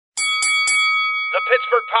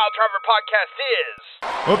Pittsburgh Pile Driver Podcast is...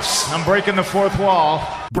 Oops, I'm breaking the fourth wall.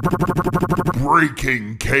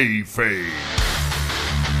 Breaking Kayfabe.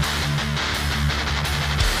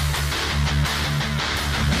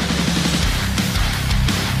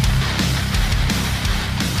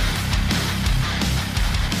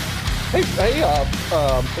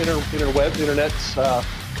 internet's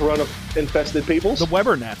corona-infested peoples. The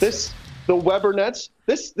Webernets. The Webernets.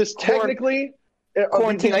 This technically...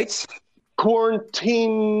 Quarantinites.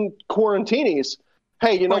 Quarantinis.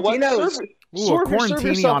 Hey, you know what? Serve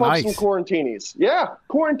yourself up some quarantinis. Yeah,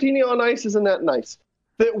 quarantini on ice, isn't that nice?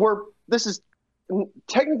 This is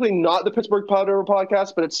technically not the Pittsburgh Pile Driver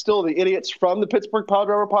Podcast, but it's still the idiots from the Pittsburgh Pile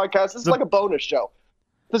Driver Podcast. This is like a bonus show.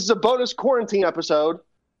 This is a bonus quarantine episode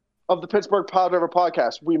of the Pittsburgh Pile Driver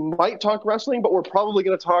Podcast. We might talk wrestling, but we're probably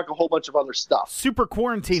going to talk a whole bunch of other stuff. Super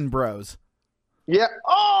quarantine bros. Yeah.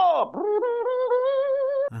 Oh!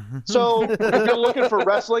 So if you're looking for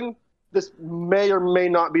wrestling, this may or may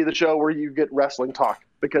not be the show where you get wrestling talk,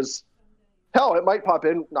 because hell, it might pop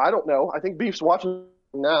in. I don't know. I think Beef's watching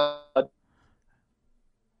now.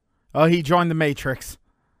 Oh, he joined the Matrix.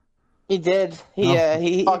 He did.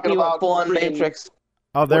 He went full on Matrix.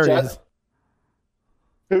 Oh, there he is.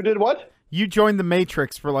 Who did what? You joined the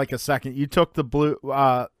Matrix for like a second. You took the blue am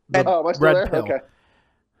I still red there? pill.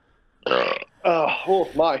 Okay. Oh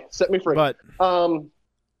my, set me free. But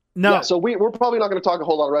no. Yeah, so we're probably not going to talk a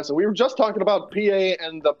whole lot of wrestling. We were just talking about PA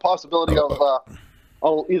and the possibility of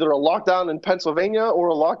either a lockdown in Pennsylvania or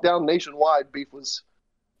a lockdown nationwide. Beef was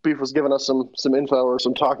giving us some info or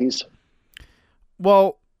some talkies.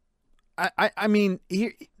 Well, I mean,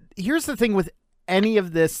 here's the thing with any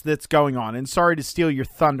of this that's going on, and sorry to steal your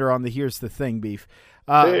thunder on the here's the thing, Beef.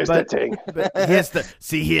 Here's the thing. Here's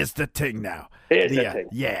the thing now. Here's the thing.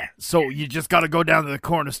 Yeah. So you just got to go down to the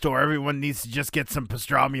corner store. Everyone needs to just get some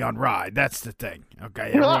pastrami on rye. That's the thing.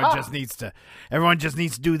 Okay. Everyone just needs to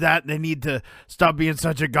do that. They need to stop being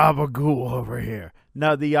such a gabagool over here.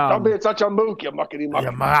 No, stop being such a mook, you muckety muck.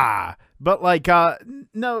 Yeah, but like,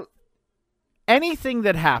 no, anything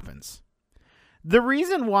that happens. The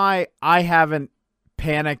reason why I haven't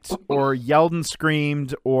panicked or yelled and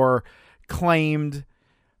screamed or claimed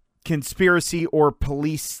conspiracy or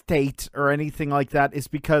police state or anything like that is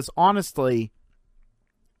because, honestly,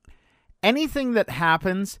 anything that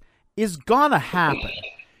happens is gonna happen.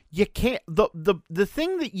 You can't, the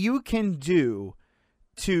thing that you can do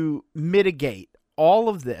to mitigate all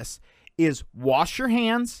of this is wash your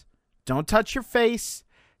hands, don't touch your face,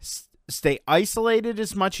 stay isolated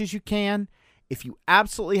as much as you can. If you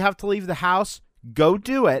absolutely have to leave the house, go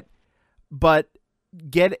do it, but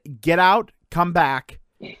get out, come back,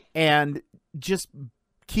 and just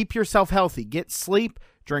keep yourself healthy. Get sleep,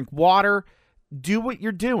 drink water, do what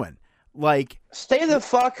you're doing. Like, stay the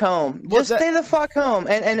fuck home. Stay the fuck home.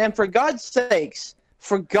 And for God's sakes,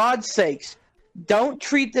 don't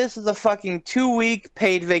treat this as a fucking 2-week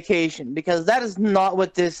paid vacation, because that is not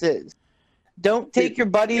what this is. Don't take your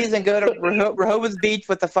buddies and go to Rehoboth Beach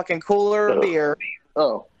with a fucking cooler of beer.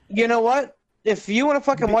 Oh. You know what? If you want to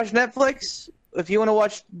fucking watch Netflix, if you want to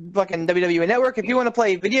watch fucking WWE Network, if you want to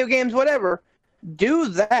play video games, whatever, do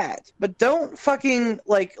that. But don't fucking,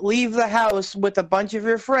 like, leave the house with a bunch of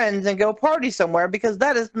your friends and go party somewhere, because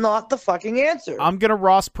that is not the fucking answer. I'm going to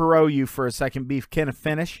Ross Perot you for a second, Beef. Can I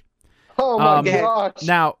finish? Oh, my gosh.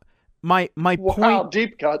 Now, my point... Wow,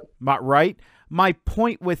 deep cut. Right? My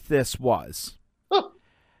point with this was...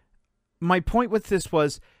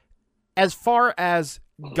 as far as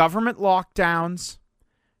government lockdowns,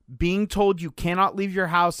 being told you cannot leave your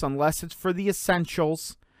house unless it's for the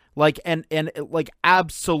essentials, like and like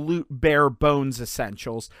absolute bare bones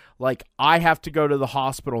essentials. Like, I have to go to the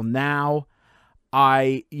hospital now.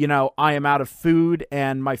 I am out of food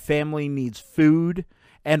and my family needs food.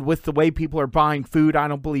 And with the way people are buying food, I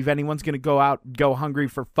don't believe anyone's going to go hungry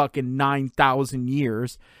for fucking 9,000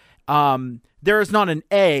 years. There is not an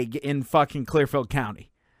egg in fucking Clearfield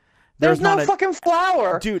County. There's no fucking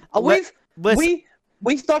flour. Dude,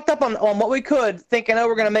 we stocked up on what we could, thinking,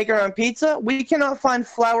 we're going to make our own pizza. We cannot find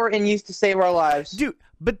flour in use to save our lives. Dude,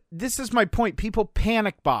 but this is my point. People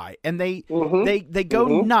panic buy, and they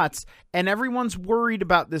go nuts, and everyone's worried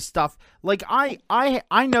about this stuff. Like, I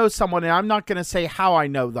know someone, and I'm not going to say how I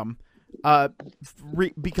know them,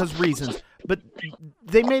 because reasons, but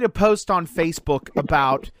they made a post on Facebook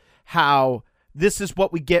about how this is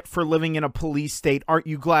what we get for living in a police state. Aren't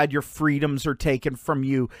you glad your freedoms are taken from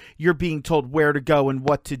you? You're being told where to go and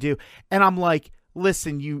what to do. And I'm like,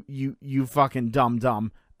 listen, you fucking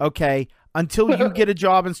dumb. Okay, until you get a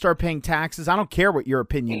job and start paying taxes, I don't care what your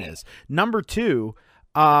opinion is. Number two,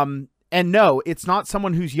 And no, it's not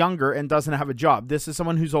someone who's younger and doesn't have a job. This is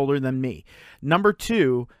someone who's older than me. Number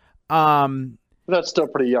two, that's still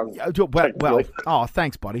pretty young. Well, oh,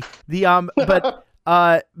 thanks, buddy.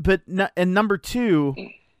 And number two,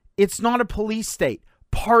 it's not a police state.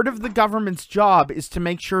 Part of the government's job is to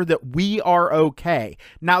make sure that we are okay.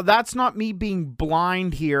 Now, that's not me being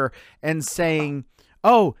blind here and saying,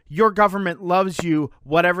 oh, your government loves you,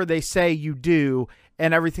 whatever they say you do,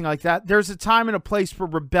 and everything like that. There's a time and a place for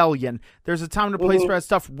rebellion. There's a time and a place for that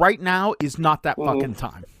stuff. Right now is not that fucking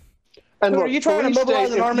time. And so are you trying to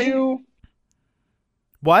mobilize an army?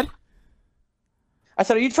 What? I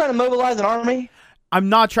said, are you trying to mobilize an army? I'm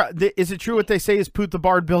not trying. Is it true what they say is Poot the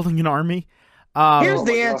Bard building an army? Here's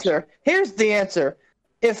the answer. Here's the answer.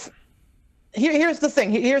 Here's the thing.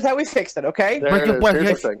 Here's how we fixed it, okay? Here's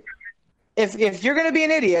the thing. If you're going to be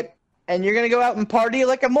an idiot and you're going to go out and party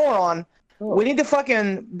like a moron, we need to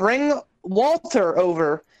fucking bring Walter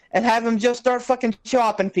over and have him just start fucking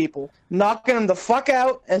chopping people, knocking them the fuck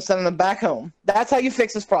out and sending them back home. That's how you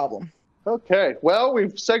fix this problem. Okay. Well,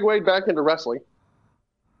 we've segued back into wrestling.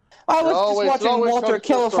 I was just watching Walter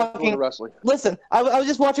kill a fucking... Listen, I was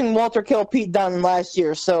just watching Walter kill Pete Dunne last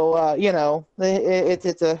year, so,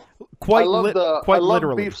 it's a... Quite I love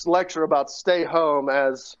literally. Beef's lecture about stay home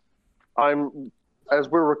as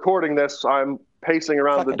we're recording this, I'm pacing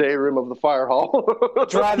around the day room of the fire hall.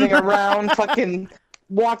 Driving around, fucking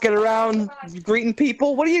walking around, greeting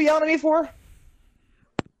people. What are you yelling at me for?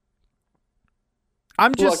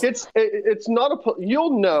 I'm just... Look, it's not a...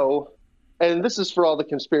 You'll know... And this is for all the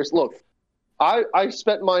conspiracy. Look, I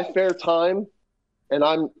spent my fair time, and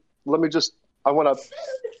I want to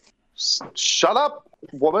shut up,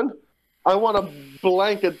 woman. I want to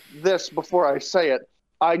blanket this before I say it.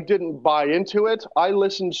 I didn't buy into it. I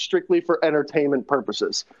listened strictly for entertainment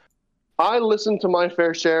purposes. I listened to my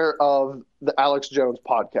fair share of the Alex Jones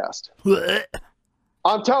podcast.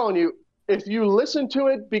 I'm telling you, if you listen to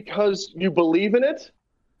it because you believe in it,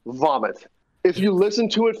 vomit. If you listen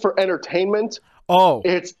to it for entertainment,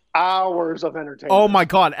 it's hours of entertainment. Oh my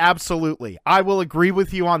God, absolutely. I will agree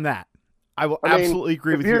with you on that. I will absolutely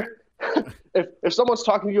agree with you. If someone's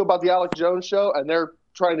talking to you about the Alex Jones show and they're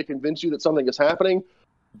trying to convince you that something is happening,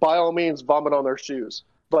 by all means, vomit on their shoes.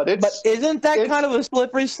 But isn't that kind of a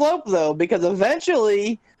slippery slope, though? Because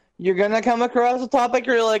eventually you're going to come across a topic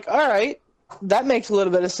where you're like, all right, that makes a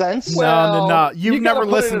little bit of sense. No. You've never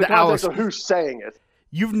listened to Alex. Who's saying it?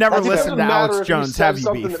 You've never listened to Alex Jones, have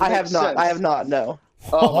you, Beef? I have not. I have not, no.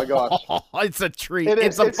 Oh, my gosh. It's a treat.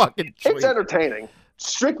 It's a fucking treat. It's entertaining.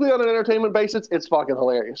 Strictly on an entertainment basis, it's fucking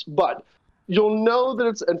hilarious. But you'll know that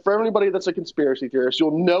it's, and for everybody that's a conspiracy theorist,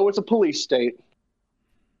 you'll know it's a police state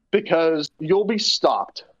because you'll be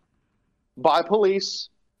stopped by police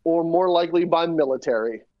or more likely by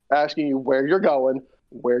military asking you where you're going,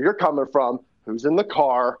 where you're coming from, who's in the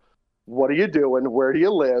car, what are you doing, where do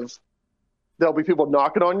you live. There'll be people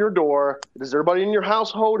knocking on your door. Is everybody in your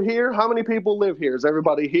household here? How many people live here? Is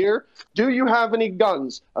everybody here? Do you have any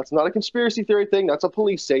guns? That's not a conspiracy theory thing. That's a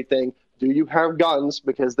police state thing. Do you have guns?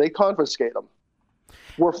 Because they confiscate them.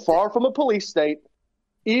 We're far from a police state,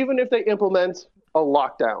 even if they implement a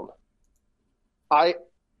lockdown. I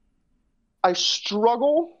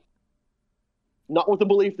struggle, not with the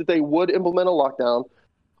belief that they would implement a lockdown.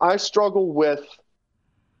 I struggle with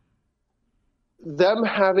them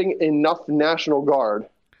having enough National Guard,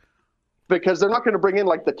 because they're not going to bring in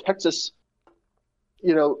like the Texas,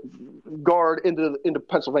 Guard into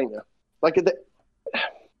Pennsylvania. Like,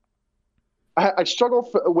 I struggle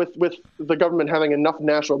with the government having enough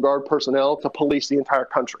National Guard personnel to police the entire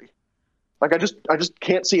country. Like, I just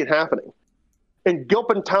can't see it happening. In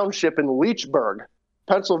Gilpin Township in Leechburg,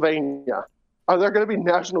 Pennsylvania, are there going to be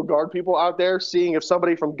National Guard people out there seeing if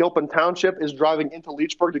somebody from Gilpin Township is driving into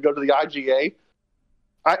Leechburg to go to the IGA?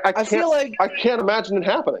 I can't imagine it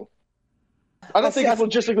happening. I don't think it's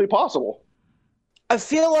logistically possible. I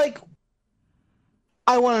feel like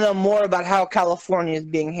I want to know more about how California is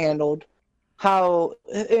being handled. How,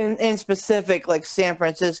 in specific, like San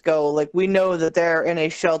Francisco, like we know that they're in a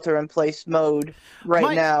shelter-in-place mode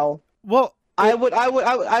right now. Well, I would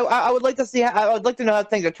like to see. I would like to know how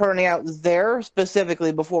things are turning out there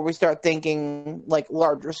specifically before we start thinking like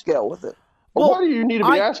larger scale with it. Well, what you need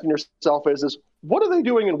to be asking yourself is what are they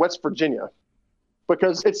doing in West Virginia?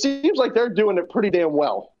 Because it seems like they're doing it pretty damn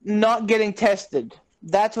well. Not getting tested.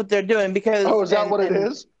 That's what they're doing. Because is that what it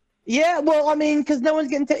is? Yeah, well, I mean, because no one's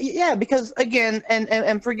getting yeah, because again,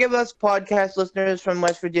 and forgive us, podcast listeners from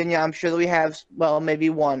West Virginia. I'm sure that we have, well, maybe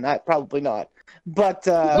one, probably not, but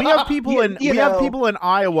we have people have people in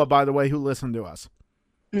Iowa, by the way, who listen to us.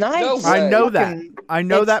 Nice. I know that. I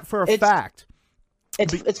know that for a fact.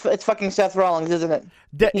 It's fucking Seth Rollins, isn't it?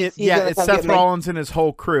 It's Seth Rollins and his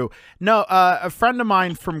whole crew. No, a friend of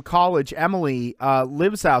mine from college, Emily,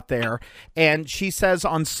 lives out there, and she says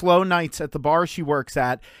on slow nights at the bar she works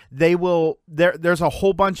at, there's a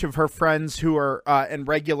whole bunch of her friends who are and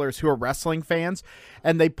regulars who are wrestling fans,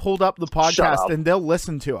 and they pulled up the podcast and they'll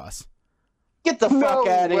listen to us. Get the fuck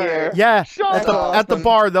out of here! Yeah, at the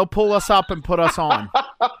bar they'll pull us up and put us on.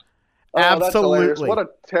 Oh, absolutely. What a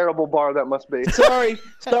terrible bar that must be. Sorry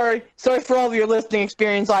for all of your listening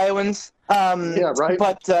experience, Iowans. Yeah, right.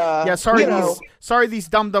 But sorry these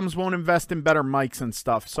dum-dums won't invest in better mics and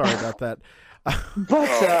stuff. Sorry about that. But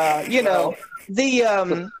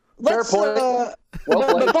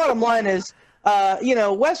the bottom line is,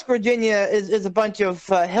 West Virginia is a bunch of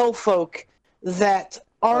hill folk that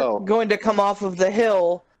aren't going to come off of the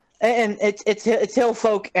hill, and it's hill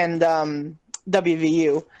folk and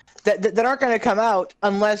WVU. That aren't going to come out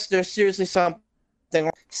unless there's seriously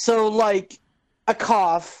something. So, like, a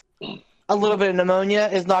cough, a little bit of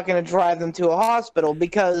pneumonia is not going to drive them to a hospital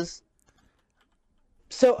because.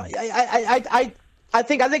 So I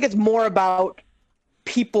think it's more about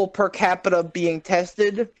people per capita being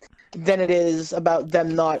tested than it is about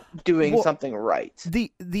them not doing something right.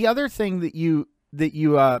 The other thing that you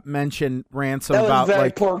mentioned, Ransom, that was about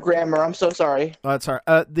very poor grammar. I'm so sorry. That's all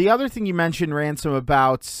right. The other thing you mentioned, Ransom,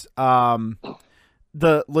 about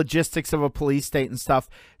the logistics of a police state and stuff.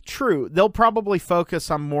 True, they'll probably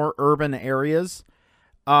focus on more urban areas.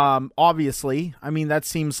 Obviously, I mean that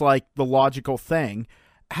seems like the logical thing.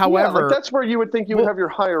 However, that's where you would think you would have your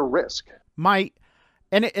higher risk.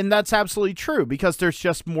 And that's absolutely true because there's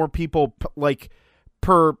just more people like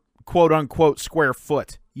per quote unquote square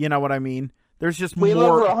foot. You know what I mean? There's just we more.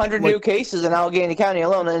 have over 100 new cases in Allegheny County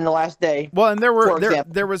alone in the last day. Well, and there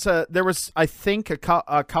was I think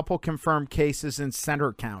a couple confirmed cases in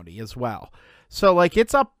Center County as well. So like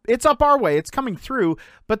it's up our way. It's coming through.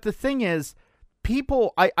 But the thing is,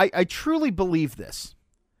 people, I truly believe this.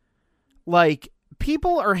 Like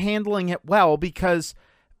people are handling it well because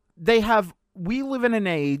we live in an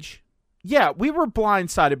age. Yeah, we were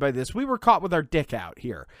blindsided by this. We were caught with our dick out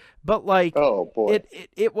here. But like, oh boy,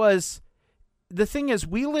 it was. The thing is,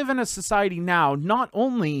 we live in a society now, not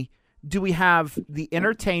only do we have the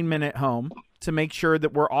entertainment at home to make sure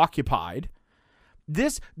that we're occupied.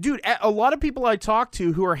 A lot of people I talk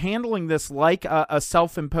to who are handling this like a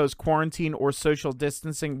self-imposed quarantine or social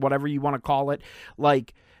distancing, whatever you want to call it,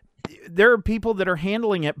 like there are people that are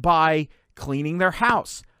handling it by cleaning their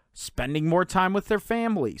house, spending more time with their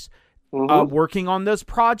families, working on those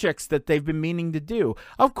projects that they've been meaning to do.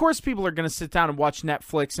 Of course, people are going to sit down and watch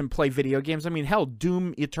Netflix and play video games. I mean, hell,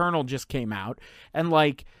 Doom Eternal just came out. And,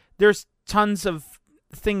 like, there's tons of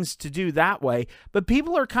things to do that way. But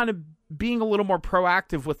people are kind of being a little more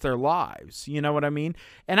proactive with their lives. You know what I mean?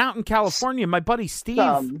 And out in California, my buddy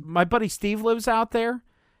Steve lives out there.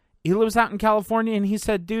 He lives out in California, and he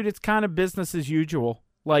said, dude, it's kind of business as usual.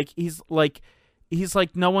 He's like,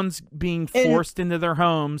 no one's being forced into their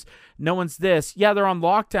homes. No one's this. Yeah, they're on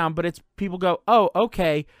lockdown, but it's people go, oh,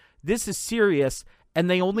 okay, this is serious, and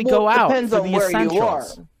they only go out depends for on the where essentials. you are.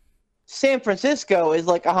 San Francisco is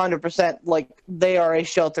like 100% like they are a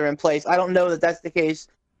shelter in place. I don't know that that's the case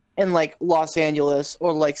in like Los Angeles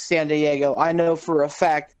or like San Diego. I know for a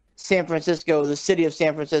fact San Francisco, the city of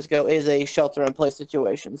San Francisco, is a shelter in place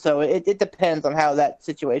situation. So it depends on how that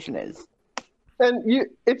situation is. And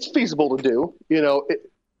it's feasible to do. You know,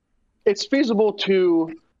 it's feasible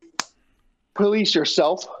to police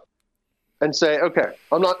yourself and say, okay,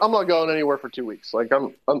 I'm not going anywhere for 2 weeks. Like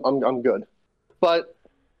I'm good. But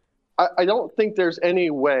I don't think there's any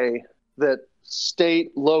way that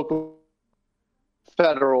state, local,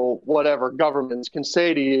 federal, whatever governments can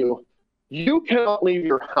say to you, you cannot leave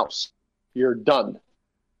your house. You're done.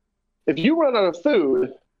 If you run out of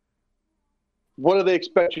food, what do they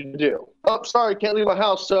expect you to do? Oh, sorry, can't leave my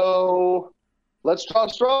house, so let's draw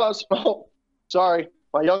straws. Oh, sorry,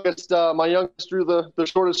 my youngest drew the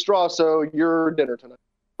shortest straw, so you're dinner tonight.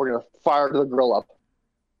 We're gonna fire the grill up.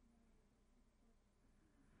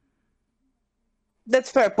 That's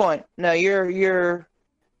a fair point. No, you're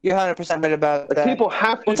 100% right about that. People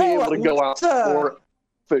have to be able to go out for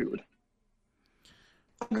food.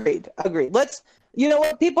 Agreed. Let's. You know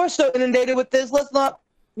what? People are so inundated with this. Let's not.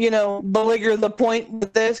 Belabor the point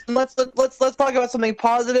with this. And let's talk about something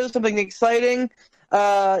positive, something exciting.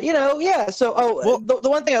 Yeah. So, the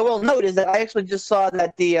one thing I will note is that I actually just saw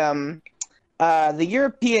that the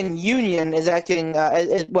European Union is acting I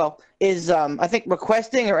think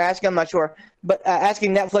requesting or asking, I'm not sure, but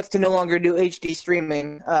asking Netflix to no longer do HD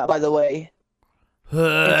streaming. By the way,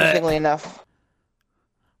 interestingly enough.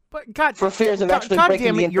 But God, for fears of actually God breaking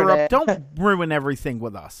damn the it, Europe! internet. Don't ruin everything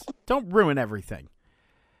with us. Don't ruin everything.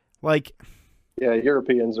 Like, yeah,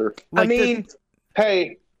 Europeans are. like I mean,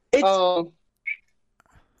 Hey, no,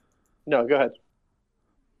 go ahead.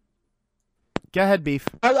 Go ahead, Beef.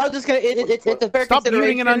 I was just gonna. It's a fair Stop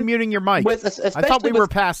muting consideration. and unmuting your mic. I thought we were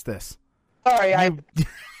past this. Sorry,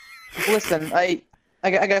 listen. I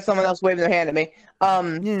got someone else waving their hand at me.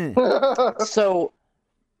 So.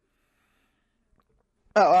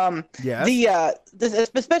 Yes.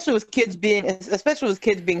 Especially with kids being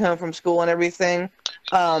home from school and everything,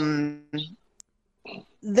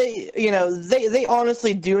 they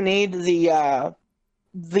honestly do need the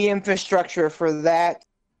infrastructure for that.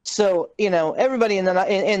 So everybody well,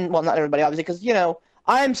 not everybody obviously, because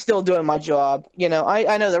I'm still doing my job.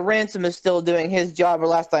 I know that Ransom is still doing his job, or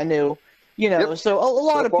last I knew. Yep. So a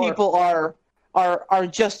lot of people are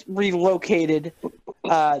just relocated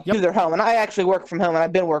to their home, and I actually work from home, and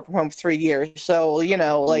I've been working from home for 3 years. So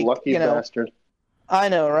lucky bastard. I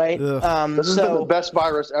know, right? This has been the best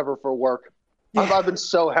virus ever for work. I've been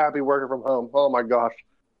so happy working from home. Oh my gosh.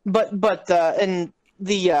 But the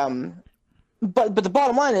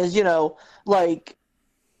bottom line is,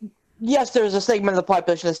 yes, there's a segment of the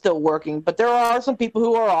population that's still working, but there are some people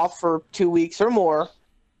who are off for 2 weeks or more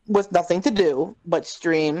with nothing to do but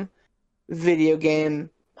stream, video game,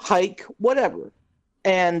 hike, whatever.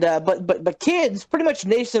 And but kids, pretty much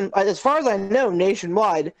as far as I know,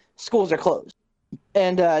 nationwide, schools are closed,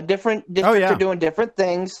 and different districts are doing different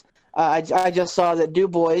things. I just saw that Du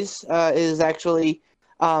Bois is actually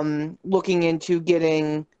looking into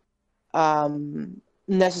getting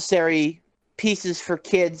necessary pieces for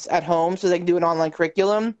kids at home so they can do an online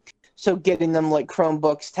curriculum. So getting them like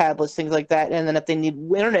Chromebooks, tablets, things like that, and then if they need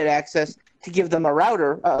internet access, to give them a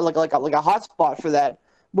router, like a hotspot for that,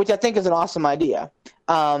 which I think is an awesome idea.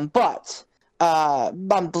 But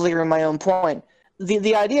I'm clearing my own point.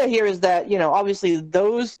 The idea here is that obviously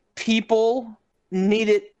those people need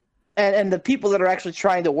it, and the people that are actually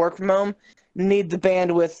trying to work from home need the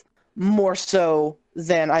bandwidth more so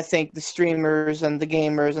than I think the streamers and the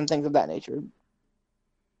gamers and things of that nature.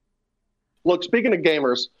 Look, speaking of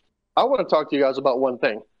gamers, I want to talk to you guys about one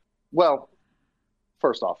thing. Well,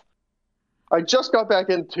 first off, I just got back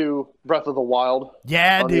into Breath of the Wild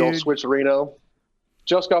on the old Switcherino.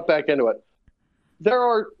 Just got back into it. There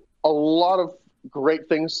are a lot of great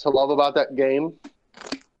things to love about that game,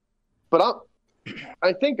 but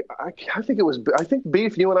I think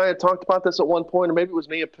Beef, you and I had talked about this at one point, or maybe it was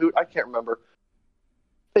me and Poot. I can't remember.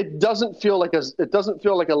 It doesn't feel like a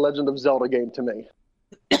Legend of Zelda game to me.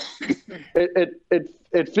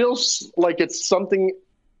 It feels like it's something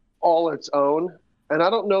all its own, and I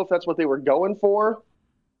don't know if that's what they were going for,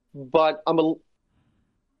 but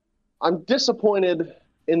I'm disappointed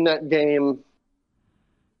in that game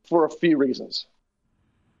for a few reasons.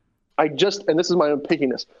 And this is my own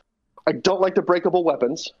pickiness, I don't like the breakable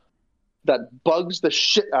weapons. That bugs the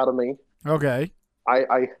shit out of me. Okay.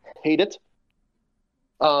 I hate it.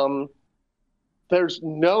 There's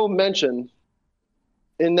no mention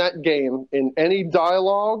in that game in any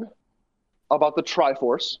dialogue about the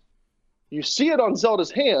Triforce. You see it on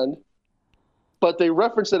Zelda's hand, but they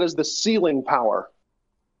reference it as the sealing power.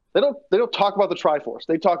 They don't talk about the Triforce.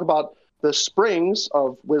 They talk about the springs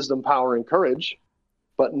of wisdom, power, and courage,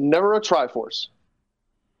 but never a Triforce.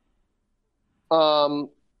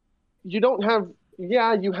 You don't have,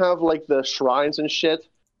 you have like the shrines and shit,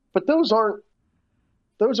 but those aren't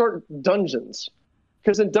dungeons.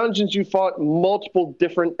 Because in dungeons you fought multiple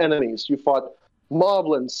different enemies. You fought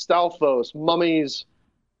moblins, stalfos, mummies,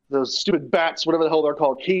 those stupid bats, whatever the hell they're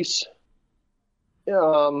called, keys.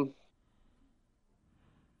 The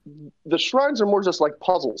shrines are more just like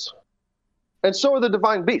puzzles. And so are the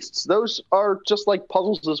divine beasts. Those are just like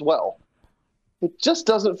puzzles as well. It just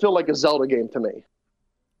doesn't feel like a Zelda game to me.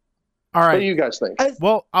 All right. What do you guys think?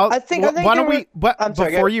 Why don't we?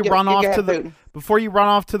 Before you run off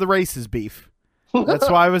to the races, Beef. That's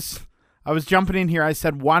why I was jumping in here. I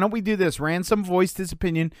said, why don't we do this? Ransom voiced his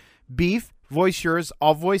opinion. Beef, voice yours.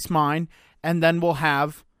 I'll voice mine, and then we'll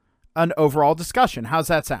have an overall discussion. How's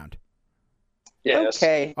that sound? Yes.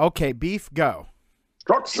 Okay, Beef, go.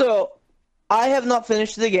 So, I have not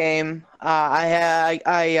finished the game.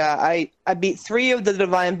 I beat 3 of the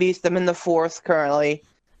divine beasts. I'm in the 4th currently.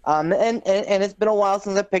 And it's been a while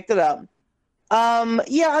since I picked it up. I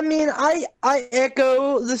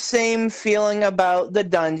echo the same feeling about the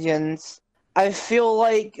dungeons. I feel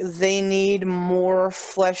like they need more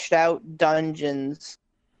fleshed out dungeons.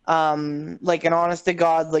 Like an honest to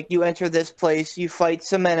God, like you enter this place, you fight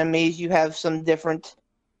some enemies, you have some different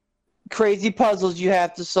crazy puzzles you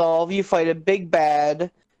have to solve, you fight a big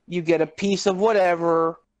bad, you get a piece of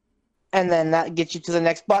whatever, and then that gets you to the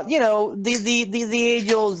next spot. You know, the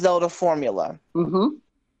age-old Zelda formula. Mm-hmm.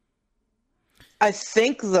 I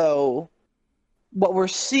think, though, what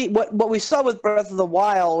we saw with Breath of the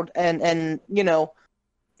Wild, and you know,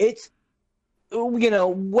 it's, you know,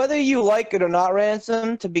 whether you like it or not,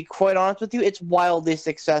 Ransom, to be quite honest with you, it's wildly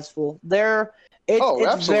successful.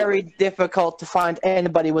 It's very difficult to find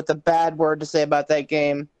anybody with a bad word to say about that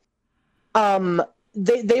game.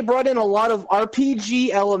 They brought in a lot of RPG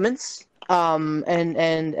elements,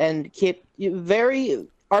 and keep very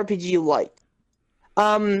RPG-like.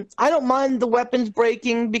 I don't mind the weapons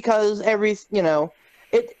breaking because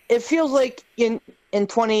it feels like in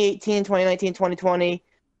 2018, 2019, 2020,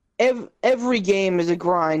 every game is a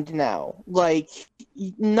grind now. Like,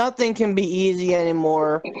 nothing can be easy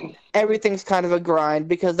anymore. Everything's kind of a grind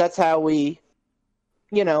because that's how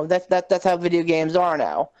that's how video games are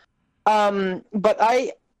now. So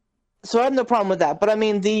I have no problem with that. But I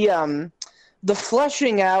mean, the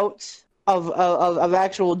fleshing out of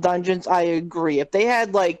actual dungeons, I agree. If they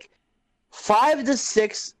had like 5 to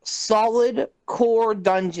 6 solid core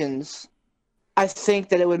dungeons, I think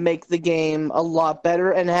that it would make the game a lot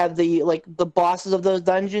better, and have the bosses of those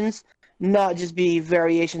dungeons not just be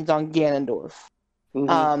variations on Ganondorf.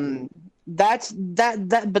 Mm-hmm.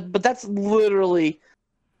 But that's literally,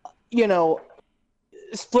 you know,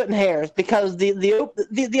 splitting hairs, because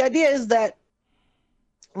the idea is that,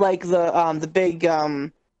 like, the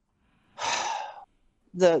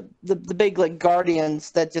big like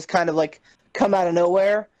guardians that just kind of like come out of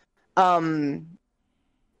nowhere,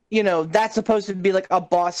 you know, that's supposed to be like a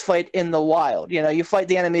boss fight in the wild. You know, you fight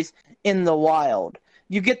the enemies in the wild.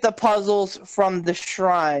 You get the puzzles from the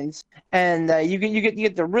shrines, and you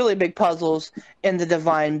get the really big puzzles in the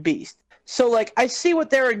Divine Beast. So, like, I see what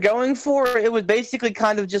they were going for. It was basically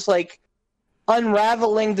kind of just like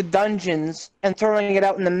unraveling the dungeons and throwing it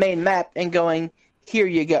out in the main map and going, here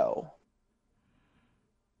you go.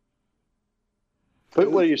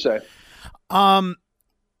 What do you say? I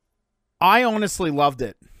honestly loved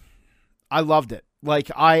it. I loved it.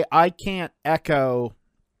 Like, I can't echo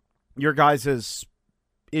your guys'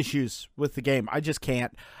 issues with the game. I just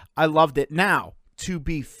can't. I loved it. Now, to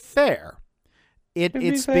be fair,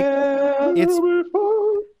 it's Sorry.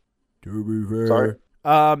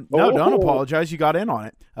 No, don't apologize. You got in on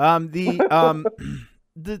it.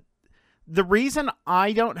 The reason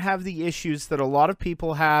I don't have the issues that a lot of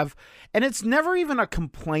people have, and it's never even a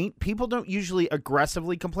complaint. People don't usually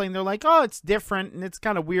aggressively complain. They're like, oh, it's different and it's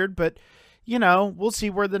kind of weird, but, you know, we'll see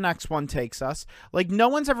where the next one takes us. Like, no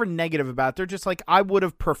one's ever negative about it. They're just like, I would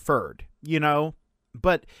have preferred, you know,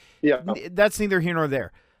 but yeah, that's neither here nor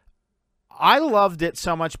there. I loved it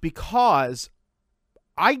so much because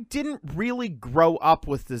I didn't really grow up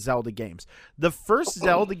with the Zelda games. The first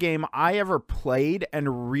Zelda game I ever played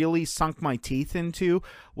and really sunk my teeth into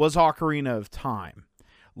was Ocarina of Time.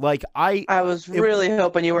 Like, I was really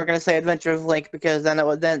hoping you weren't going to say Adventure of Link, because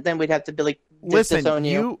then we'd have to be like, disown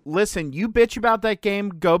you. You bitch about that game,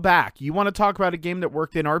 go back. You want to talk about a game that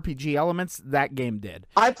worked in RPG elements? That game did.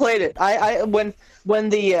 I played it. When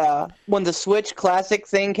the Switch Classic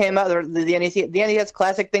thing came out, the NES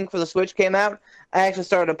Classic thing for the Switch came out, I actually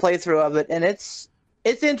started a playthrough of it, and it's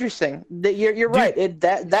interesting. You're right.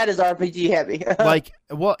 That is RPG heavy.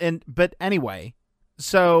 But anyway,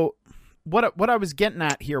 so what I was getting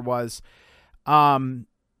at here was,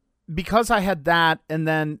 because I had that, and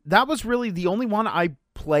then that was really the only one I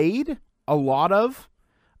played a lot of.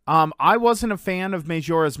 I wasn't a fan of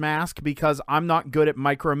Majora's Mask because I'm not good at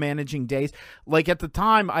micromanaging days. Like, at the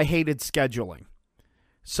time, I hated scheduling.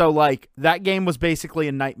 So, like, that game was basically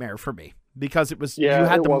a nightmare for me because it was you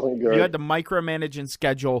had to micromanage and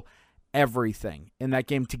schedule everything in that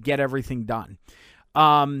game to get everything done.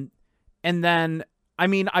 And then, I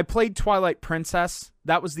mean, I played Twilight Princess.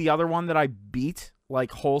 That was the other one that I beat,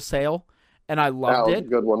 like, wholesale, and I loved it. That was a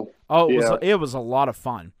good one. Oh, it was a lot of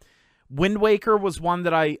fun. Wind Waker was one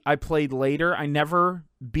that I played later. I never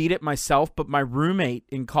beat it myself, but my roommate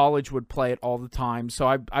in college would play it all the time,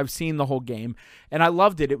 so I've seen the whole game, and I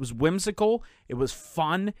loved it. It was whimsical. It was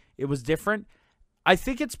fun. It was different. I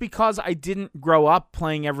think it's because I didn't grow up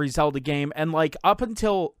playing every Zelda game, and, like, up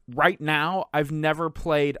until right now, I've never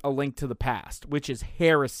played A Link to the Past, which is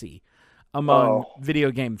heresy among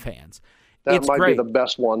video game fans. That might be the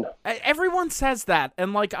best one. Everyone says that,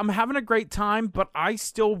 and, like, I'm having a great time, but I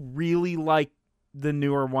still really like the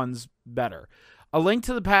newer ones better. A Link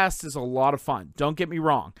to the Past is a lot of fun, don't get me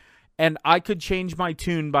wrong, and I could change my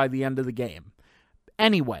tune by the end of the game.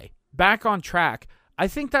 Anyway, back on track, I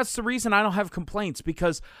think that's the reason I don't have complaints,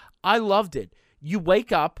 because I loved it. You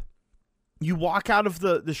wake up, you walk out of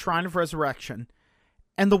the Shrine of Resurrection,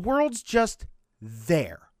 and the world's just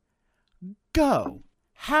there. Go.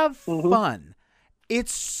 Have fun.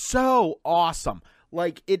 It's so awesome.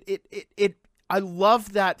 Like, I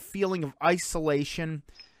love that feeling of isolation.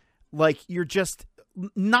 Like, you're just...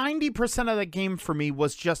 90% of the game for me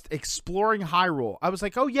was just exploring Hyrule. I was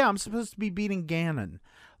like, oh yeah, I'm supposed to be beating Ganon.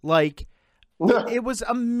 Like, it was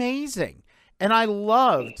amazing. And I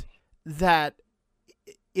loved that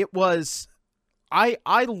it was... I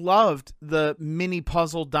loved the mini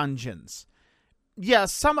puzzle dungeons. Yeah,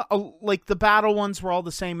 some, like, the battle ones were all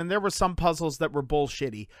the same, and there were some puzzles that were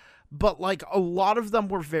bullshitty. But, like, a lot of them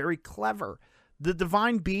were very clever. The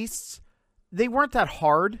Divine Beasts, they weren't that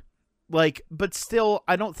hard. Like, but still,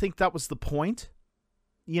 I don't think that was the point.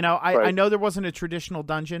 You know, I know there wasn't a traditional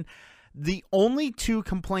dungeon. The only two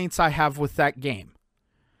complaints I have with that game,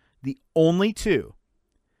 the only two,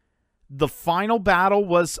 the final battle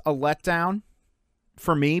was a letdown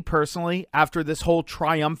for me personally after this whole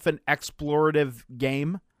triumphant explorative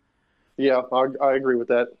game. Yeah, I agree with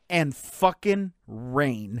that. And fucking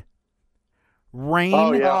rain.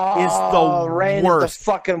 Rain is the rain worst. Is the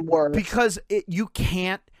fucking worst. Because you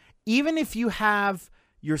can't, even if you have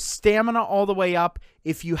your stamina all the way up,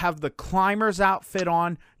 if you have the climber's outfit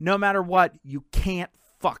on, no matter what, you can't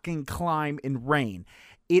fucking climb in rain.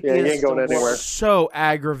 It is so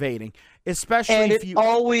aggravating. Especially and if it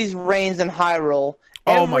always rains in Hyrule.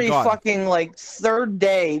 Every fucking, like, third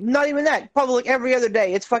day. Not even that. Probably like every other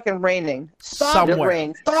day. It's fucking raining. Stop it,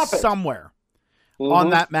 rain. Stop it. Somewhere on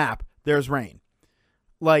that map, there's rain.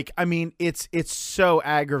 Like, I mean, it's so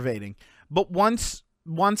aggravating. But once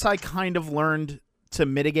I kind of learned to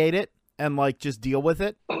mitigate it and, like, just deal with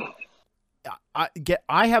it,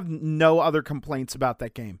 I have no other complaints about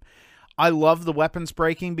that game. I love the weapons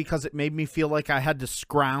breaking because it made me feel like I had to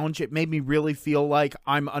scrounge. It made me really feel like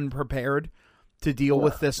I'm unprepared to deal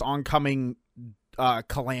with this oncoming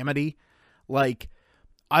calamity. Like,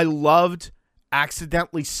 I loved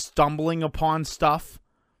accidentally stumbling upon stuff.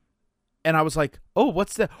 And I was like, oh,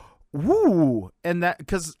 what's that? Woo! And that,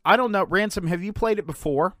 because I don't know, Ransom, have you played it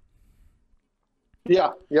before?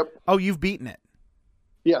 Yeah, yep. Oh, you've beaten it?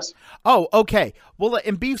 Yes. Oh, okay. Well,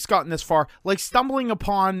 and Beef's gotten this far, like stumbling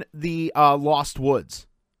upon the Lost Woods.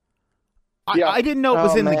 I didn't know it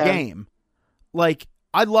was in the game. Like,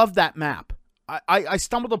 I love that map. I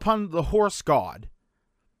stumbled upon the Horse God.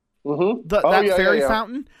 Mm-hmm. That fairy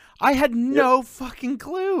fountain. I had no fucking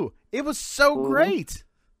clue. It was so great.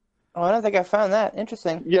 Oh, I don't think I found that.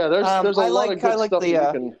 Interesting. Yeah, there's a lot of good stuff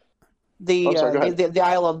the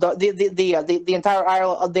Isle of the entire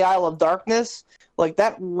Isle of Darkness. Like,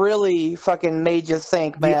 that really fucking made you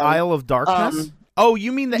think, man. The Isle of Darkness? Oh,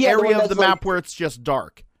 you mean the area of the map where it's just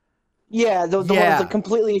dark? Yeah, the one that's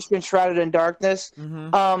completely enshrouded in darkness.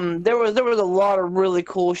 Mm-hmm. There was a lot of really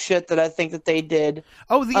cool shit that I think that they did.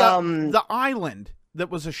 Oh, the island that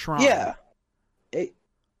was a shrine. Yeah. Where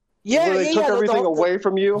they took everything away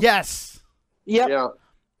from you. Yes. Yep. Yeah.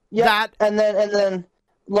 Yeah. That and then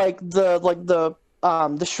like the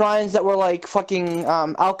shrines that were like fucking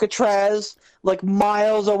Alcatraz, like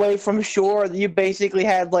miles away from shore, that you basically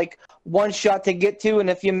had like one shot to get to, and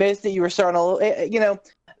if you missed it, you were starting to, you know,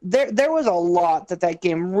 there was a lot that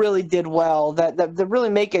game really did well that really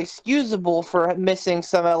make it excusable for missing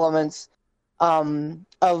some elements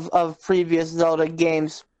of previous Zelda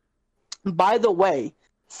games. By the way,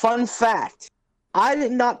 fun fact, I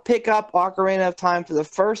did not pick up Ocarina of Time for the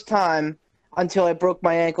first time until I broke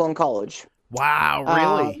my ankle in college. Wow,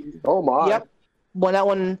 really? Oh my. Yep.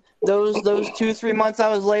 When those 2-3 months I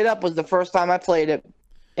was laid up was the first time I played it.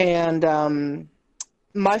 And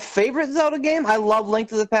my favorite Zelda game, I love Link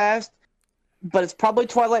to the Past, but it's probably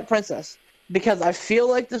Twilight Princess, because I feel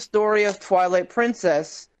like the story of Twilight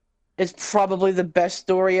Princess is probably the best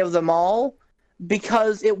story of them all,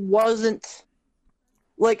 because it wasn't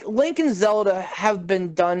like Link and Zelda have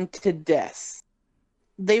been done to death.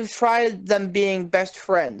 They've tried them being best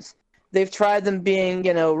friends. They've tried them being,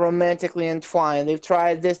 you know, romantically entwined. They've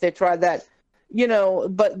tried this, they've tried that, you know,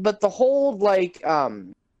 but the whole, like,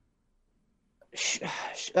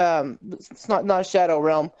 it's not Shadow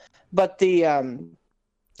Realm, but the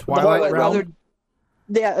Twilight Realm.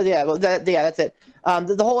 That's it.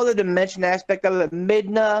 The whole other dimension aspect of it,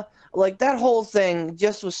 Midna, like that whole thing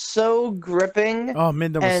just was so gripping. Oh,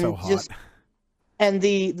 Midna was so hot. And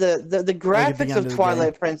the graphics of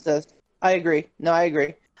Twilight Princess, I agree. No, I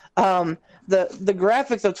agree. The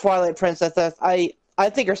graphics of Twilight Princess, I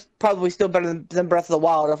think are probably still better than Breath of the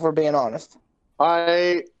Wild, if we're being honest.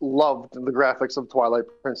 I loved the graphics of Twilight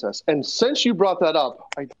Princess, and since you brought that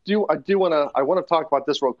up, I want to talk about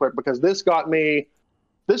this real quick, because this got me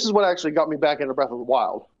this is what actually got me back into Breath of the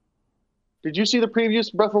Wild. Did you see the previews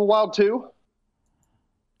for Breath of the Wild 2?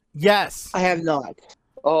 Yes. I have not.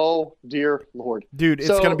 Oh, dear Lord. Dude, it's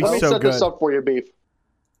going to be so good. Let me set this up for you, Beef.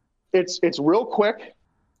 It's real quick.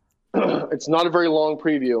 It's not a very long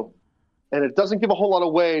preview. And it doesn't give a whole lot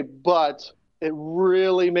away, but it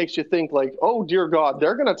really makes you think like, oh, dear God,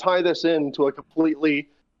 they're going to tie this into a completely...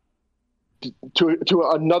 To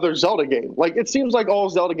another Zelda game. Like, it seems like all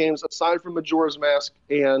Zelda games, aside from Majora's Mask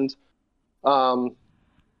and Ocarina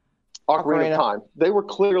of Time, they were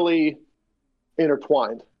clearly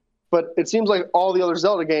intertwined. But it seems like all the other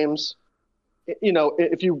Zelda games, you know,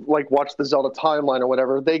 if you like watch the Zelda timeline or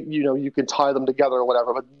whatever, they, you know, you can tie them together or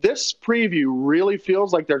whatever. But this preview really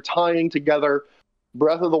feels like they're tying together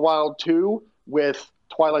Breath of the Wild 2 with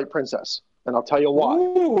Twilight Princess. And I'll tell you why.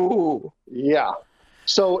 Ooh. Yeah.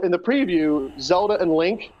 So in the preview, Zelda and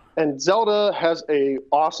Link, and Zelda has a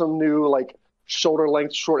awesome new like shoulder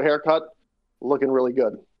length short haircut, looking really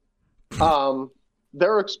good.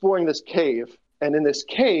 They're exploring this cave, and in this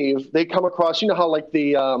cave, they come across, you know how like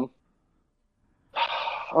the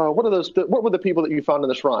what are those? What were the people that you found in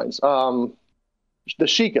the shrines? The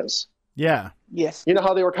Shikas. Yeah. Yes. You know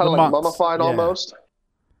how they were kind of like mummified almost.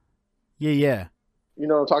 Yeah. You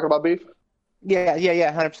know what I'm talking about, Beef? Yeah.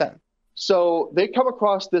 100%. So they come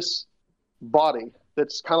across this body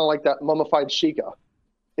that's kind of like that mummified Sheikah.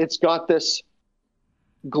 It's got this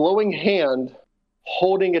glowing hand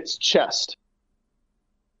holding its chest.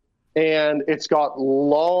 And it's got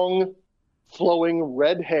long, flowing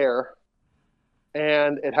red hair.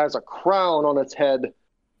 And it has a crown on its head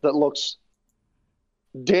that looks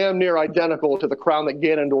damn near identical to the crown that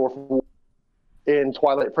Ganondorf wore in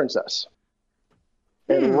Twilight Princess.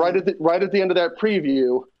 And right at the end of that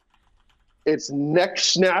preview, its neck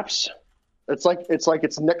snaps. It's like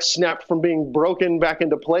its neck snapped from being broken back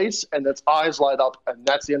into place, and its eyes light up, and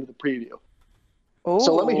that's the end of the preview. Ooh.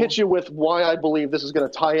 So let me hit you with why I believe this is going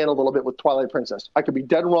to tie in a little bit with Twilight Princess. I could be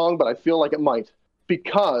dead wrong, but I feel like it might.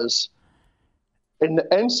 Because in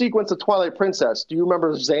the end sequence of Twilight Princess, do you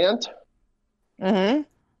remember Zant? Mm-hmm.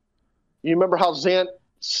 You remember how Zant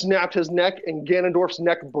snapped his neck and Ganondorf's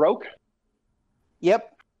neck broke?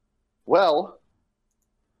 Yep. Well,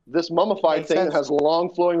 this mummified thing that has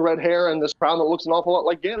long flowing red hair and this crown that looks an awful lot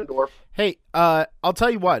like Ganondorf. Hey, I'll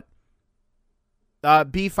tell you what.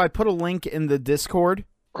 Beef, I put a link in the Discord.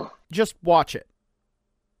 Just watch it.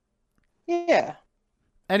 Yeah.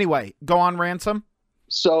 Anyway, go on, Ransom.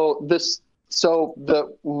 So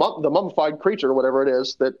the mummified creature, or whatever it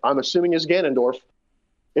is, that I'm assuming is Ganondorf,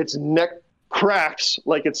 its neck cracks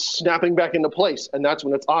like it's snapping back into place, and that's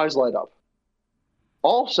when its eyes light up.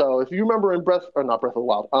 Also, if you remember in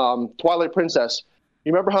Twilight Princess,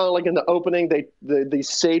 you remember how, like, in the opening, these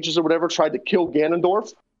sages or whatever tried to kill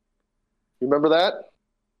Ganondorf? You remember that?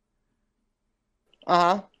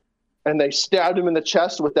 Uh-huh. And they stabbed him in the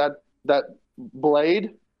chest with that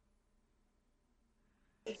blade.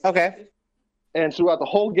 Okay. And throughout the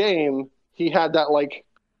whole game, he had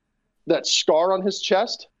that scar on his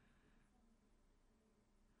chest.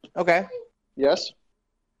 Okay. Yes?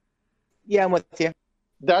 Yeah, I'm with you.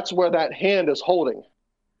 That's where that hand is holding.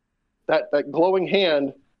 That glowing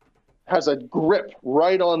hand has a grip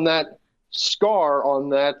right on that scar on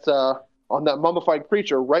that mummified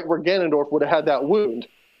creature, right where Ganondorf would have had that wound.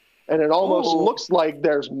 And it almost looks like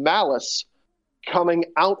there's malice coming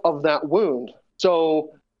out of that wound.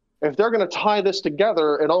 So if they're going to tie this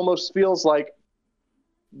together, it almost feels like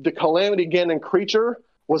the Calamity Ganon creature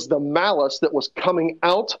was the malice that was coming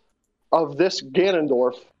out of this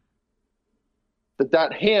Ganondorf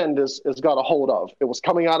that hand has got a hold of. It was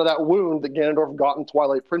coming out of that wound that Ganondorf got in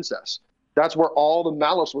Twilight Princess. That's where all the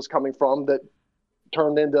malice was coming from that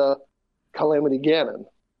turned into Calamity Ganon.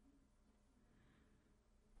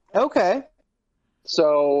 Okay.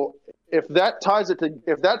 So if that's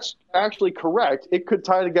actually correct, it could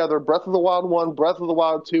tie together Breath of the Wild 1, Breath of the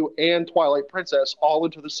Wild 2, and Twilight Princess all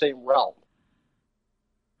into the same realm.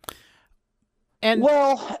 And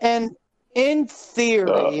in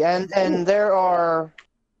theory, and there are,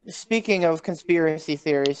 speaking of conspiracy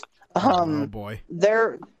theories, oh boy,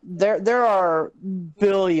 there are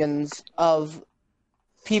billions of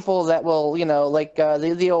people that will, like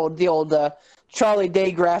the old Charlie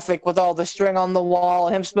Day graphic with all the string on the wall,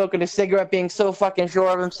 him smoking a cigarette, being so fucking sure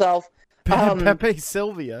of himself. Pepe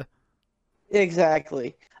Sylvia.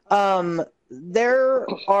 Exactly. There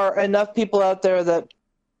are enough people out there that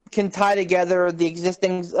can tie together the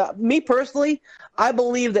existing. Me personally, I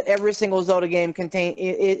believe that every single Zelda game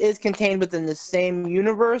is contained within the same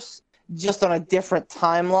universe, just on a different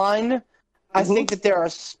timeline. I think that there are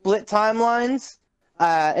split timelines.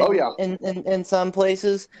 In some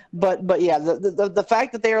places, but yeah, the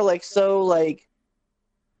fact that they are like so like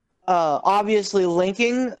obviously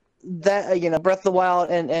linking that Breath of the Wild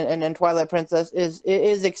and Twilight Princess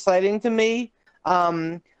is exciting to me.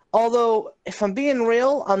 Although if I'm being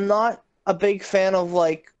real, I'm not a big fan of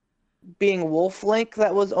like being Wolf Link.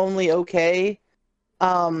 That was only okay.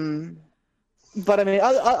 But I mean,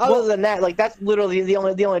 other than that, like that's literally the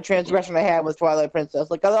only transgression I had was Twilight Princess.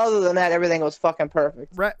 Like other than that, everything was fucking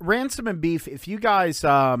perfect. Ransom and Beef, if you guys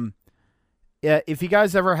ever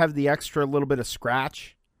have the extra little bit of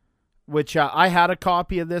scratch, which I had a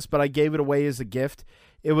copy of this, but I gave it away as a gift.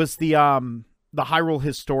 It was the Hyrule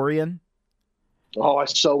Historian. Oh, I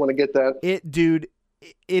so want to get that.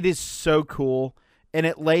 It is so cool, and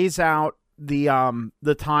it lays out the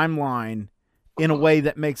timeline in a way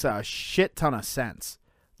that makes a shit ton of sense.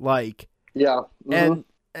 Like, yeah. Mm-hmm.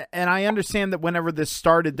 And I understand that whenever this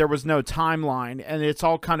started, there was no timeline, and it's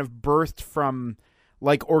all kind of birthed from,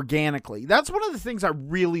 like, organically. That's one of the things I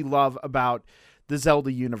really love about the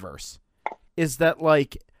Zelda universe, is that,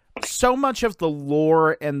 like, so much of the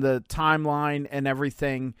lore and the timeline and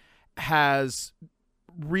everything has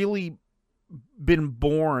really been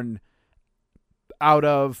born out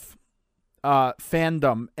of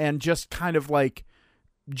fandom and just kind of like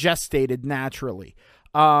gestated naturally.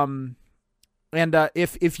 And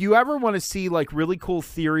if you ever want to see like really cool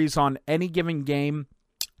theories on any given game,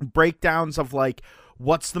 breakdowns of like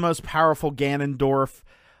what's the most powerful Ganondorf,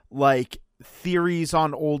 like theories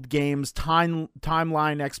on old games,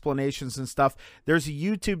 timeline explanations and stuff, there's a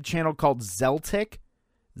YouTube channel called Zeltik,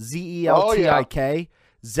 Zeltik. Oh, yeah.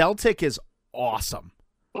 Zeltik is awesome.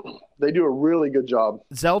 They do a really good job.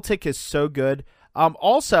 Zeltik is so good.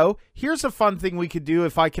 Also, here's a fun thing we could do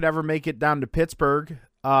if I could ever make it down to Pittsburgh.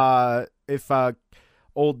 If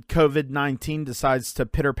old COVID-19 decides to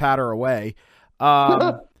pitter-patter away.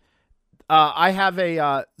 I have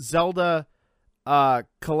a Zelda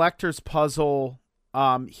collector's puzzle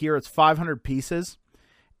here. It's 500 pieces,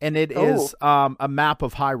 and it is a map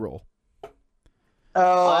of Hyrule.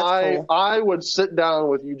 Oh, cool. I would sit down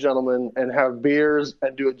with you gentlemen and have beers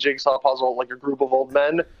and do a jigsaw puzzle like a group of old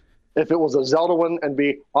men if it was a Zelda one, and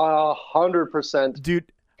be 100%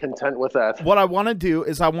 content with that. What I want to do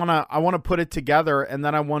is I want to put it together, and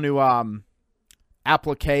then I want to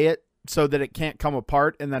applique it so that it can't come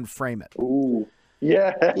apart, and then frame it. Ooh,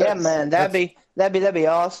 yeah, yeah, man, that'd be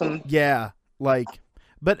awesome. Yeah, like,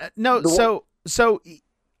 but no, so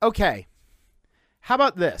okay. How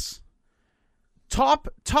about this? Top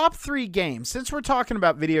 3 games, since we're talking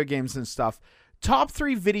about video games and stuff, top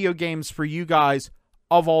 3 video games for you guys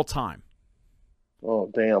of all time.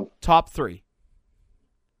 Oh, damn. Top 3.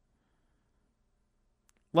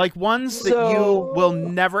 Like ones that you will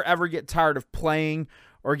never, ever get tired of playing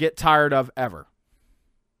or get tired of ever.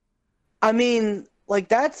 I mean, like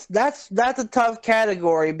that's a tough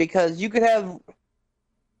category because you could have...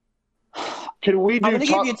 Can we do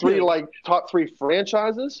top 3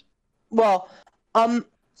 franchises? Well...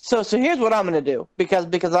 So here's what I'm gonna do because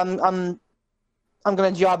I'm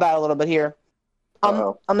gonna job out a little bit here.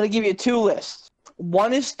 I'm gonna give you 2 lists.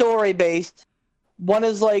 One is story based, one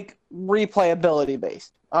is like replayability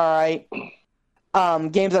based. All right,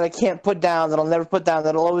 games that I can't put down, that I'll never put down,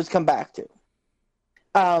 that I'll always come back to.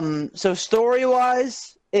 So story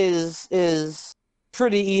wise is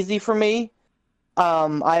pretty easy for me.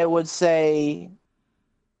 I would say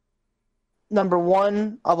number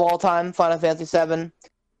 1 of all time, Final Fantasy VII.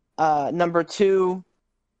 Number 2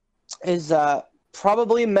 is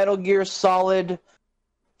probably Metal Gear Solid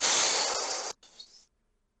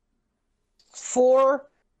 4.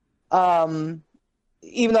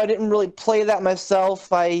 Even though I didn't really play that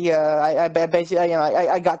myself, I basically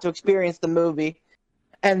I got to experience the movie,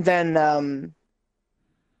 and then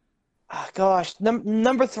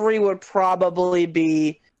number 3 would probably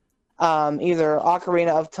be either Ocarina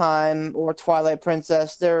of Time or Twilight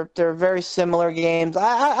Princess. They're very similar games.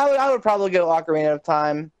 I would probably go Ocarina of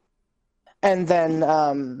Time. And then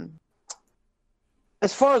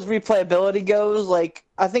as far as replayability goes, like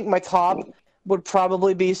I think my top would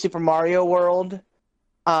probably be Super Mario World.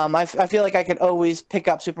 I feel like I could always pick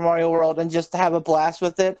up Super Mario World and just have a blast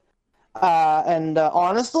with it.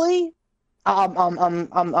 Honestly,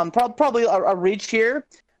 I'm probably a reach here,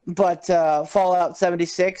 but Fallout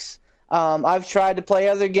 76. I've tried to play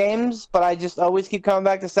other games, but I just always keep coming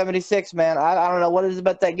back to 76, man. I don't know what it is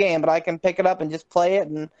about that game, but I can pick it up and just play it.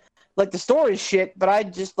 And like the story's shit, but I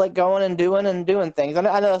just like going and doing things. I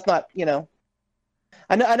know it's not,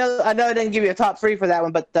 I know I didn't give you a top 3 for that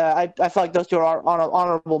one, but I feel like those 2 are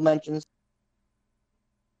honorable mentions.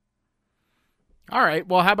 All right.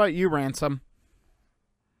 Well, how about you, Ransom?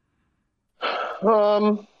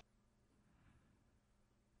 I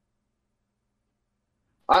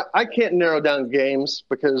can't narrow down games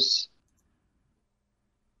because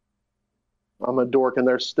I'm a dork and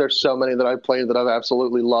there's so many that I've played that I've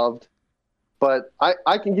absolutely loved. But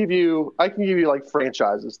I can give you like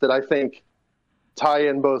franchises that I think tie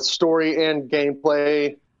in both story and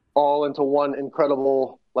gameplay all into one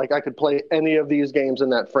incredible, like I could play any of these games in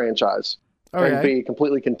that franchise and be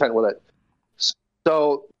completely content with it.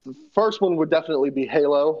 So the first one would definitely be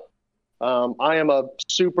Halo. I am a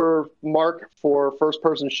super mark for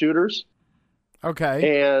first-person shooters.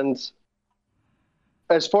 Okay. And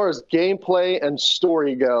as far as gameplay and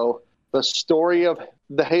story go, the story of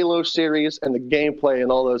the Halo series and the gameplay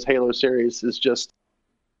in all those Halo series is just...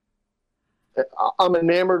 I'm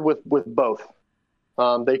enamored with both.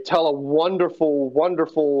 They tell a wonderful,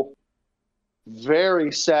 wonderful,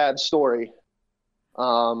 very sad story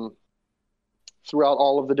throughout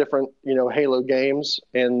all of the different, Halo games,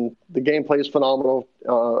 and the gameplay is phenomenal,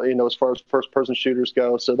 as far as first-person shooters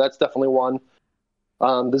go. So that's definitely one.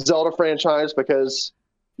 The Zelda franchise, because,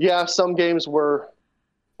 some games were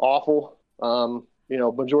awful.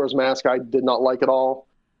 Majora's Mask, I did not like at all.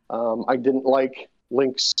 I didn't like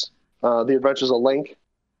Link's, The Adventures of Link.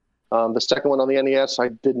 The second one on the NES, I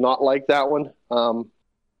did not like that one.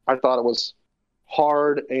 I thought it was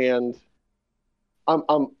hard, and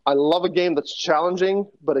I love a game that's challenging,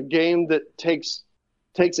 but a game that takes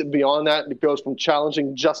it beyond that. It goes from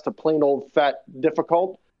challenging just to plain old fat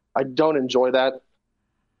difficult. I don't enjoy that.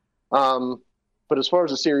 But as far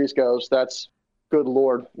as the series goes, that's good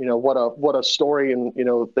Lord. What a story, and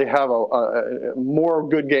they have a more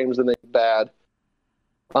good games than they have bad.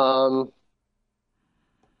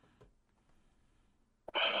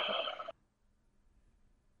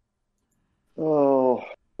 Oh,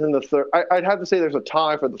 then the third, I'd have to say there's a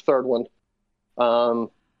tie for the third one.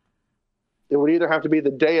 It would either have to be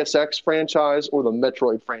the Deus Ex franchise or the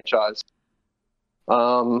Metroid franchise.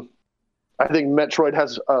 I think Metroid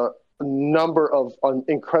has a number of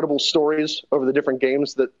incredible stories over the different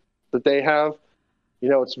games that they have.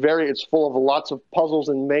 It's full of lots of puzzles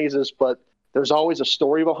and mazes, but there's always a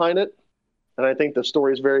story behind it. And I think the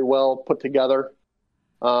story is very well put together.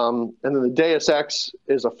 And then the Deus Ex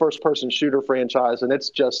is a first-person shooter franchise, and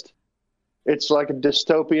it's like a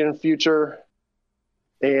dystopian future,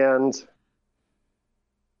 and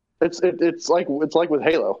it's like with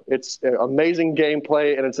Halo. It's amazing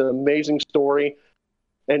gameplay, and it's an amazing story.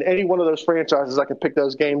 And any one of those franchises, I can pick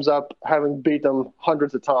those games up, having beat them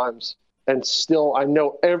hundreds of times, and still I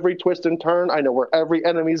know every twist and turn. I know where every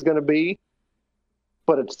enemy is going to be,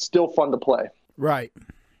 but it's still fun to play. Right.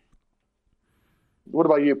 What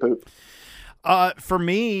about you, Poop? For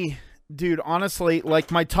me, dude, honestly, like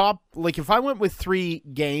my top, like if I went with 3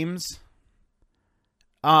 games,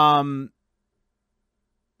 and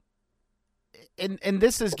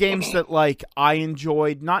this is games that like I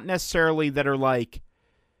enjoyed, not necessarily that are like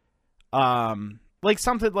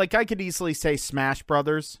something like I could easily say Smash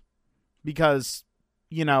Brothers, because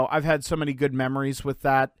I've had so many good memories with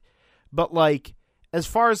that. But like as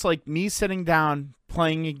far as like me sitting down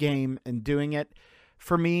playing a game and doing it,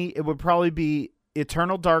 for me, it would probably be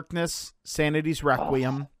Eternal Darkness, Sanity's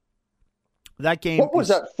Requiem. That game. What was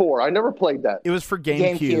that for? I never played that. It was for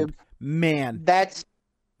GameCube. Man, that's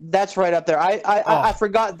right up there. I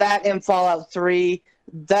forgot that in Fallout 3.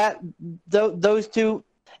 Those two,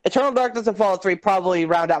 Eternal Darkness and Fallout 3, probably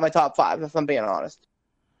round out my top 5, if I'm being honest.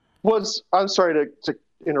 I'm sorry to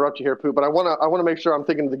interrupt you here, Poop, but I want to make sure I'm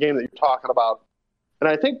thinking of the game that you're talking about. And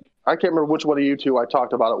I think I can't remember which one of you two I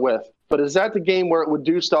talked about it with. But is that the game where it would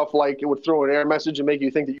do stuff like it would throw an error message and make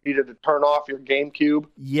you think that you needed to turn off your GameCube?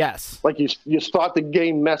 Yes. Like you thought the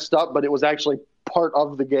game messed up, but it was actually part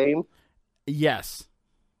of the game? Yes.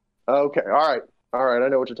 Okay. All right. I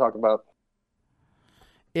know what you're talking about.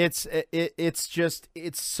 It's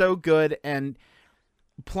so good, and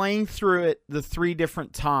playing through it the 3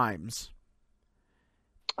 different times.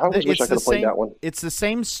 I always wish I could have played that one. It's the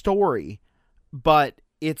same story, but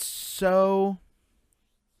it's so...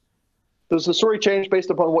 Does the story change based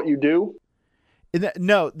upon what you do?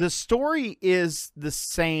 No, the story is the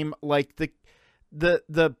same. Like the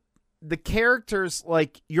characters,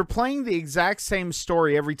 like you're playing the exact same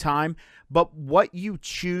story every time, but what you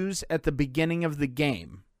choose at the beginning of the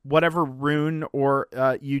game, whatever rune or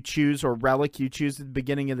you choose or relic you choose at the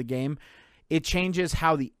beginning of the game, it changes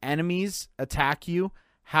how the enemies attack you,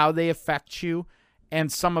 how they affect you, and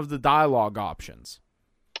some of the dialogue options.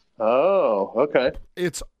 Oh, okay.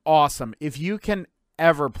 It's awesome. If you can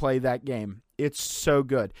ever play that game, it's so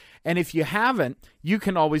good. And if you haven't, you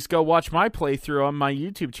can always go watch my playthrough on my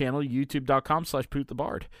YouTube channel,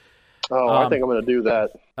 youtube.com/PootTheBard. Oh, I think I'm going to do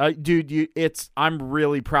that. Dude, I'm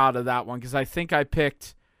really proud of that one because I think I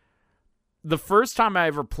picked the first time I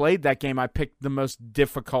ever played that game. I picked the most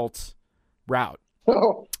difficult route,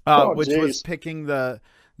 which was picking the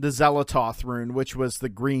Zelatoth rune, which was the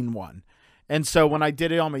green one. And so when I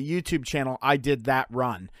did it on my YouTube channel, I did that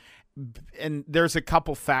run. And there's a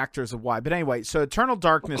couple factors of why. But anyway, so Eternal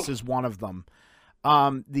Darkness is one of them.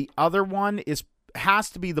 The other one has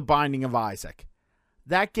to be The Binding of Isaac.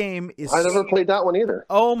 That game is... I never played that one either.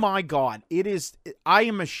 Oh my God. It is... I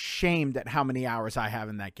am ashamed at how many hours I have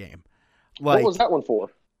in that game. What was that one for?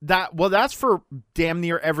 That's for damn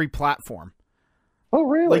near every platform. Oh,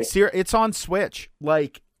 really? It's on Switch.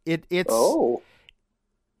 It's... Oh.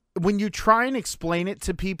 When you try and explain it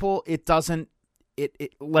to people, it doesn't...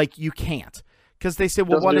 you can't. Because they say,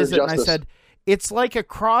 well, what is it? And I said, it's like a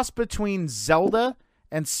cross between Zelda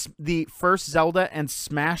and the first Zelda and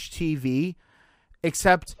Smash TV,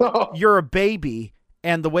 except you're a baby,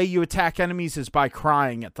 and the way you attack enemies is by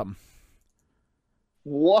crying at them.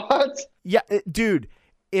 What? Yeah, dude,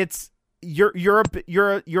 it's you're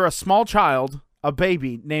a small child, a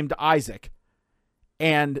baby named Isaac,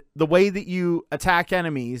 and the way that you attack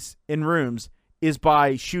enemies in rooms is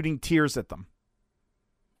by shooting tears at them.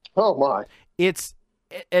 Oh my! It's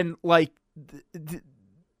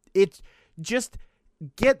just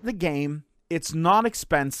get the game. It's not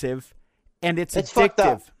expensive, and it's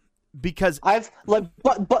addictive because but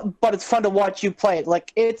it's fun to watch you play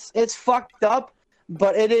it. It's fucked up,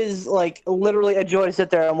 but it is literally a joy to sit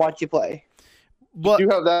there and watch you play. But, do you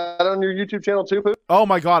have that on your YouTube channel too, Pooh? Oh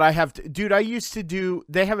my God, I have. Dude, I used to do.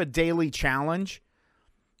 They have a daily challenge.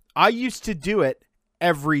 I used to do it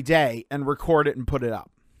every day and record it and put it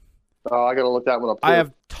up. Oh, I gotta look that one up too. I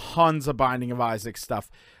have tons of Binding of Isaac stuff.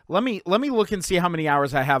 Let me look and see how many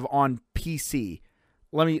hours I have on PC.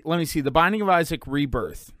 Let me see. The Binding of Isaac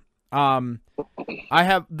Rebirth. I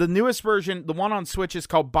have the newest version. The one on Switch is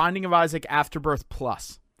called Binding of Isaac Afterbirth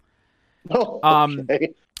Plus. Oh,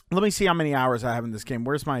 okay. Let me see how many hours I have in this game.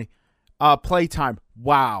 Where's my playtime?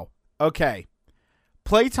 Wow. Okay.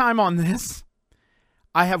 Playtime on this.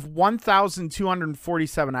 I have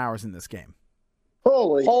 1,247 hours in this game.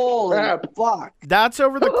 Holy crap. Fuck. That's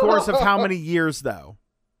over the course of how many years, though?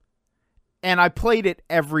 And I played it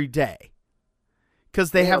every day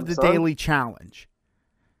because they have the daily challenge.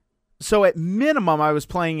 So at minimum, I was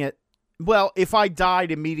playing it. Well, if I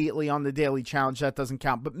died immediately on the daily challenge, that doesn't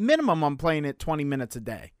count. But minimum, I'm playing it 20 minutes a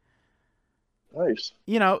day. Nice.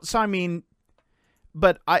 So I mean,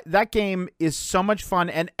 but that game is so much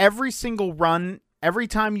fun. And every single run, every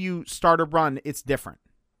time you start a run, it's different.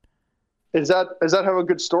 Does that have a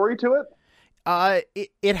good story to it?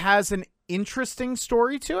 It has an interesting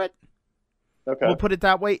story to it. Okay. We'll put it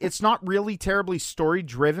that way. It's not really terribly story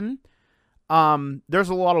driven. There's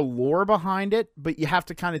a lot of lore behind it, but you have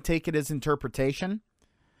to kind of take it as interpretation.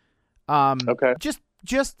 Okay.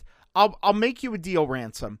 Just I'll make you a deal,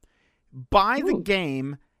 Ransom. Buy the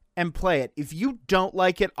game and play it. If you don't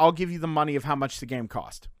like it, I'll give you the money of how much the game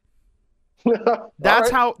cost.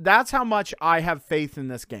 That's how much I have faith in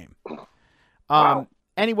this game. Wow.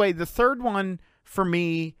 Anyway, the third one for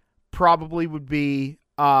me probably would be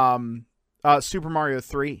Super Mario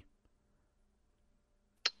 3.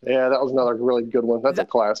 Yeah, that was another really good one. That's a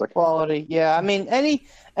classic. Quality. Yeah, I mean, any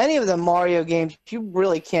of the Mario games you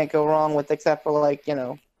really can't go wrong with, except for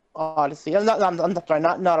Odyssey. I'm sorry,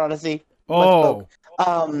 not Odyssey. Oh.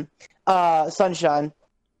 Sunshine.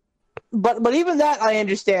 But even that, I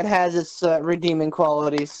understand, has its redeeming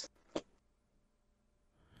qualities.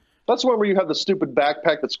 That's the one where you have the stupid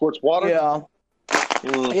backpack that squirts water? Yeah.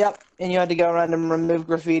 Yep, and you had to go around and remove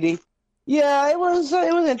graffiti. Yeah, it was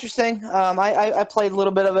interesting. I played a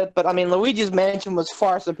little bit of it, but I mean, Luigi's Mansion was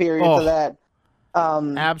far superior to that.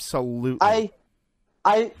 Absolutely.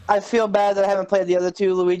 I feel bad that I haven't played the other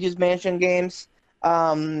two Luigi's Mansion games.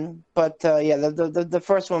 But yeah, the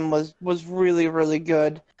first one was really, really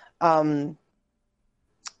good. Yeah,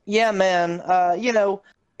 man.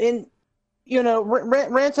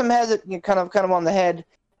 Ransom has it kind of on the head.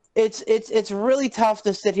 It's really tough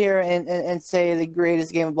to sit here and say the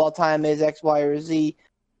greatest game of all time is X, Y, or Z,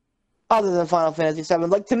 other than Final Fantasy VII.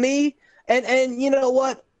 Like, to me, and you know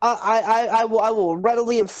what? I will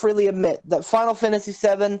readily and freely admit that Final Fantasy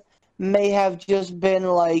VII may have just been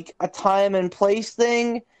like a time and place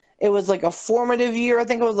thing. It was like a formative year. I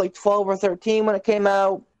think it was like 12 or 13 when it came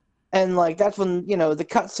out. And like that's when, the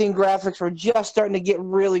cutscene graphics were just starting to get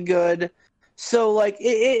really good. So like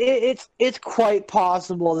it's quite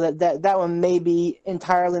possible that one may be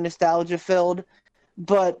entirely nostalgia filled.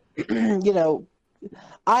 But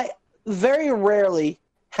I very rarely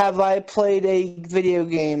have I played a video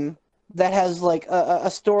game that has like a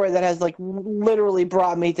story that has like literally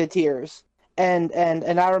brought me to tears. And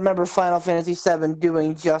I remember Final Fantasy VII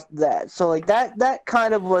doing just that. So like that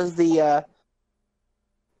kind of was the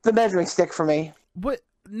measuring stick for me. But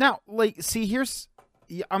now, like, see,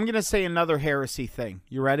 I'm gonna say another heresy thing.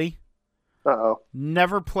 You ready? Uh-oh.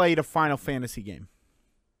 Never played a Final Fantasy game.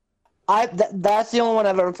 That's the only one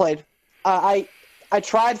I've ever played. I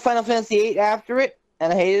tried Final Fantasy VIII after it,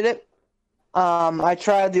 and I hated it. I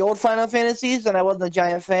tried the old Final Fantasies, and I wasn't a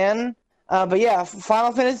giant fan. But yeah,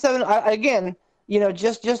 Final Fantasy VII, again,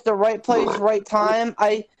 just the right place, right time.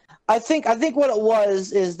 I think what it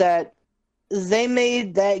was is that they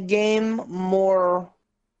made that game more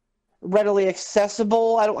readily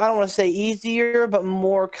accessible. I don't want to say easier, but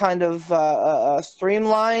more kind of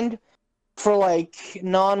streamlined for like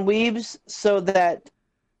non-weebs, so that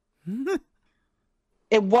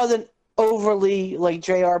it wasn't overly like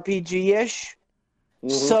JRPG-ish. Mm-hmm.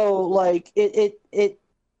 So like it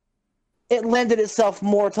lended itself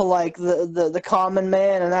more to like the common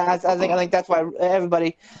man, and I think that's why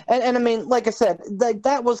everybody and I mean, like I said,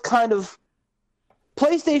 that was kind of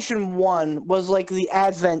PlayStation 1 was like the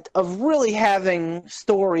advent of really having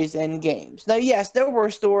stories in games. Now, yes, there were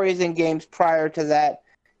stories in games prior to that,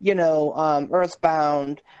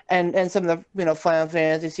 Earthbound and some of the Final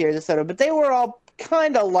Fantasy series, etc. But they were all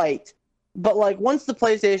kind of light. But like once the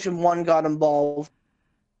PlayStation 1 got involved,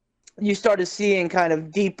 you started seeing kind of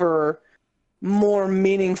deeper, more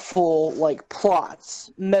meaningful like plots.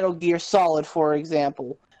 Metal Gear Solid, for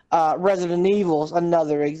example. Resident Evil's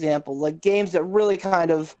another example. Like games that really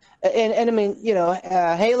kind of and I mean,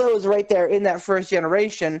 Halo is right there in that first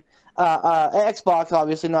generation. Xbox,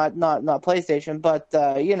 obviously not PlayStation, but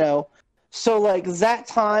so like that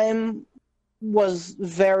time was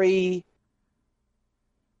very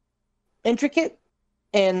intricate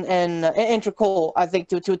and integral, I think,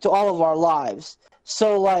 to all of our lives.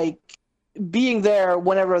 So like being there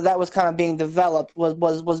whenever that was kind of being developed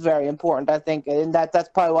was very important, I think, and that's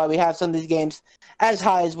probably why we have some of these games as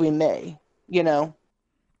high as we may, So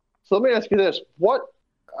let me ask you this: what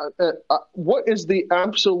is the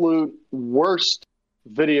absolute worst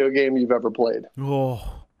video game you've ever played?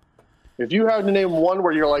 Oh, if you had to name one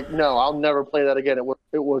where you're like, no, I'll never play that again.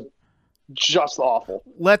 It was just awful.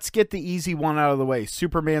 Let's get the easy one out of the way.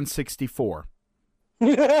 Superman 64.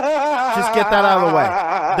 Just get that out of the way.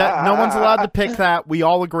 That no one's allowed to pick that. We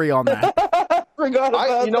all agree on that. Forgot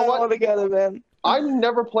about that what? Altogether, man. I've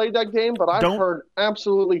never played that game, but I've heard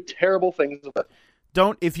absolutely terrible things of it.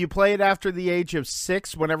 If you play it after the age of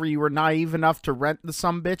 6, whenever you were naive enough to rent the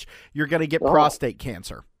sumbitch, you're going to get prostate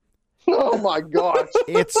cancer. Oh my gosh.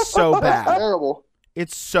 It's so bad. That's terrible.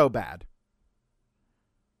 It's so bad.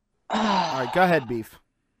 All right, go ahead, Beef.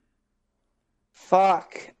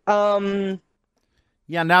 Fuck.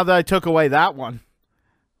 Yeah, now that I took away that one.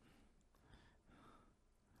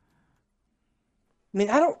 I mean,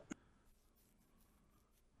 I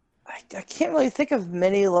can't really think of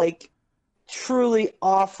many, like, truly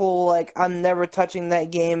awful, like, I'm never touching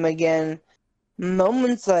that game again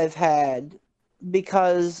moments I've had,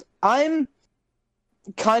 because I'm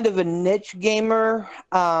kind of a niche gamer.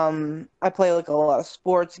 I play, like, a lot of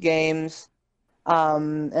sports games,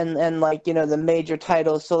 and like, the major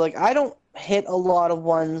titles, so, like, I don't hit a lot of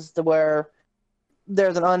ones where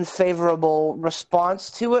there's an unfavorable response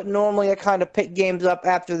to it. Normally I kind of pick games up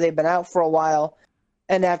after they've been out for a while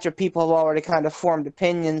and after people have already kind of formed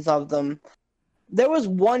opinions of them. There was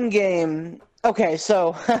one game, okay,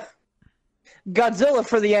 so Godzilla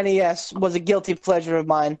for the NES was a guilty pleasure of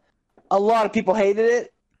mine. A lot of people hated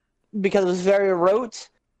it because it was very rote,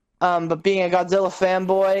 but being a Godzilla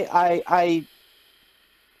fanboy,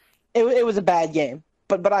 it was a bad game,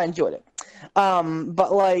 but I enjoyed it.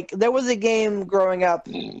 But like there was a game growing up,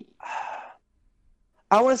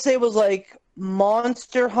 I want to say it was like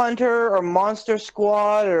Monster Hunter or Monster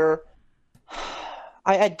Squad, or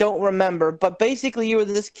I don't remember, but basically you were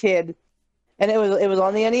this kid and it was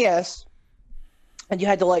on the NES, and you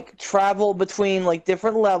had to like travel between like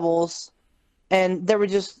different levels, and there were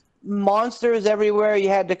just monsters everywhere. You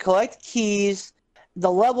had to collect keys.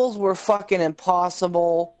 The levels were fucking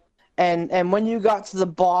impossible. And when you got to the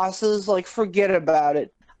bosses, like, forget about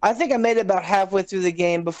it. I think I made it about halfway through the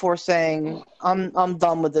game before saying, I'm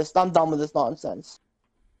done with this. I'm done with this nonsense.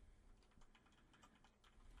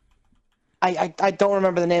 I don't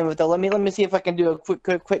remember the name of it though. Let me see if I can do a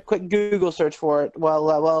quick Google search for it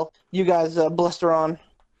while you guys bluster on.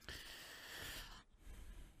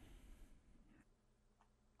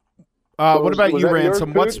 What about you,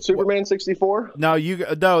 Ransom? What's Superman 64?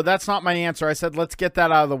 No, that's not my answer. I said let's get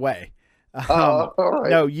that out of the way. All right.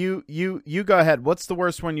 No, you go ahead. What's the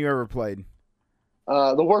worst one you ever played?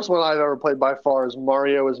 The worst one I've ever played by far is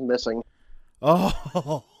Mario is Missing.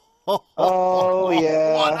 Oh,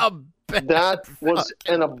 yeah. What a bad That was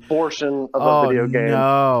an abortion of a video game.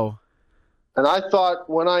 No. And I thought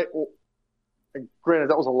granted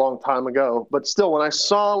that was a long time ago, but still when I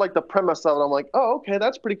saw like the premise of it, I'm like, oh, okay,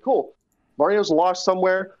 that's pretty cool. Mario's lost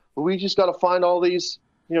somewhere. Luigi's got to find all these,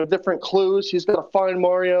 different clues. He's got to find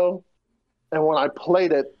Mario. And when I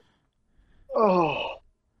played it,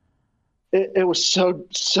 it was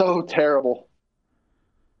so terrible.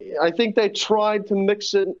 I think they tried to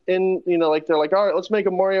mix it in, like they're like, all right, let's make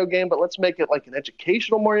a Mario game, but let's make it like an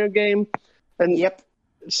educational Mario game. And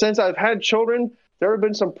since I've had children, there have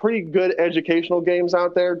been some pretty good educational games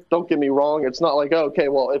out there. Don't get me wrong. It's not like, okay,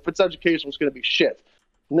 well, if it's educational, it's going to be shit.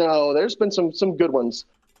 No, there's been some good ones.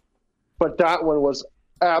 But that one was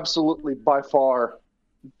absolutely by far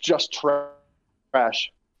just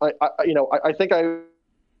trash. I think I...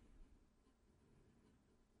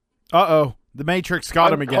 Uh-oh. The Matrix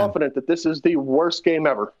got him again. I'm confident that this is the worst game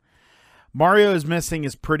ever. Mario is Missing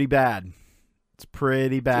is pretty bad. It's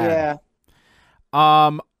pretty bad.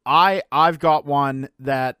 Yeah. I've got one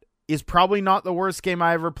that is probably not the worst game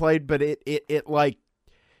I ever played, but it like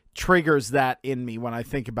triggers that in me when I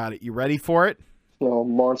think about it. You ready for it? No,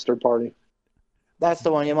 Monster Party. That's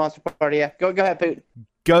the one. Yeah, Monster Party. Yeah. Go ahead, Poot.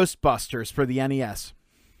 Ghostbusters for the NES.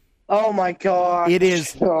 Oh my god. It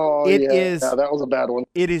is. Yeah, that was a bad one.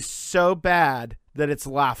 It is so bad that it's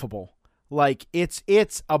laughable. Like it's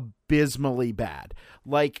abysmally bad.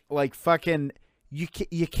 Like fucking you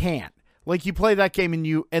can't. Like you play that game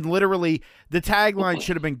and literally the tagline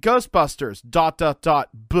should have been Ghostbusters ...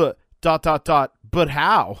 but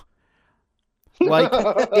how? Like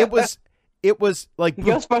it was like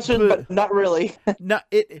Ghostbusters, but not really.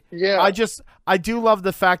 Yeah. I do love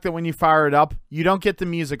the fact that when you fire it up, you don't get the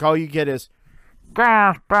music. All you get is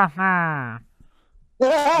Ghostbusters.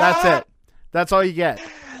 That's it. That's all you get.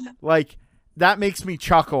 Like that makes me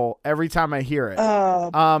chuckle every time I hear it.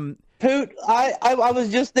 Poot, I was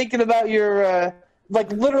just thinking about your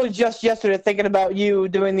literally just yesterday thinking about you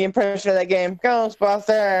doing the impression of that game,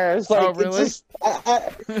 Ghostbusters. Like, oh really? It's just,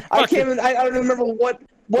 I don't remember what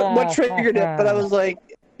triggered it, but I was like,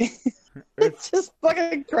 it just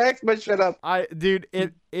fucking cracks my shit up. Dude,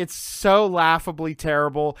 it's so laughably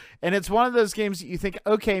terrible, and it's one of those games that you think,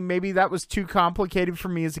 okay, maybe that was too complicated for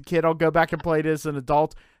me as a kid. I'll go back and play it as an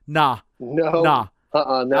adult. Nah. No.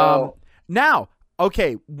 No. Now,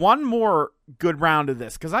 okay, one more good round of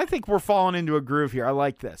this, because I think we're falling into a groove here. I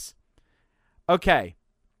like this. Okay.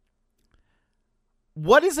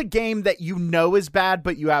 What is a game that you know is bad,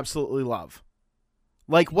 but you absolutely love?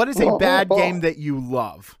 Like, what is a bad game that you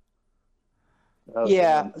love?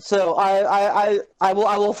 Yeah, so I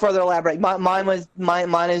will further elaborate. Mine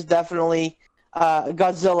is definitely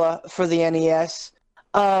Godzilla for the NES.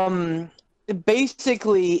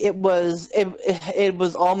 Basically, it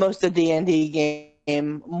was almost a D&D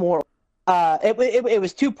game. More, it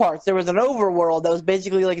was two parts. There was an overworld that was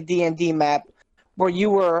basically like a D&D map, where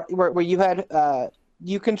you had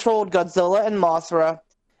you controlled Godzilla and Mothra,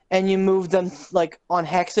 and you moved them like on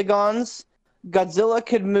hexagons. Godzilla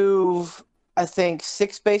could move, I think,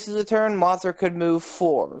 6 spaces a turn. Mothra could move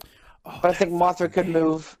 4, but I think Mothra could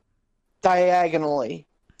move diagonally.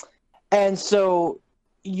 And so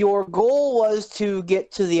your goal was to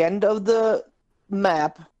get to the end of the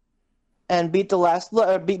map and beat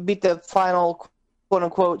the final quote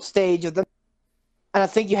unquote stage of the. And I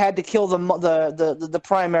think you had to kill the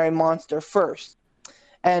primary monster first.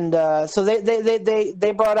 And so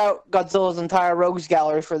they brought out Godzilla's entire rogues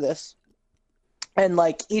gallery for this. And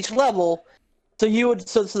like each level, so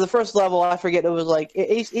the first level, I forget, it was like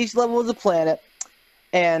each level was a planet,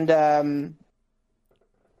 and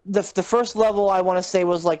the first level I want to say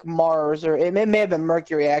was like Mars, or it may have been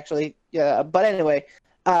Mercury actually. Yeah, but anyway,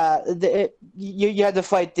 you had to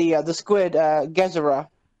fight the squid Gezora,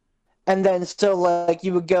 and then still like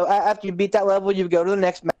you would go after you beat that level, you would go to the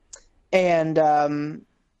next map, and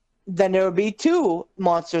then there would be 2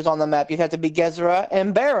 monsters on the map. You'd have to beat Gezora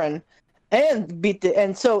and Baron.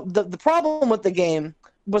 And so the problem with the game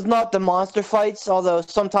was not the monster fights, although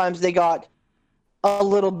sometimes they got a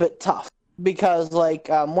little bit tough, because like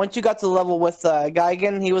once you got to the level with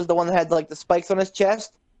Gigan, he was the one that had like the spikes on his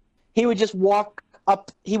chest. He would just walk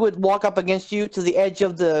up. He would walk up against you to the edge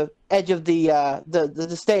of the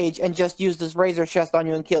stage and just use this razor chest on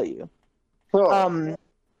you and kill you. Oh.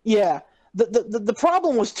 Yeah. The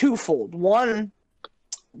problem was twofold. One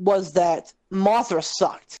was that Mothra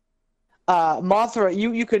sucked. Mothra,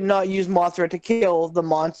 you could not use Mothra to kill the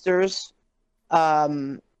monsters.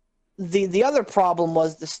 the other problem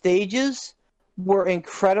was the stages were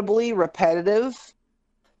incredibly repetitive.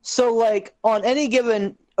 So, like, on any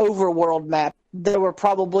given overworld map, there were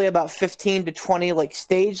probably about 15 to 20, like,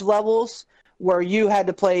 stage levels where you had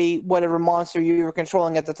to play whatever monster you were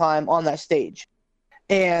controlling at the time on that stage.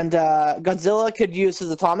 And Godzilla could use his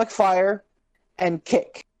atomic fire and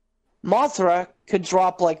kick. Mothra could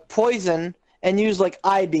drop, like, poison and use, like,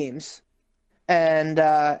 I-beams. And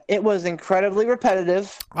it was incredibly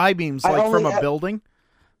repetitive. I-beams, like from a building?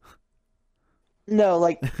 No,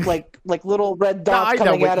 like little red dots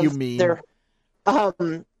coming out of their.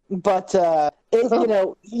 But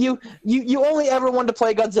you only ever wanted to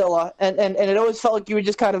play Godzilla, and it always felt like you were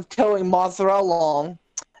just kind of towing Mothra along,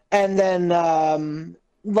 and then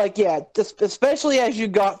especially as you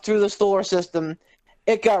got through the solar system,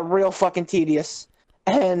 it got real fucking tedious.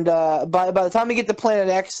 And by the time you get to Planet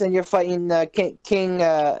X and you're fighting King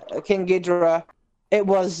Ghidorah, it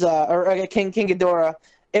was King Ghidorah.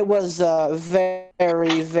 It was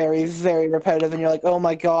very, very, very repetitive, and you're like, oh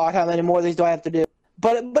my god, how many more of these do I have to do?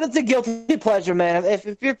 But it's a guilty pleasure, man. If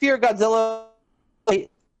you're Godzilla,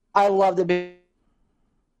 I loved it.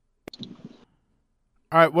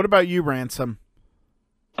 All right, what about you, Ransom?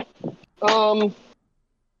 Oh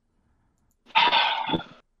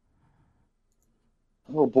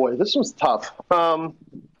boy, this was tough. I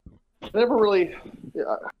never really.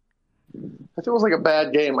 If it was like a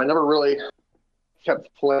bad game, I never really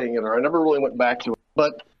kept playing it, or I never really went back to it.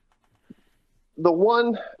 But the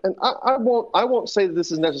one, and I won't say that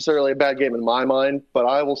this is necessarily a bad game in my mind, but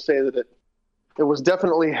I will say that it was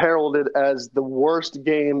definitely heralded as the worst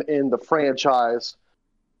game in the franchise.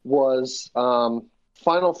 Was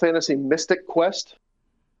Final Fantasy Mystic Quest.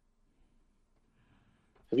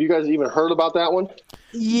 Have you guys even heard about that one?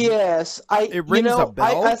 Yes, it rings a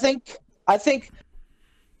bell.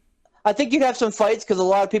 I think you'd have some fights because a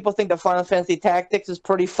lot of people think that Final Fantasy Tactics is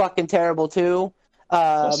pretty fucking terrible too.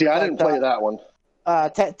 I didn't play that one.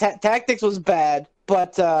 Tactics was bad,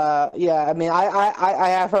 but yeah, I mean, I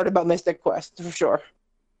have heard about Mystic Quest for sure.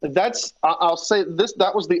 I'll say this.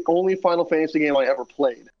 That was the only Final Fantasy game I ever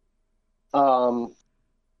played. But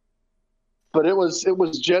it was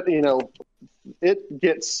it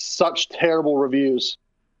gets such terrible reviews,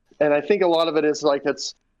 and I think a lot of it is like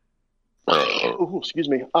it's. Excuse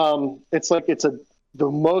me. It's like the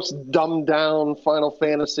most dumbed down Final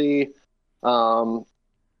Fantasy. I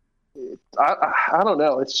don't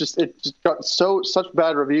know. It just got such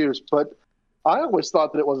bad reviews, but I always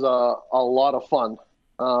thought that it was a lot of fun.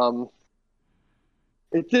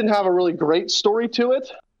 It didn't have a really great story to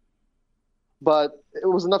it, but it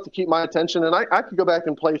was enough to keep my attention, and I could go back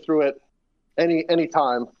and play through it any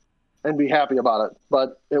time and be happy about it.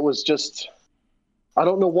 But it was just, I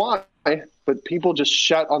don't know why, but people just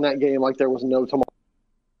shut on that game like there was no tomorrow.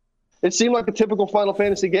 It seemed like a typical Final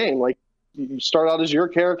Fantasy game. Like, you start out as your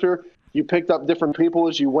character, you picked up different people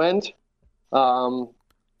as you went.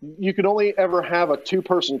 You could only ever have a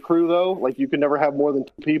 2-person crew, though. Like, you could never have more than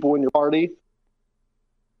 2 people in your party.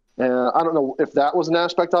 I don't know if that was an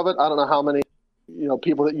aspect of it. I don't know how many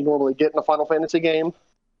people that you normally get in a Final Fantasy game,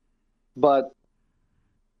 but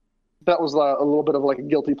that was a little bit of like a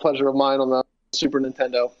guilty pleasure of mine on the Super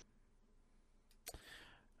Nintendo.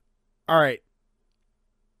 All right.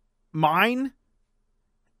 Mine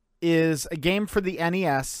is a game for the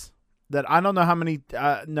NES that I don't know how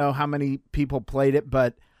many people played it,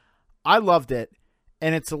 but I loved it.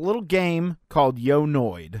 And it's a little game called Yo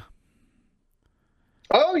Noid.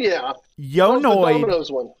 Oh yeah. Yo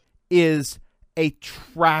Noid is a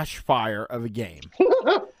trash fire of a game.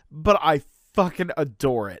 But I fucking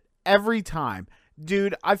adore it every time.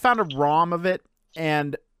 Dude, I found a ROM of it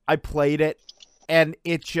and I played it and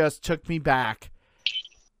it just took me back.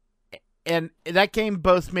 And that game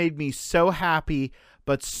both made me so happy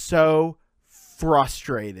but so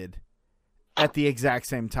frustrated at the exact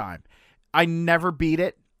same time. I never beat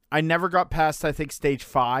it. I never got past, I think, stage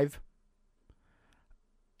 5.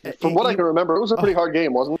 From what I can remember, it was a pretty hard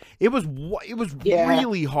game, wasn't it? It was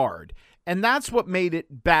really hard. And that's what made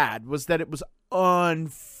it bad, was that it was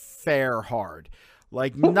unfair hard.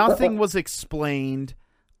 Like, nothing was explained.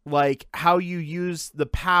 Like, how you use the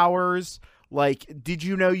powers. Like, did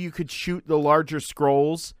you know you could shoot the larger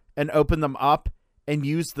scrolls and open them up and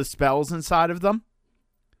use the spells inside of them?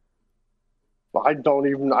 I don't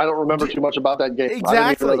remember too much about that game.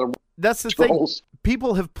 Exactly. That's the thing.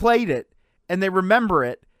 People have played it and they remember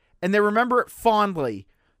it, and they remember it fondly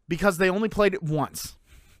because they only played it once.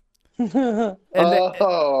 And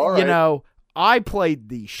all right. I played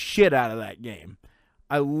the shit out of that game.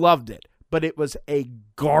 I loved it, but it was a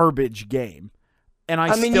garbage game. And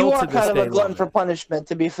I mean, still you are to this kind of day a glutton love for it. punishment,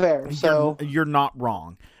 to be fair. So You're not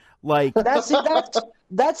wrong. Like that's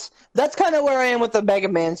kind of where I am with the Mega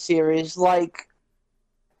Man series. Like,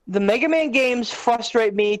 the Mega Man games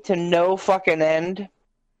frustrate me to no fucking end,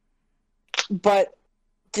 but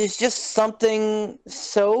there's just something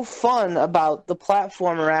so fun about the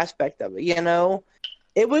platformer aspect of it. You know,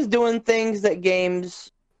 it was doing things that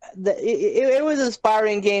games that it was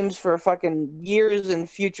inspiring games for fucking years and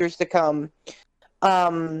futures to come.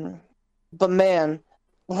 But man,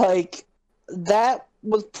 like, that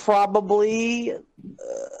was probably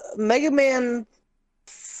Mega Man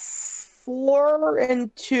 4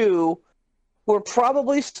 and 2 were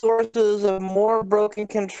probably sources of more broken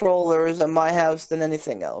controllers in my house than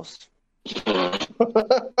anything else.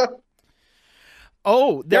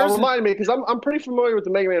 Oh, there's remind me, because I'm pretty familiar with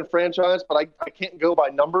the Mega Man franchise, but I can't go by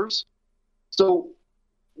numbers. So,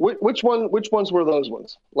 which ones were those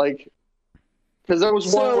ones? Like, because there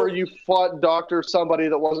was one where you fought Doctor somebody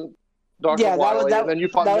that wasn't Dr. Wily, and then you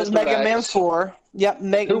fought that was Mr. Mega X. Man 4. Yep,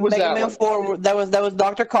 Mega Man 4. That was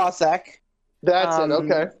Dr. Cossack. That's it.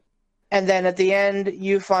 Okay. And then at the end,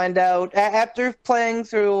 you find out after playing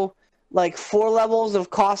through like 4 levels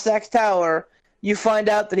of Cossack's Tower, you find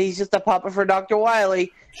out that he's just a puppet for Dr.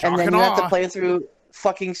 Wily, and then you have to play through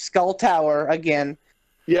fucking Skull Tower again.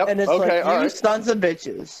 Yep. And it's like, you sons of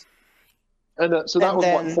bitches. And so that was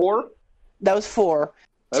what, 4? That was 4.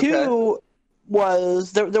 Okay. 2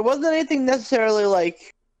 was there wasn't anything necessarily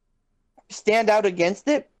like stand out against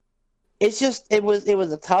it. It's just it was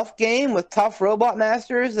a tough game with tough robot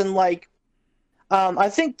masters, and like I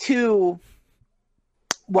think 2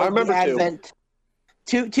 was the advent.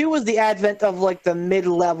 2 was the advent of like the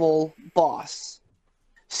mid-level boss.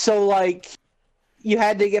 So like you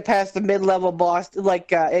had to get past the mid-level boss,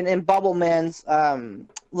 like in Bubble Man's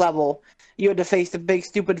level, you had to face the big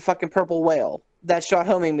stupid fucking purple whale that shot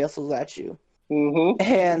homing missiles at you. Mm-hmm.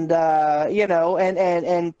 And you know,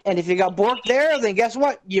 and if you got borked there, then guess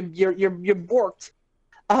what? You're borked.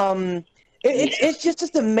 It's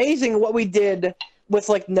just amazing what we did with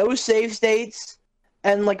like no save states,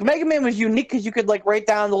 and like Mega Man was unique because you could like write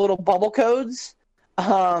down the little bubble codes.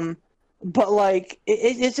 But like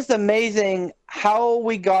it's just amazing how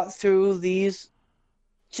we got through these.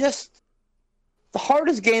 Just the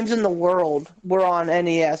hardest games in the world were on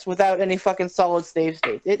NES without any fucking solid save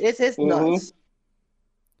states. It's nuts.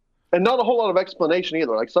 And not a whole lot of explanation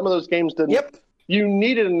either. Like some of those games didn't. Yep. You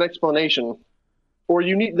needed an explanation, or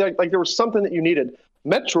you need like there was something that you needed.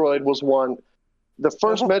 Metroid was one, the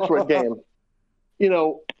first Metroid game. You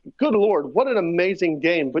know, good Lord, what an amazing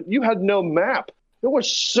game! But you had no map. It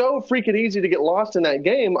was so freaking easy to get lost in that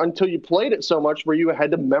game until you played it so much where you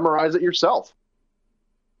had to memorize it yourself.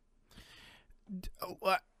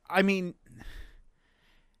 I mean,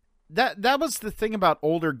 that was the thing about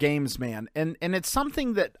older games, man. And it's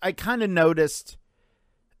something that I kind of noticed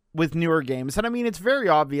with newer games. And I mean, it's very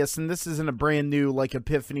obvious, and this isn't a brand new, like,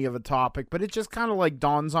 epiphany of a topic, but it just kind of, like,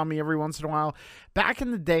 dawns on me every once in a while. Back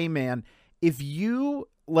in the day, man, if you,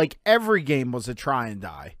 like, every game was a try and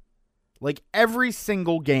die. Like, every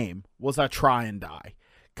single game was a try and die.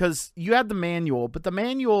 Because you had the manual, but the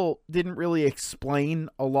manual didn't really explain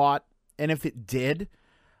a lot. And if it did,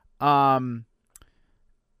 then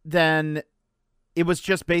it was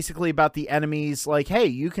just basically about the enemies. Like, hey,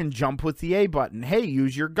 you can jump with the A button. Hey,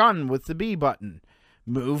 use your gun with the B button.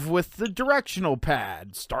 Move with the directional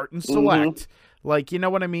pad. Start and select. Mm-hmm. Like, you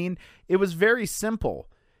know what I mean? It was very simple.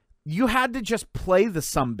 You had to just play the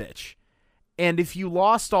sumbitch. And if you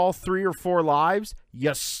lost all 3 or 4 lives,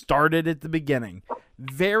 you started at the beginning.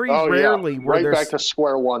 Very rarely were right back to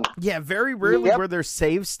square one. Yeah, very rarely were there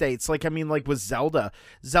save states. Like, I mean, like with Zelda.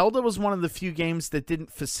 Zelda was one of the few games that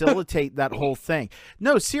didn't facilitate that whole thing.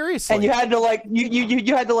 No, seriously. And you had to like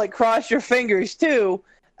you had to like cross your fingers too.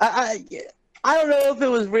 I don't know if it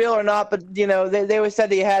was real or not, but you know they always said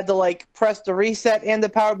that you had to like press the reset and the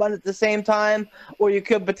power button at the same time, or you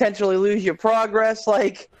could potentially lose your progress.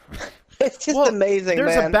 Like. It's just amazing,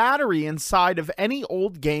 there's man. A battery inside of any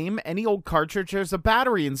old game, any old cartridge, there's a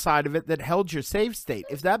battery inside of it that held your save state.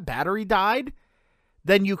 If that battery died,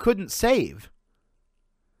 then you couldn't save.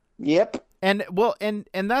 Yep. And well, and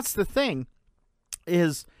that's the thing,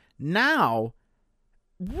 is now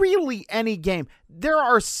really any game, there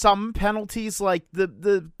are some penalties. Like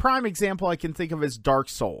the prime example I can think of is Dark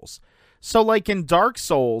Souls. So like in Dark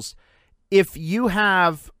Souls, if you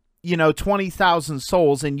have 20,000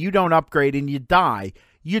 souls and you don't upgrade and you die,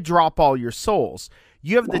 you drop all your souls.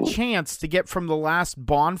 You have the chance to get from the last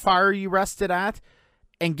bonfire you rested at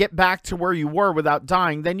and get back to where you were without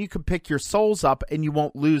dying. Then you can pick your souls up and you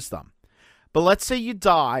won't lose them. But let's say you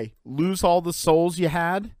die, lose all the souls you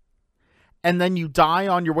had, and then you die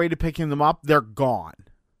on your way to picking them up, they're gone.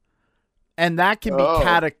 And that can be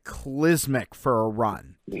cataclysmic for a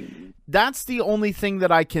run. That's the only thing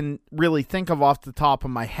that I can really think of off the top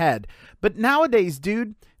of my head. But nowadays,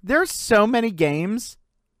 dude, there's so many games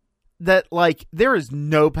that, like, there is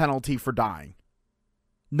no penalty for dying.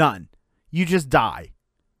 None. You just die.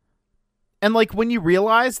 And, like, when you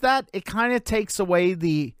realize that, it kind of takes away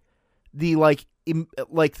the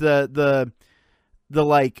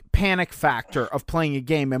panic factor of playing a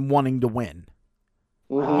game and wanting to win.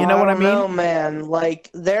 You know what I mean? No, man. Like,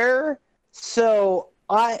 so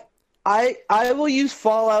I will use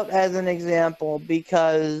Fallout as an example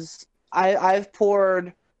because I've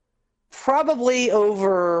poured probably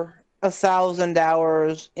over 1,000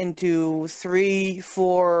 hours into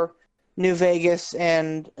 3-4 New Vegas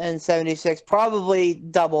and 76, probably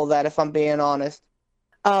double that if I'm being honest.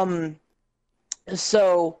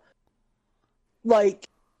 So, like,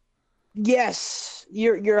 yes,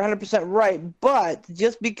 you're 100% right, but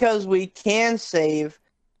just because we can save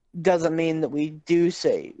doesn't mean that we do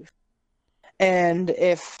save. And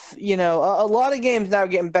if, you know, a lot of games now are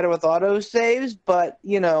getting better with auto saves, but,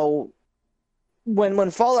 you know,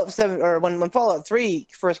 when Fallout 7 or when Fallout 3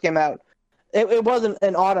 first came out, it wasn't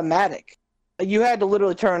an automatic. You had to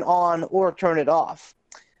literally turn on or turn it off.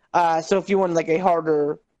 So if you wanted like a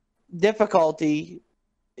harder difficulty,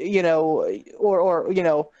 you know, or you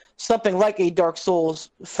know, something like a Dark Souls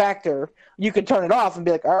factor, you could turn it off and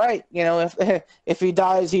be like, all right, you know, if he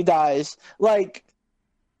dies, he dies. Like,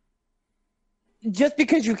 just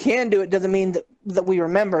because you can do it doesn't mean that we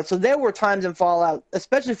remember. So there were times in Fallout,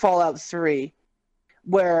 especially Fallout 3,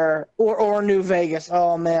 where or New Vegas,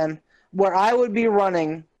 oh man, where I would be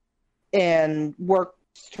running and work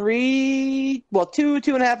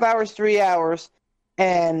 2.5 hours, 3 hours,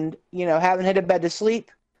 and you know, haven't hit a bed to sleep,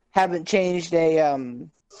 haven't changed the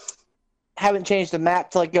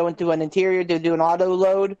map to like go into an interior to do an auto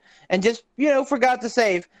load, and just, you know, forgot to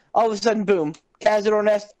save. All of a sudden, boom, Cazador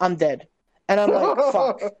Nest, I'm dead. And I'm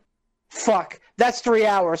like, fuck, that's 3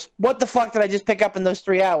 hours. What the fuck did I just pick up in those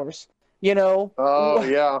 3 hours? You know? Oh,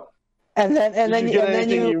 yeah. And then did you get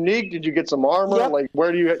anything unique? Did you get some armor? Yep. Like,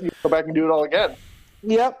 where do you go back and do it all again?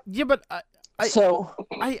 Yep. Yeah, but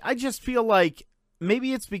I just feel like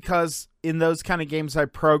maybe it's because in those kind of games I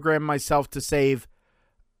program myself to save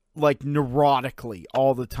like neurotically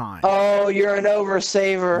all the time. Oh, you're an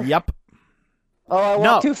oversaver. Yep. Oh, I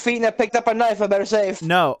walked 2 feet and I picked up a knife. I better save.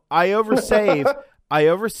 No, I oversave,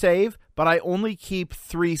 but I only keep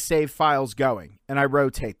 3 save files going and I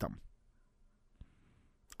rotate them.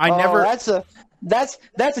 That's a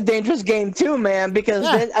dangerous game too, man, because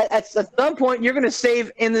then at some point you're going to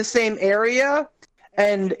save in the same area,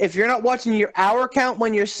 and if you're not watching your hour count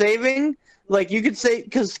when you're saving, like you could say,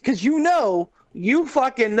 because you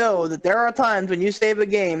fucking know that there are times when you save a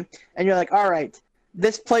game and you're like, all right,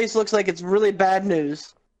 this place looks like it's really bad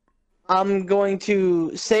news. I'm going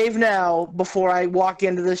to save now before I walk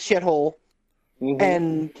into this shithole.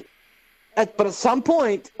 Mm-hmm. But at some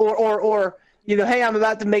point, or you know, hey, I'm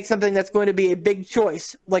about to make something that's going to be a big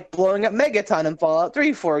choice, like blowing up Megaton in Fallout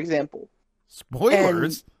 3, for example.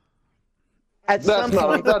 Spoilers. That's not a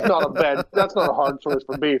hard choice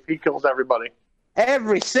for beef. He kills everybody.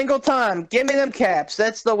 Every single time. Give me them caps.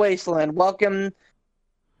 That's the wasteland. Welcome.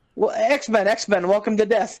 Well, X-Men, welcome to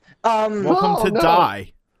death. Welcome to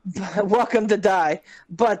die. Welcome to die.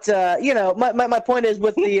 But, you know, my point is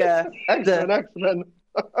with the... X-Men.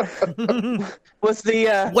 with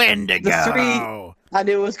the Wendigo. 3, I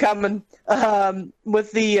knew it was coming.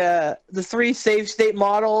 With the 3 save state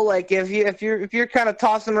model, like if you're kind of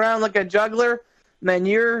tossing around like a juggler, man,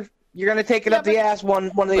 you're gonna take it up the ass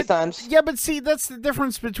one of these times. Yeah, but see, that's the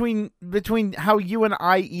difference between how you and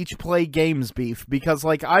I each play games, Beef. Because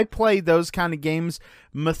like I play those kind of games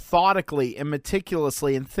methodically and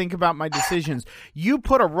meticulously and think about my decisions. You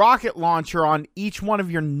put a rocket launcher on each one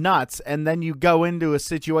of your nuts and then you go into a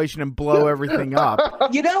situation and blow everything up.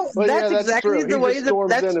 You know, that's exactly the way that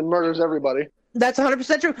storms in and murders everybody. That's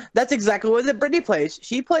 100% true. That's exactly the way that Brittany plays.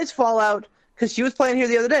 She plays Fallout because she was playing here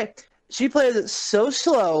the other day. She plays it so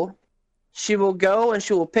slow. She will go and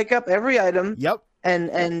she will pick up every item. Yep.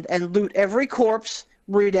 And loot every corpse,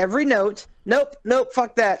 read every note. Nope,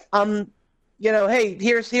 fuck that. You know, hey,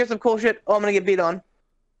 here's some cool shit. Oh, I'm gonna get beat on.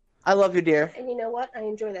 I love you, dear. And you know what? I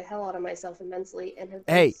enjoy the hell out of myself immensely and have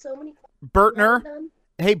done so many. Bertner.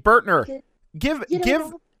 Hey, Bertner. Give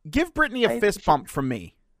Brittany a fist bump from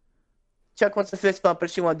me. Chuck wants a fist bump,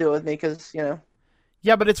 but she won't do it with me because, you know.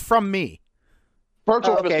 Yeah, but it's from me.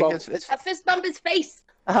 Virtual fist bump. A fist bump is face.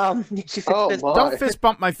 Don't fist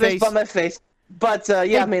bump my face. Fist bump my face. But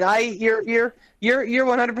yeah, I mean, you're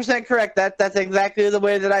 100% correct. That's exactly the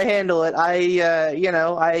way that I handle it.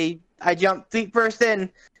 I jump feet first in.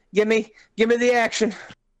 Give me the action.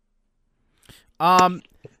 All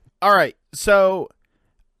right. So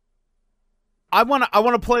I want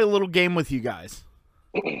to play a little game with you guys.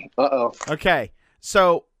 Uh-oh. Okay.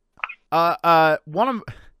 So one of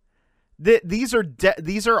these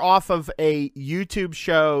are off of a YouTube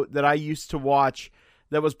show that I used to watch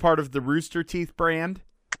that was part of the Rooster Teeth brand.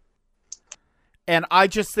 And I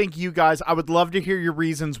just think you guys, I would love to hear your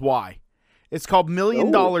reasons why. It's called $1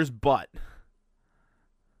 Million Butt.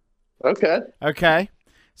 Okay.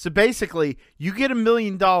 So basically, you get $1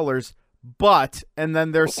 million, but, and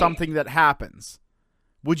then there's something that happens.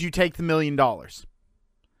 Would you take the $1 million?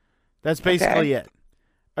 That's basically it.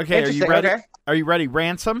 Okay, are you ready? Okay. Are you ready?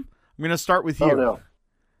 Ransom, I'm going to start with you.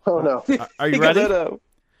 Oh, no. Are you ready? Okay.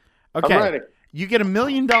 I'm ready. You get $1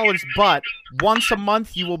 million, but once a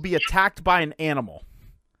month you will be attacked by an animal.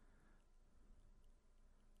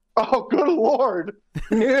 Oh, good Lord.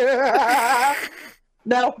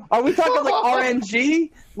 Now, are we talking like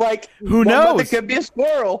RNG? Like, who knows? 1 month it could be a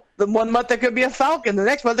squirrel. The 1 month it could be a falcon. The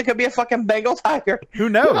next month it could be a fucking Bengal tiger. Who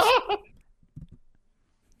knows?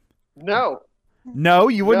 No. No,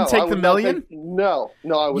 you wouldn't take the $1 million? No,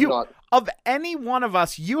 I would not. Of any one of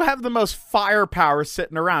us, you have the most firepower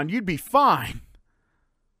sitting around. You'd be fine.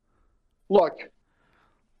 Look,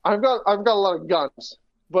 I've got a lot of guns,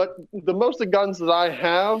 but the most of the guns that I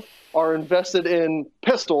have are invested in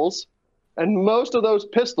pistols, and most of those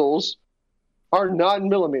pistols are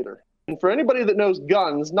 9mm. And for anybody that knows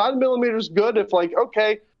guns, 9mm is good if, like,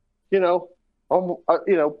 okay,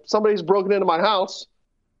 somebody's broken into my house,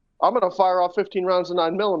 I'm going to fire off 15 rounds of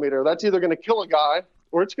 9mm. That's either going to kill a guy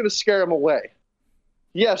or it's going to scare him away.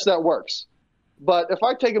 Yes, that works. But if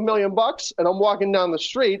I take $1 million and I'm walking down the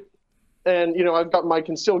street and, I've got my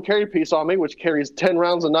concealed carry piece on me, which carries 10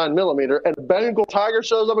 rounds of 9mm, and a Bengal tiger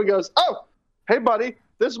shows up and goes, "Oh, hey, buddy,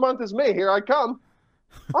 this month is me. Here I come."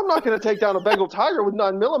 I'm not going to take down a Bengal tiger with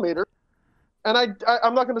 9mm. And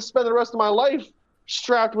I'm not going to spend the rest of my life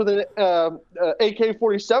strapped with an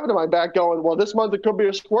AK-47 in my back going, well, this month it could be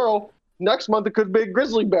a squirrel. Next month it could be a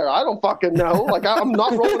grizzly bear. I don't fucking know. Like, I'm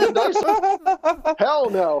not rolling the dice. Hell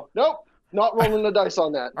no. Nope. Not rolling the dice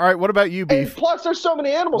on that. All right, what about you, Beef? And plus, there's so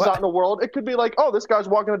many animals out in the world. It could be like, oh, this guy's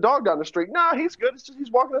walking a dog down the street. Nah, he's good. It's just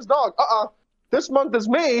he's walking his dog. This month is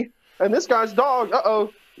me, and this guy's dog.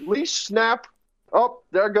 Leash snap. Oh,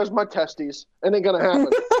 there goes my testes. It ain't gonna happen.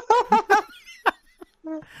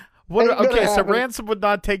 Okay, so Ransom would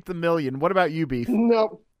not take the $1 million. What about you, Beef?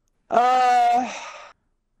 Nope. I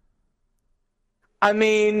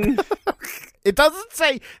mean, it doesn't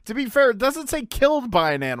say, to be fair, it doesn't say killed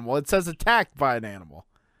by an animal. It says attacked by an animal.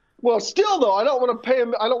 Well, still, though, I don't want to pay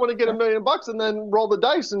him. I don't want to get $1 million and then roll the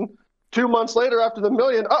dice. And 2 months later, after the $1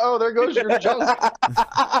 million, there goes your junk.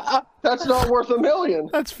 That's not worth $1 million.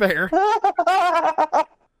 That's fair.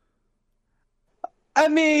 I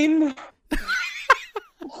mean,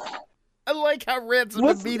 I like how Ransom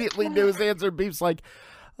immediately knew his answer. Beef's like,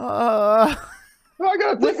 I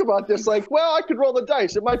gotta think about this. Like, well, I could roll the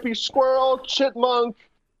dice. It might be squirrel, chipmunk,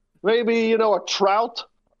 maybe, a trout.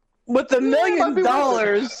 With $1 million,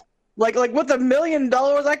 like with $1 million,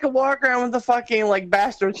 I could walk around with a fucking, like,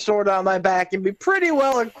 bastard sword on my back and be pretty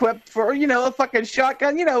well equipped for, a fucking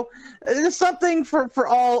shotgun. Something for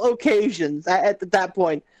all occasions at that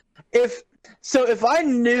point. If I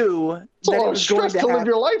knew it's a lot of stress to live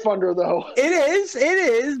your life under, though. It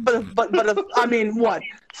is, but I mean, what?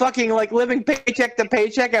 Fucking, like, living paycheck to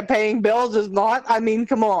paycheck and paying bills is not? I mean,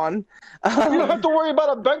 come on. You don't have to worry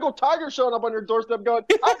about a Bengal tiger showing up on your doorstep going,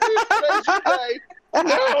 "I'll do today."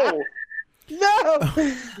 No.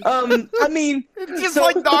 I mean, it's just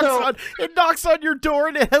it knocks on your door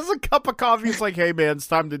and it has a cup of coffee. It's like, hey man, it's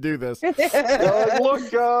time to do this.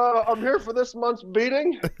 Look, I'm here for this month's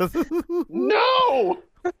beating. No.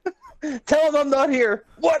 Tell him I'm not here.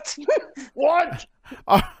 What? What?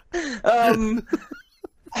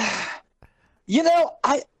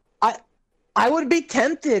 I would be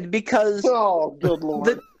tempted because good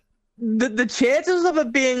Lord. The chances of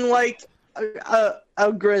it being like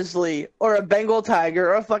a grizzly or a Bengal tiger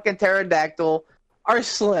or a fucking pterodactyl are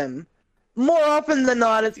slim. More often than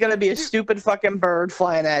not, it's gonna be a stupid fucking bird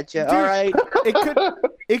flying at you. Dude, all right,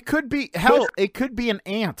 it could be hell. It could be an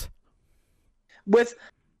ant. With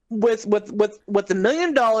 $1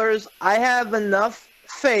 million, I have enough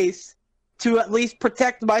faith to at least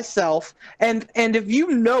protect myself. And if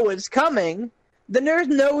you know it's coming, then there's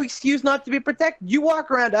no excuse not to be protected. You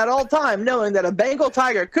walk around at all time knowing that a Bengal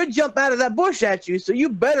tiger could jump out of that bush at you, so you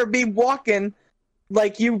better be walking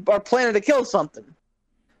like you are planning to kill something.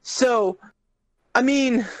 So, I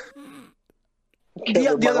mean, the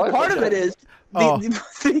other part of it is, I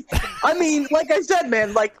mean, like I said,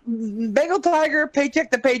 man, like Bengal tiger, paycheck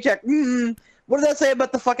to paycheck. What does that say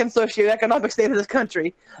about the fucking socioeconomic state of this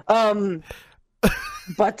country? But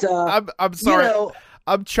I'm sorry. You know,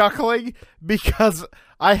 I'm chuckling because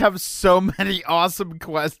I have so many awesome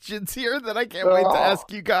questions here that I can't wait to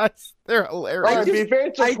ask you guys. They're hilarious. All right, be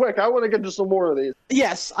very quick. I want to get to some more of these.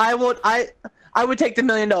 Yes, I would. I would take the $1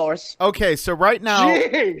 million. Okay, so right now,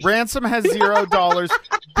 Jeez. Ransom has $0.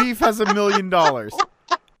 Beef has $1 million.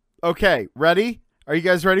 Okay, ready? Are you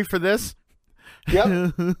guys ready for this?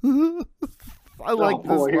 Yep. I like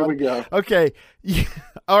this one. Here we go. Okay.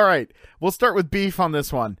 All right. We'll start with Beef on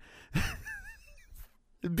this one.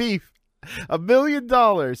 Beef, $1 million.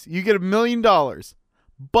 You get $1 million,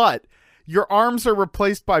 but your arms are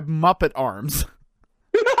replaced by Muppet arms.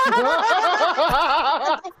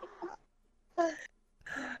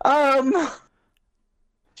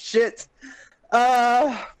 Shit.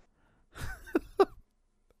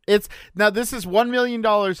 It's now this is $1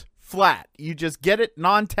 million flat. You just get it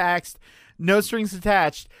non-taxed, no strings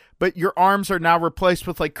attached, but your arms are now replaced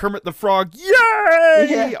with like Kermit the Frog. Yay!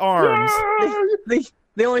 Yeah. Arms.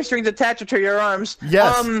 The only strings attached to your arms.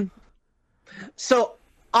 Yes. So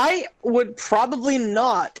I would probably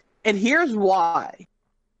not, and here's why.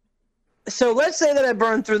 So let's say that I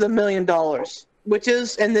burn through the $1 million, which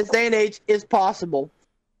is, in this day and age, is possible.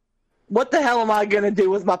 What the hell am I going to do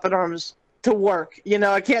with Muppet arms to work? You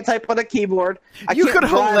know, I can't type on a keyboard. You could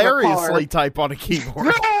hilariously type on a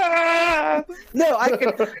keyboard. No,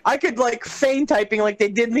 I could like feign typing like they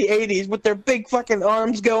did in the 80s with their big fucking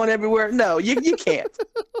arms going everywhere. No, you can't.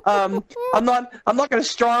 I'm not going to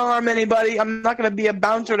strong arm anybody. I'm not going to be a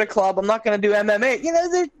bouncer at a club. I'm not going to do MMA. You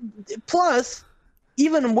know, plus,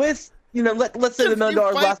 even with, you know, let's say the $1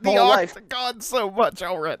 million lasts my whole life. God, so much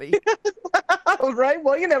already. Right?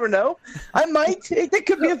 Well, you never know. I might. It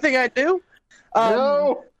could be a thing I do.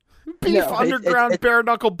 No. Beef underground bare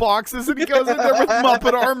knuckle boxes, and he goes in there with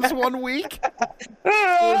Muppet arms 1 week.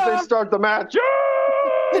 They start the match.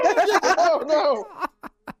 Oh no!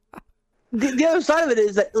 The other side of it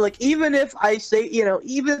is that, like, even if I say, you know,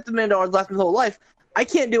 even if the $1 million lasts my whole life, I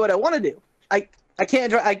can't do what I want to do. I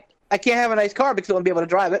can't drive. I can't have a nice car because I won't be able to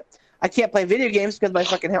drive it. I can't play video games because my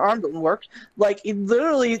fucking arm doesn't work. Like,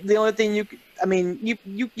 literally, the only thing you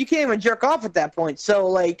can't even jerk off at that point. So,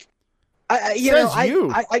 like,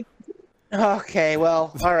 okay,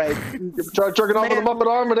 well, all right. Try jerking off with a Muppet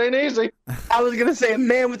arm, it ain't easy. I was gonna say a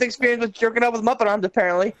man with experience with jerking off with Muppet arms,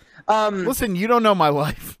 apparently. Listen, you don't know my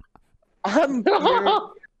life. I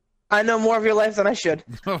know more of your life than I should.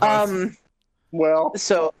 Well,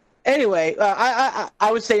 so anyway, I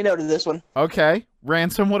would say no to this one. Okay,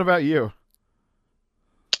 Ransom. What about you?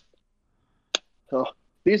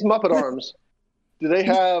 These Muppet arms, do they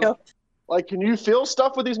have? Like, can you feel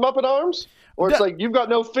stuff with these Muppet arms? Or it's like you've got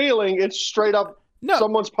no feeling, it's straight up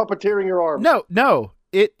someone's puppeteering your arm. No.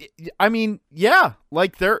 I mean, yeah,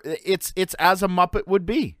 like it's as a Muppet would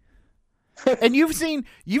be. And you've seen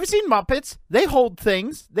Muppets, they hold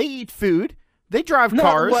things, they eat food, they drive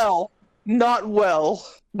cars. Not well.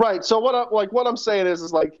 Right. So what I'm saying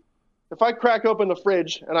is like, if I crack open the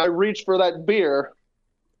fridge and I reach for that beer,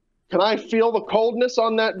 can I feel the coldness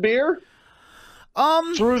on that beer?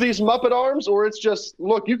 Through these Muppet arms, or it's just,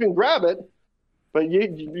 look, you can grab it, but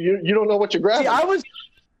you don't know what you're grabbing. See,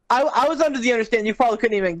 I was under the understanding you probably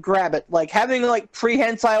couldn't even grab it. Like, having like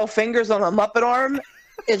prehensile fingers on a Muppet arm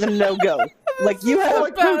is a no-go. Like, you have,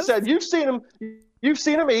 like Pooh said, you've seen him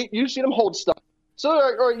eat, you've seen him hold stuff. So,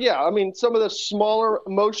 or yeah, I mean, some of the smaller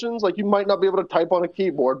motions, like you might not be able to type on a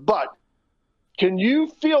keyboard, but can you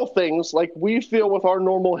feel things like we feel with our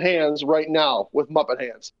normal hands right now with Muppet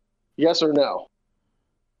hands? Yes or no?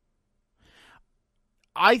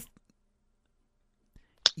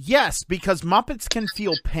 Yes, because Muppets can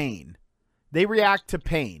feel pain. They react to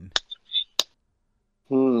pain.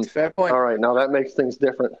 Fair point. All right, now that makes things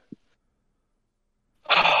different.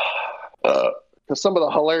 Because some of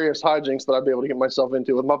the hilarious hijinks that I'd be able to get myself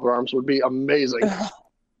into with Muppet arms would be amazing.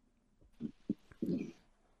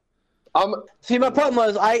 See, my problem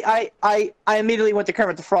was I immediately went to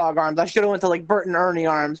Kermit the Frog arms. I should have went to like Bert and Ernie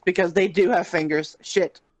arms because they do have fingers.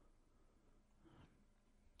 Shit.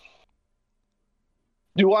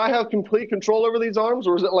 Do I have complete control over these arms,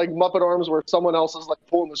 or is it like Muppet arms where someone else is like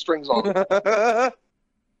pulling the strings on them?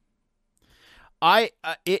 It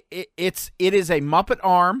is a Muppet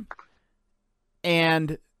arm,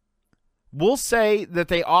 and We'll say that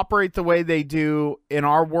they operate the way they do in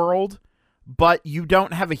our world, but you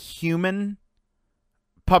don't have a human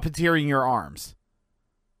puppeteering your arms.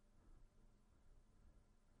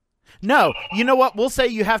 No, you know what? We'll say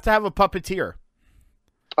you have to have a puppeteer.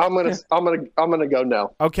 I'm gonna go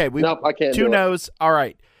no. Okay, nope, I can't. Two no's. All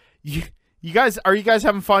right, you guys, are you guys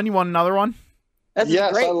having fun? You want another one? That's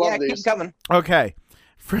yes, great. I love yeah, these. keep coming. Okay,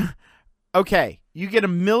 okay, you get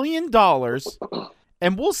 $1 million,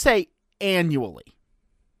 and we'll say annually.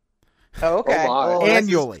 Oh, okay. Oh,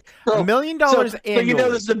 annually, $1 million annually. So you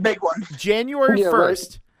know this is a big one. January 1st.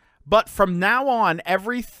 Right. But from now on,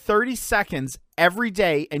 every 30 seconds, every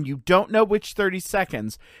day, and you don't know which 30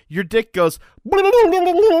 seconds, your dick goes,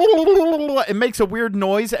 it makes a weird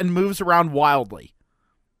noise and moves around wildly.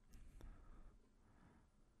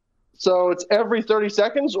 So it's every 30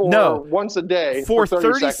 seconds or No. once a day? For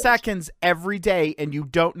 30 seconds seconds every day, and you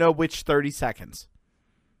don't know which 30 seconds.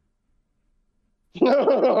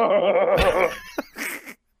 But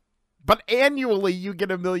annually, you get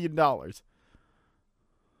 $1 million.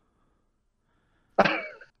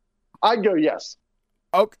 I'd go yes.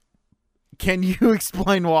 Okay. Can you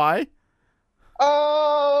explain why?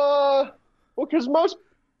 Well, because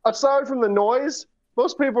aside from the noise,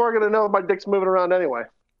 most people are going to know if my dick's moving around anyway.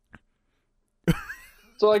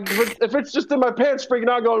 So, like, if it's just in my pants freaking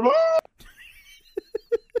out going,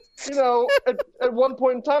 you know, at one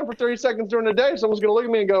point in time for 30 seconds during the day, someone's going to look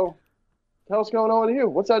at me and go, what the hell's going on with you?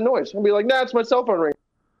 What's that noise? I'll be like, nah, it's my cell phone ring.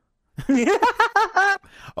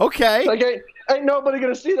 Okay. Like, ain't nobody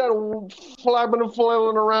going to see that flapping and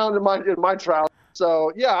flailing around in my trousers.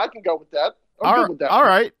 So, yeah, I can go with that. I'm good with that. All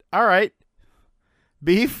right.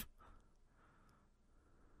 Beef?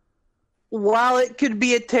 While it could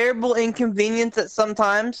be a terrible inconvenience at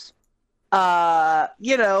sometimes,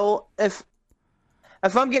 you know, if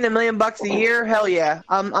I'm getting $1 million a year, hell yeah,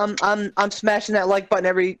 I'm smashing that like button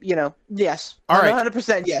every, you know, yes, all right,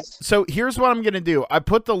 100% yes. So here's what I'm gonna do. I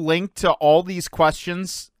put the link to all these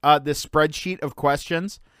questions, this spreadsheet of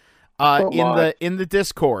questions, in the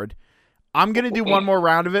Discord. I'm gonna do one more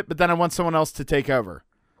round of it, but then I want someone else to take over.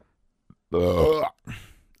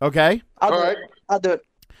 Okay. I'll do it.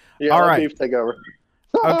 Yeah, all right. Beef take over.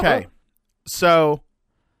 Okay. So,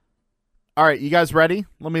 all right, you guys ready?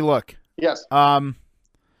 Let me look. Yes. I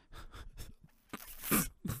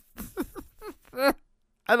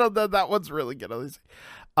don't know. That one's really good.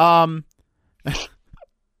 I'm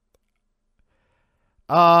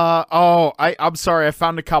sorry. I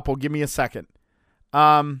found a couple. Give me a second.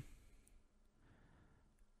 All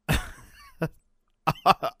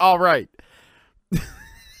right.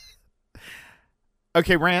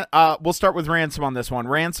 Okay, we'll start with Ransom on this one.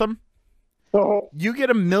 Ransom, you get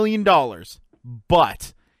 $1 million,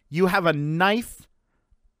 but you have a knife,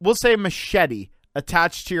 we'll say a machete,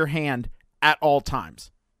 attached to your hand at all times.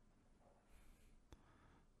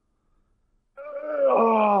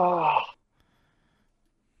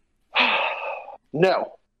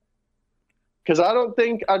 No. Because I don't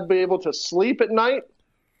think I'd be able to sleep at night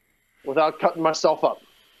without cutting myself up.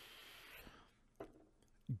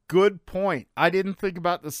 Good point. I didn't think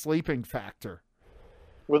about the sleeping factor.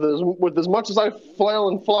 With as much as I flail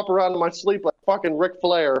and flop around in my sleep like fucking Ric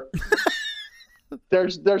Flair,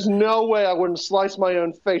 there's no way I wouldn't slice my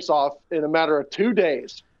own face off in a matter of 2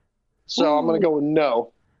 days. So I'm going to go with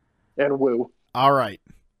no and woo. All right.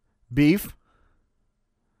 Beef?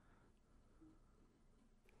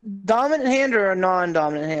 Dominant hand or a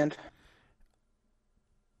non-dominant hand?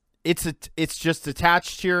 It's just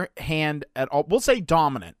attached to your hand at all. We'll say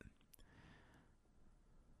dominant.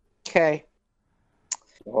 Okay.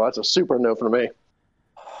 Well, that's a super no for me.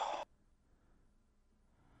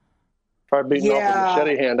 Try beating off with a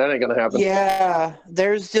machete hand. That ain't going to happen. Yeah.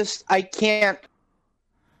 I can't.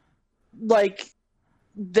 Like,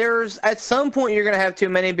 at some point you're going to have too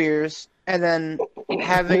many beers, and then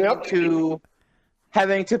having to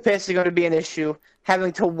piss is going to be an issue.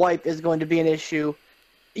 Having to wipe is going to be an issue.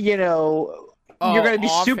 You know, you're going to be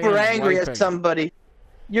super angry at somebody.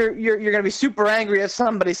 You're going to be super angry at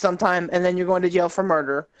somebody sometime, and then you're going to jail for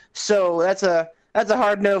murder. So that's a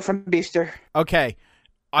hard no from Beaster. Okay,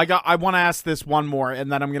 I want to ask this one more, and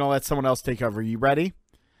then I'm going to let someone else take over. You ready?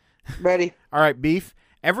 Ready. All right, Beef.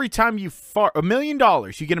 Every time you fart, $1 million,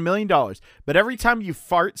 you get $1 million. But every time you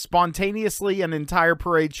fart, spontaneously, an entire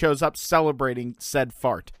parade shows up celebrating said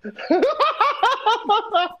fart.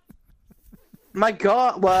 My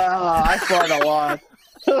God, well, I fart a lot.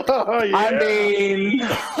 Oh, yeah. I mean,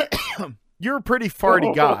 you're a pretty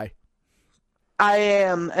farty guy. I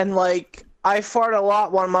am, and like I fart a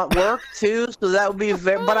lot when I'm at work too. So that would be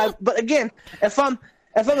very. But again, if I'm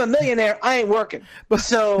If I'm a millionaire, I ain't working.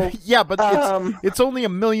 So yeah, but it's only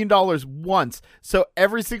 $1 million once. So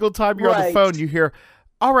every single time you're on the phone, you hear,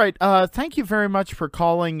 "All right, thank you very much for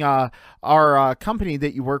calling our company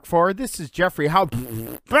that you work for. This is Jeffrey." How?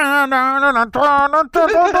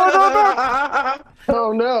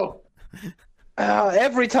 Oh no!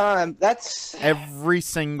 Every time. That's every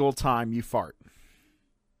single time you fart.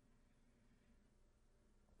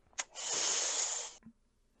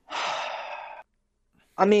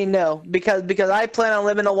 I mean, no, because I plan on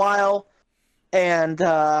living a while, and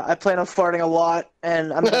I plan on farting a lot,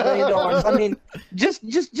 and I'm $1 million. I mean, just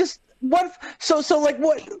what? So like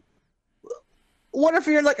what? What if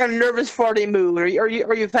you're in like a nervous farting mood, or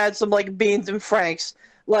you've had some like beans and franks,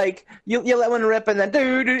 like you let one rip, and then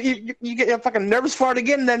you get a fucking nervous fart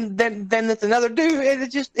again, then it's another dude.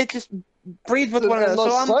 It just breeds with one another.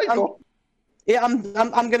 So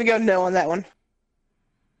I'm gonna go no on that one.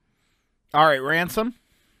 All right, Ransom.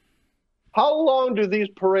 How long do these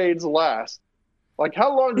parades last? Like,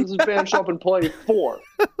 how long does this band show up and play for?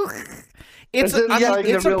 It's a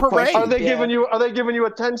parade. Are they giving you a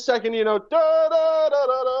 10-second, da da da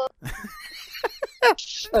da da,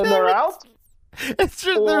 and they're out? It's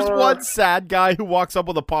just there's one sad guy who walks up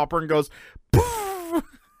with a popper and goes, "Poof."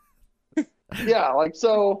 Yeah, like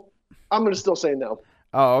so. I'm gonna still say no.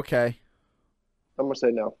 Oh, okay. I'm gonna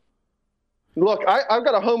say no. Look, I've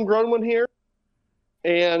got a homegrown one here,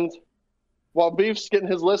 and while Beef's getting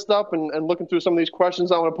his list up and looking through some of these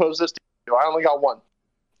questions, I want to pose this to you. I only got one.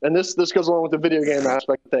 And this goes along with the video game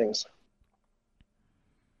aspect of things.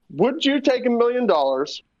 Would you take $1 million,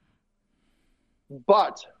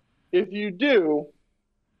 but if you do,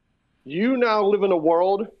 you now live in a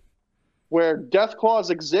world where death claws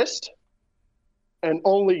exist and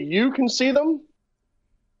only you can see them,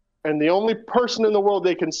 and the only person in the world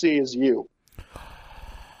they can see is you.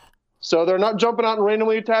 So they're not jumping out and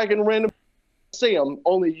randomly attacking random people to see them.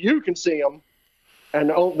 Only you can see them,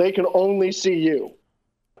 and they can only see you.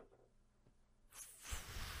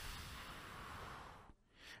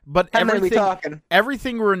 But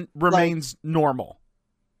everything remains normal.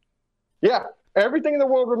 Yeah, everything in the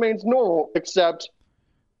world remains normal, except,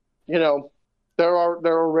 there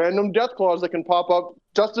are random death claws that can pop up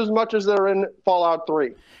just as much as they're in Fallout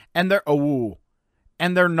 3. And they're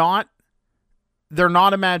not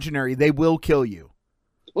imaginary. They will kill you.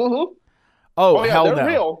 Mm-hmm. Oh, yeah, hell no.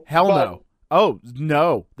 Real, hell no. Oh,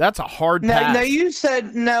 no. That's a hard pass. No, you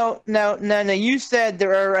said no. You said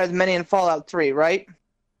there are as many in Fallout 3, right?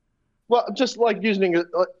 Well, just like using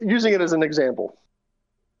it as an example.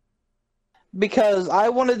 Because I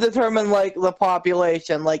want to determine like the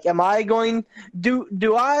population. Like, am I going?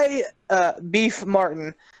 Do I, Beef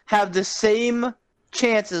Martin, have the same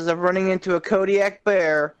chances of running into a Kodiak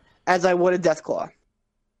bear as I would a Deathclaw?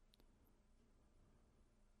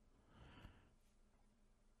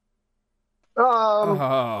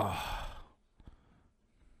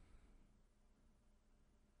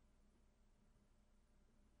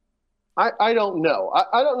 I don't know.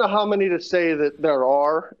 I don't know how many to say that there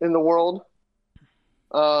are in the world.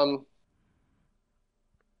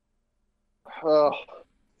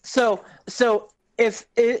 So if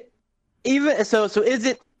it even so is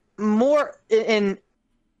it more in?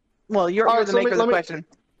 Well, you're the maker of the question.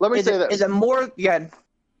 Let me say this. Is it more? Yeah.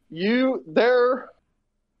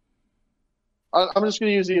 I'm just going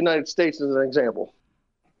to use the United States as an example.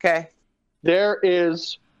 Okay. There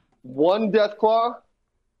is one Deathclaw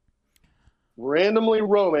randomly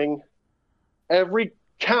roaming every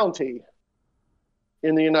county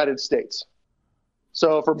in the United States.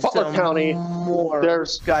 So for Butler County,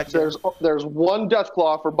 there's one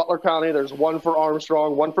Deathclaw for Butler County. There's one for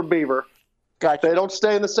Armstrong, one for Beaver. Gotcha. They don't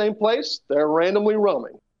stay in the same place. They're randomly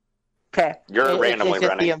roaming. Okay. You're randomly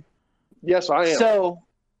running. Yes, I am. So,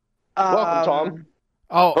 welcome, Tom.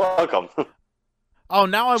 Oh, welcome. Oh,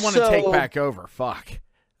 now I want to take back over. Fuck.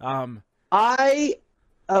 Okay.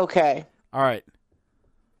 All right.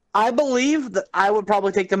 I believe that I would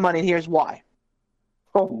probably take the money, and here's why.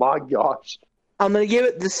 Oh my gosh. I'm gonna give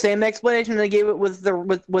it the same explanation I gave it with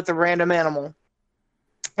the random animal,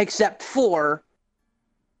 except for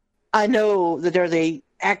I know that there's a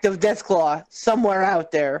active Deathclaw somewhere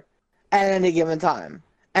out there at any given time,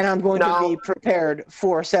 and I'm going to be prepared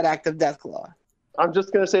for said active Deathclaw. I'm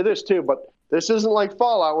just gonna say this too, but this isn't like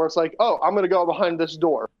Fallout where it's like, oh, I'm gonna go behind this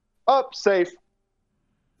door. Up, safe.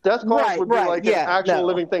 Deathclaws would be like an actual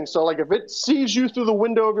living thing. So like if it sees you through the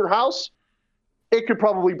window of your house, it could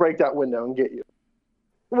probably break that window and get you.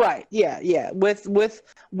 Right. Yeah. With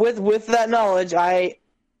that knowledge, I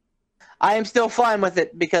am still fine with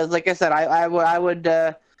it because, like I said, I would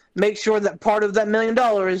make sure that part of that $1 million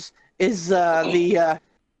is the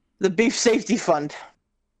beef safety fund.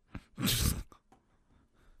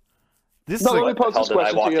 This No, is let me pose this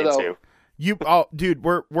question to you, though. Dude,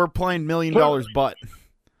 we're playing $1 million butt.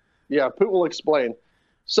 Yeah, Poot will explain.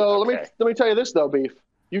 So Okay. let me tell you this, though, Beef.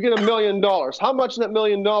 You get $1 million. How much of that $1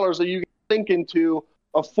 million are you thinking to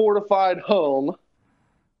a fortified home,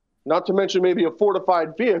 not to mention maybe a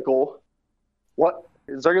fortified vehicle? What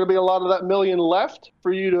is there going to be a lot of that million left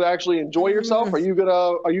for you to actually enjoy yourself? Are you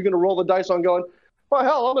gonna roll the dice on going, well,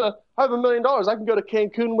 hell, I have $1 million. I can go to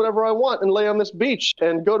Cancun whenever I want and lay on this beach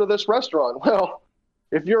and go to this restaurant. Well,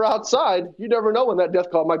 if you're outside, you never know when that death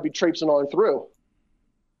call might be traipsing on through.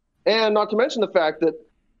 And not to mention the fact that,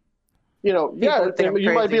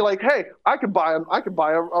 you might be like, hey, I could buy a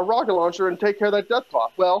rocket launcher and take care of that death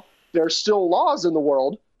clock. Well, there's still laws in the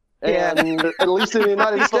world, and at least in the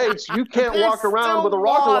United States, you can't walk around with a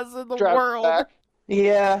rocket launcher strapped back.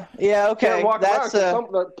 Yeah, okay. Can't walk around.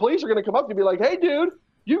 The police are going to come up to you and be like, hey, dude,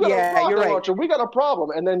 you got a rocket launcher. We got a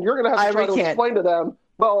problem. And then you're going to have to try to explain to them,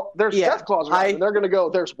 well, there's death clause around. And they're going to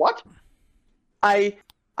go, there's what?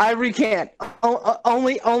 I recant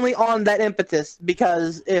only on that impetus,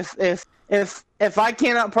 because if I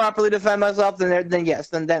cannot properly defend myself, then yes,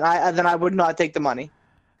 then I would not take the money.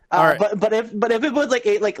 All right. But if it was like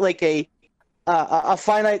a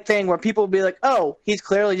finite thing where people would be like, oh, he's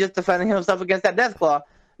clearly just defending himself against that death claw,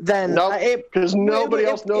 then because nobody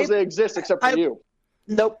else knows they exist except for you.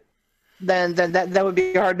 Nope. Then that would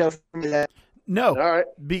be a hard no for me. Then. No. All right.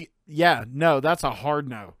 No, that's a hard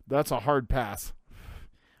no. That's a hard pass.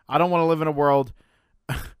 I don't want to live in a world.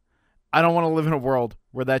 I don't want to live in a world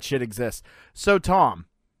where that shit exists. So, Tom.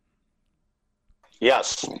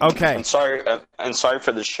 Yes. Okay. I'm sorry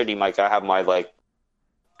for the shitty mic. I have my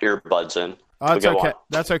earbuds in. Oh, that's okay.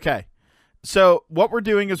 That's okay. So, what we're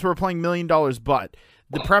doing is we're playing $1 million but.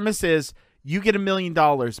 The premise is you get $1 million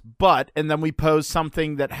but, and then we pose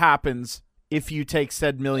something that happens if you take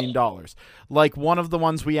said $1 million. Like one of the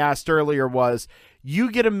ones we asked earlier was,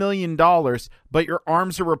 you get $1 million, but your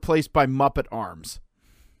arms are replaced by Muppet arms.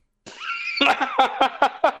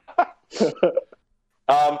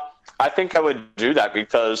 I think I would do that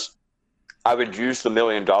because I would use the $1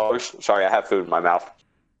 million. Sorry, I have food in my mouth.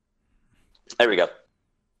 There we go.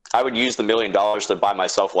 I would use the $1 million to buy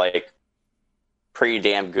myself pretty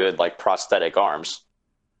damn good prosthetic arms.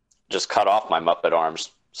 Just cut off my Muppet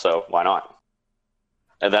arms. So why not?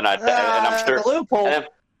 And then and I'm sure. Loophole.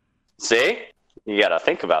 See, you got to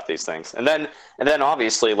think about these things, and then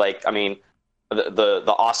obviously, the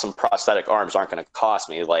awesome prosthetic arms aren't going to cost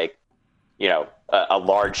me a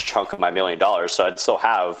large chunk of my $1 million. So I'd still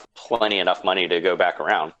have plenty enough money to go back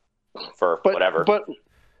around for whatever. But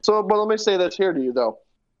let me say this here to you though.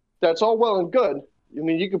 That's all well and good. I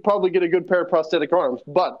mean, you could probably get a good pair of prosthetic arms,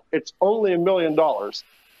 but it's only $1 million.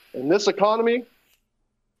 In this economy,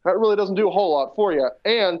 that really doesn't do a whole lot for you.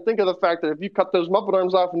 And think of the fact that if you cut those Muppet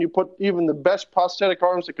arms off and you put even the best prosthetic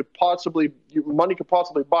arms that money could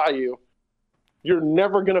possibly buy you, you're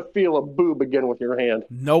never going to feel a boob again with your hand.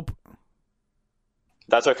 Nope.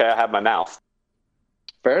 That's okay. I have my mouth.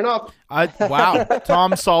 Fair enough. Wow.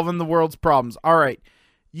 Tom solving the world's problems. All right.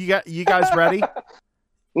 You guys ready?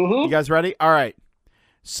 Mm-hmm. You guys ready? All right.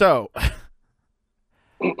 So,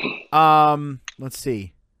 let's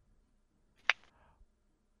see.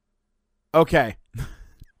 Okay.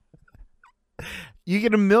 You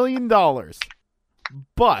get $1 million,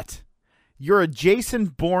 but you're a Jason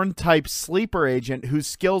Bourne type sleeper agent whose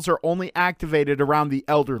skills are only activated around the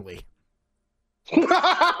elderly.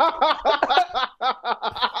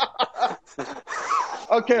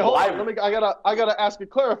 Okay, hold on. I gotta ask a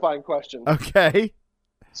clarifying question. Okay.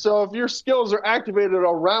 So if your skills are activated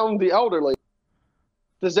around the elderly,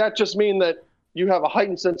 does that just mean that you have a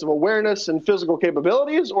heightened sense of awareness and physical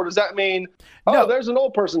capabilities, or does that mean, No. There's an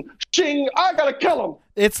old person, ching, I gotta kill him?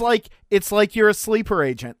 It's like you're a sleeper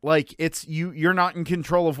agent. Like you're not in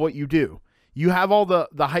control of what you do. You have all the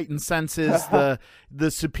heightened senses,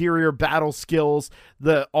 the superior battle skills,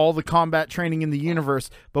 all the combat training in the universe.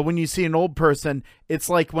 But when you see an old person, it's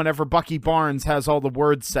like whenever Bucky Barnes has all the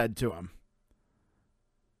words said to him.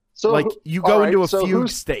 So you go into a fugue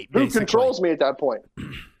state. Who basically. controls me at that point?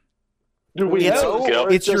 Do we know?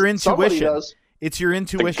 It's your intuition. Does? It's your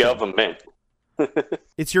intuition. The government.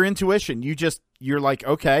 It's your intuition. You're like,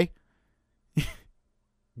 okay.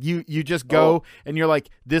 You just go and you're like,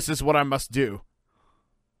 this is what I must do.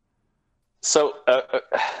 So,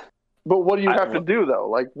 but what do you have to do though?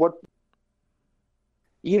 Like what?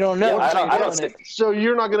 You don't know. I don't So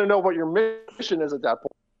you're not going to know what your mission is at that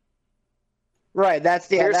point. Right. That's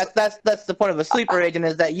the point of a sleeper agent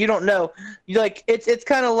is that you don't know. You like it's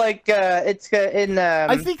kind of like it's in.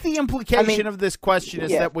 I think the implication of this question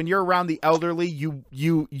is that when you're around the elderly,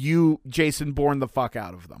 you Jason Bourne the fuck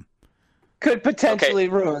out of them. Could potentially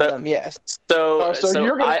ruin them. Yes. So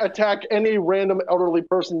you're going to attack any random elderly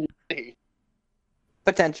person you see.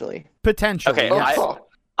 Potentially. Okay. Yes.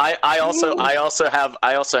 I also have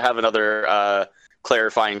another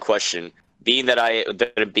clarifying question. Being that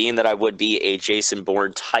I would be a Jason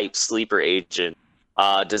Bourne type sleeper agent,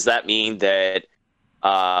 does that mean that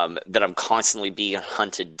that I'm constantly being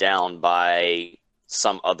hunted down by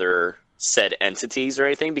some other said entities or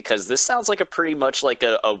anything? Because this sounds like a pretty much like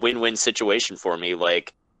a win-win situation for me.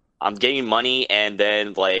 Like, I'm getting money, and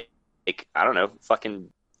then like I don't know, fucking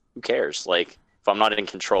who cares? Like, if I'm not in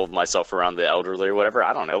control of myself around the elderly or whatever,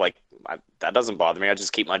 I don't know. Like, that doesn't bother me. I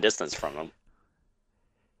just keep my distance from them.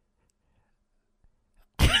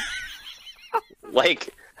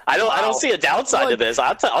 Like, I don't see a downside to this.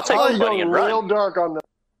 I'll take the money and run. Real dark on this.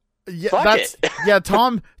 Yeah, Fuck it. Yeah,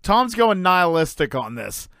 Tom's going nihilistic on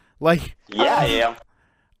this. Like, yeah, I am.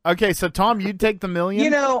 Okay, so Tom, you'd take the $1 million. You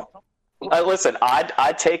know, listen,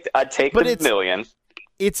 I'd take the $1 million.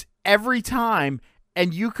 It's every time,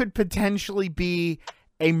 and you could potentially be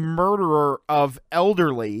a murderer of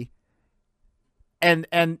elderly, and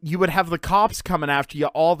you would have the cops coming after you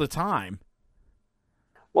all the time.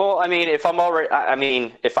 Well, I mean,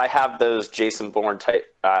 if I have those Jason Bourne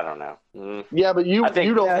type, I don't know. Yeah, but you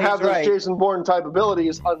don't have those Jason Bourne type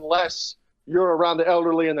abilities unless you're around the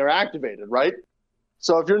elderly and they're activated, right?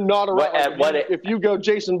 So if you're not around, if you go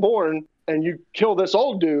Jason Bourne and you kill this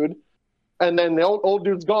old dude, and then the old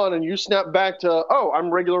dude's gone, and you snap back to, oh, I'm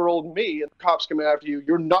regular old me, and the cops come after you,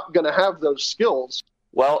 you're not going to have those skills.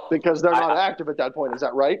 Well, because they're not active at that point. Is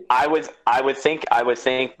that right? I would think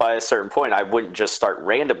by a certain point, I wouldn't just start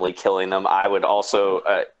randomly killing them. I would also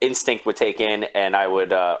instinct would take in, and I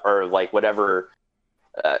would or like whatever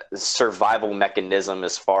survival mechanism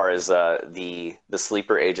as far as the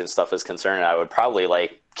sleeper agent stuff is concerned. I would probably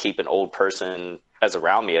like keep an old person as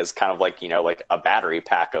around me as kind of like, you know, like a battery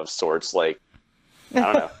pack of sorts. Like, I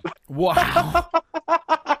don't know. Wow.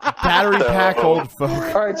 Battery pack old folk.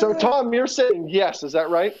 All right, so Tom, you're saying yes, is that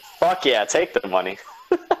right? Fuck yeah, take the money.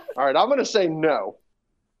 All right, I'm going to say no.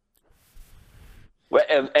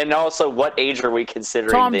 And also, what age are we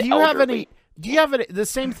considering Tom, the do you elderly? have the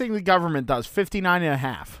same thing the government does, 59 and a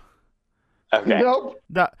half? Okay. Nope.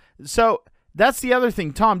 So that's the other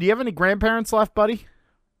thing. Tom, do you have any grandparents left, buddy?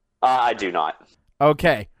 I do not.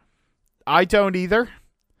 Okay. I don't either,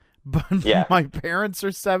 but yeah. My parents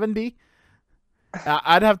are 70.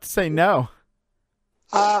 I'd have to say no.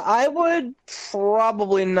 I would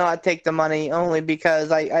probably not take the money, only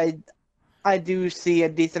because I do see a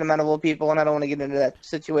decent amount of old people, and I don't want to get into that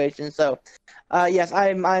situation. So, yes,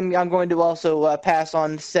 I'm going to also pass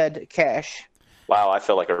on said cash. Wow, I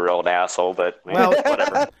feel like a real asshole, but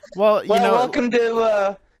whatever. Well, you know,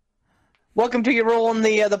 welcome to your role in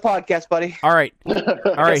the podcast, buddy. All right,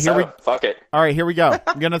 Fuck it. All right, here we go.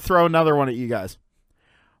 I'm gonna throw another one at you guys.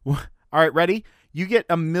 All right, ready? You get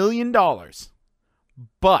 $1 million,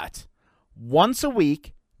 but once a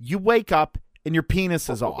week you wake up and your penis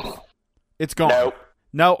is off. It's gone.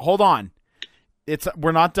 No, hold on.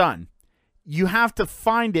 We're not done. You have to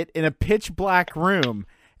find it in a pitch black room,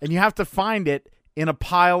 and you have to find it in a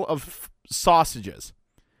pile of sausages.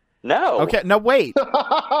 No. Okay, no, wait.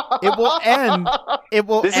 It will end.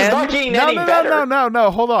 This is not getting any better.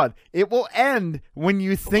 No. Hold on. It will end when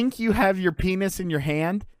you think you have your penis in your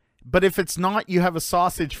hand, but if it's not, you have a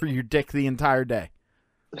sausage for your dick the entire day.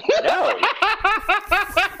 No.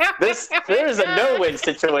 There is a no-win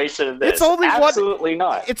situation in this. It's only absolutely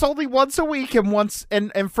not. It's only once a week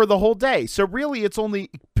and for the whole day. So really, it's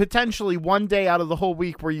only potentially one day out of the whole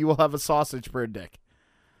week where you will have a sausage for a dick.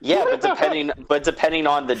 Yeah, but depending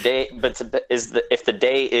on the day, if the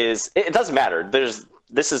day is, it doesn't matter.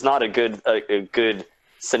 This is not a good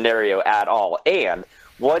scenario at all. And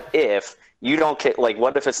what if you don't get, like,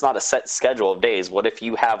 what if it's not a set schedule of days? What if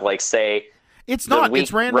you have, like, say, it's not.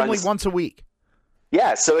 It's randomly once a week.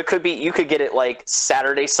 Yeah, so it could be, you could get it like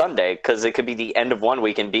Saturday, Sunday, because it could be the end of one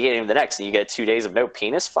week and beginning of the next, and you get 2 days of no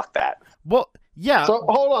penis. Fuck that. Well, yeah. So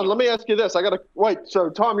hold on, let me ask you this. Wait. So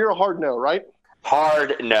Tom, you're a hard no, right?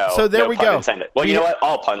 Hard no. So there we go. Intended. Well, you know what?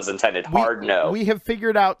 All puns intended. Hard no. We have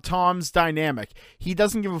figured out Tom's dynamic. He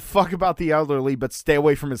doesn't give a fuck about the elderly, but stay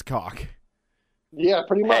away from his cock. Yeah,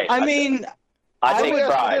 pretty much. Hey, I mean, I take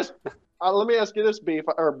pride. Let me ask you this, Beef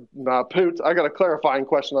or Poot. I got a clarifying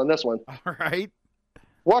question on this one. All right.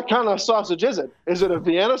 What kind of sausage is it? Is it a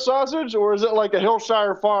Vienna sausage or is it like a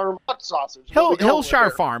Hillshire Farm hot sausage?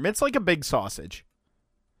 Hillshire Farm. It's like a big sausage.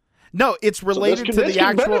 No, it's related to the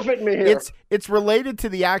actual. It's related to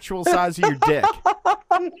the actual size of your dick.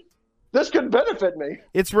 This could benefit me.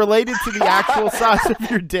 It's related to the actual size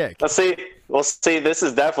of your dick. Let's see. Well, see, this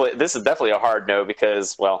is definitely a hard no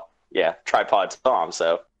because, well, yeah, tripod Tom.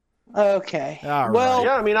 So. Okay. All right. Well,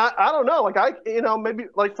 yeah, I mean, I don't know. Like, maybe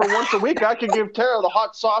like for once a week, I could give Tara the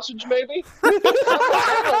hot sausage, maybe.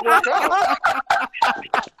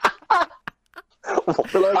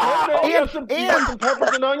 Some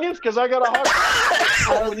peppers and onions because I got a hot.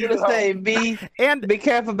 I was gonna say be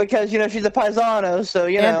careful because she's a paisano, so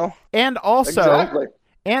know. And also, exactly.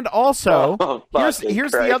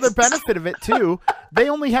 Here's the other benefit of it too. They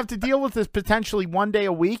only have to deal with this potentially one day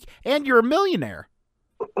a week, and you're a millionaire.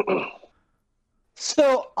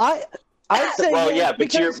 So I'd say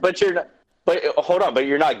but hold on, but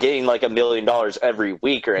you're not getting like $1 million every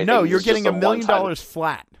week or anything. No, you're getting $1 million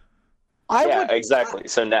flat. Exactly.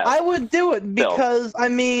 So now I would do it because I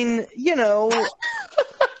mean,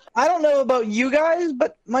 I don't know about you guys,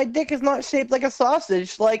 but my dick is not shaped like a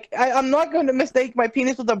sausage. Like I'm not going to mistake my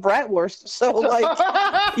penis with a bratwurst. So like,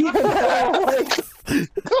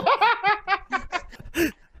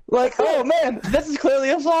 like, oh man, this is clearly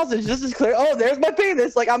a sausage. This is clear. Oh, there's my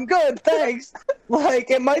penis. Like, I'm good. Thanks.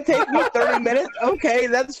 Like, it might take me 30 minutes. Okay,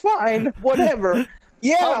 that's fine. Whatever.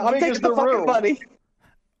 Yeah, I'm taking the fucking money.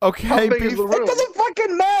 Okay, it doesn't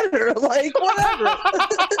fucking matter. Like, whatever.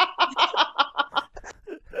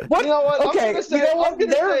 What? You know what? Okay, I'm gonna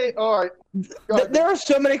say, all right. There are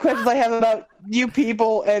so many questions I have about you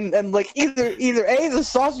people, and like either A, the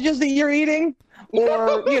sausages that you're eating,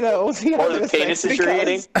 or the penises you're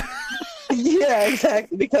eating. Yeah,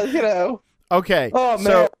 exactly. Because Okay. Oh man.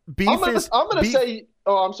 So beef is. I'm gonna say.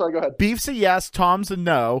 Oh, I'm sorry. Go ahead. Beef's a yes. Tom's a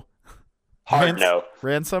no. Hard no.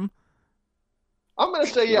 Ransom. I'm gonna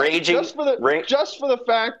say yes. Just for the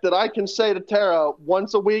fact that I can say to Tara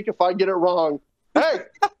once a week if I get it wrong. Hey,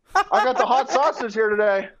 I got the hot sausage here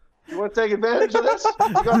today. You want to take advantage of this?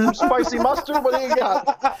 You got some spicy mustard? What do you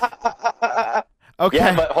got? Okay.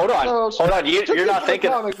 Yeah, but hold on. You're not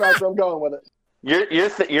thinking. Comic factor. I'm going with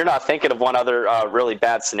it. You're not thinking of one other really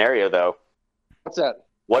bad scenario though. What's that?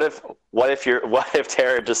 What if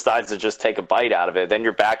Tara decides to just take a bite out of it? Then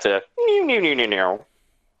you're back to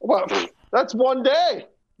Well, that's one day.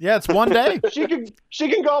 Yeah, it's one day. She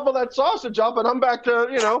can gobble that sausage up, and I'm back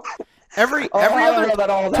to Every I don't other know about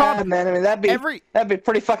all Tom, that, man. I mean, that'd be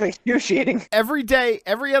pretty fucking excruciating. Every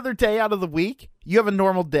other day out of the week, you have a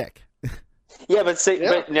normal dick. Yeah, but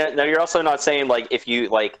no, you're also not saying like if you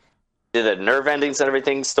like, do the nerve endings and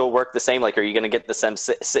everything still work the same? Like, are you going to get the same?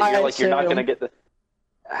 You're not going to get the.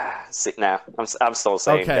 See, now I'm still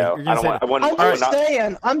saying no.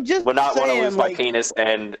 I'm just would not want to lose like, my penis,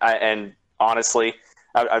 and honestly,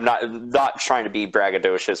 I'm not trying to be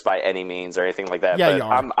braggadocious by any means or anything like that. Yeah, but you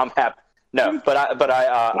are. I'm happy. No, but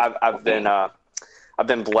I've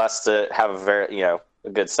been blessed to have a very a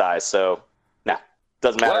good size. So no,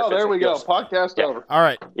 doesn't matter. Well, there we go. Podcast over. All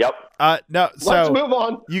right. Yep. No. So let's move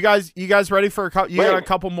on. You guys ready for a couple? You got a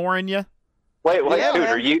couple more in you? Wait, Yeah,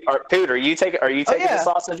 Poot, are you taking the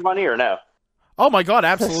sausage money or no? Oh my god,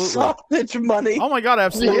 absolutely. Sausage money. Oh my god,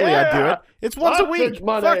 absolutely. Yeah. I'd do it. It's once a Sausage week.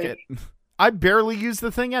 money. Fuck it. I barely use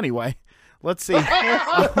the thing anyway. Let's see.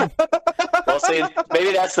 Well, see,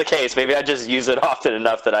 maybe that's the case. Maybe I just use it often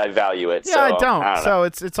enough that I value it. Yeah, so, I don't. know. So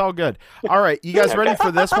it's all good. All right, you guys ready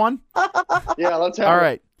for this one? Yeah, let's have All it.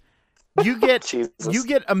 right. You get Jesus.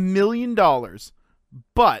 $1 million,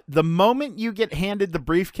 but the moment you get handed the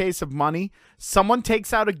briefcase of money, someone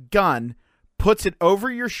takes out a gun, puts it over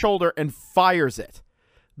your shoulder, and fires it.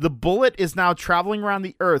 The bullet is now traveling around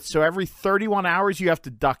the earth, so every 31 hours you have to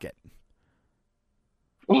duck it.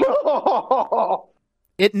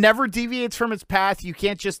 It never deviates from its path. You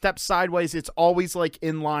can't just step sideways. It's always like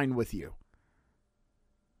in line with you.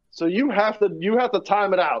 So you have to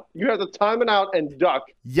time it out. You have to time it out and duck.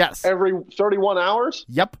 Yes. Every 31 hours?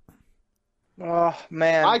 Yep. Oh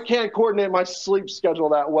man. I can't coordinate my sleep schedule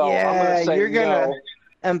that well. Yeah, I'm gonna say you're gonna no.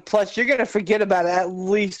 and plus you're gonna forget about it at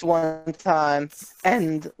least one time.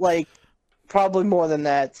 And like probably more than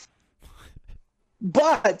that.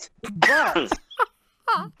 But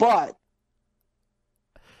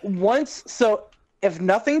if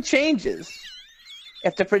nothing changes,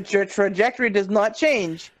 if the trajectory does not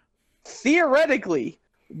change, theoretically,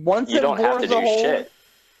 once You it don't have bores to a do hole, shit.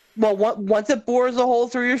 well, once it bores a hole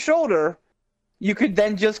through your shoulder, you could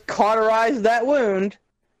then just cauterize that wound,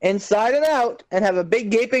 inside and out, and have a big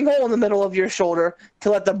gaping hole in the middle of your shoulder to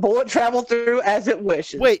let the bullet travel through as it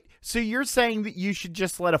wishes. Wait, so you're saying that you should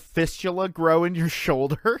just let a fistula grow in your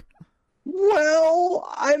shoulder? Well,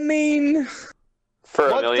 I mean... For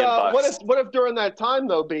 $1 million bucks. What if during that time,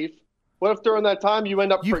 though, Beef? What if during that time you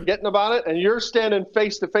end up forgetting about it and you're standing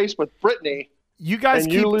face to face with Brittany? You guys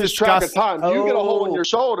and keep you lose track of time. You get a hole in your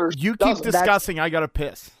shoulder. You keep discussing. I gotta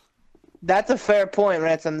piss. That's a fair point,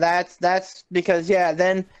 Ransom. That's because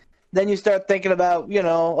then you start thinking about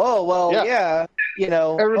everybody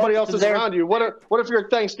else is around you. What if you're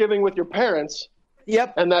at Thanksgiving with your parents?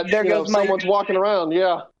 Yep. And that someone's walking around.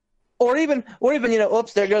 Yeah. Or even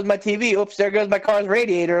oops, there goes my TV. Oops, there goes my car's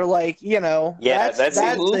radiator. Yeah, that's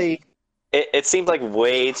the. It seems like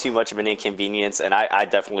way too much of an inconvenience, and I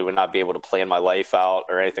definitely would not be able to plan my life out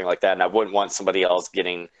or anything like that. And I wouldn't want somebody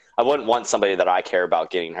that I care about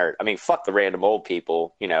getting hurt. I mean, fuck the random old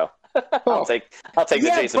people, I'll take the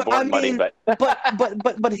Jason Bourne money,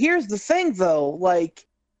 but here's the thing though, like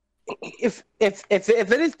if it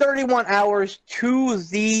is 31 hours to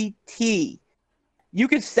the T, you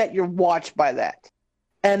could set your watch by that.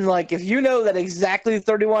 And like if you know that exactly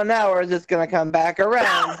 31 hours it's gonna come back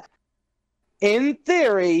around, in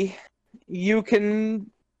theory, you can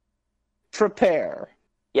prepare.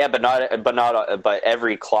 Yeah, but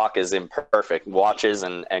every clock is imperfect. Watches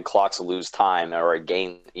and clocks lose time or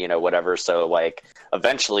gain, whatever. So like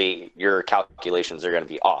eventually your calculations are going to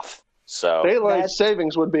be off. So daylight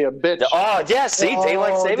savings would be a bitch. Oh yeah, see,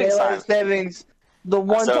 daylight savings. The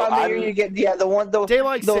one time a year you get the one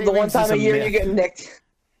time a year you get nicked.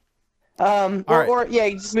 You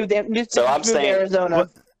just move to Arizona.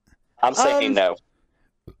 I'm saying no.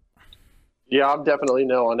 Yeah, I'm definitely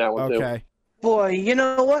no on that one too. Okay. Boy, you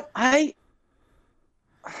know what?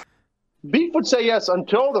 Beef would say yes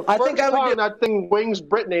until the first time that thing wings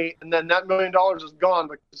Brittany, and then that $1 million is gone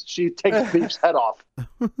because she takes Beef's head off.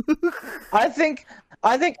 I think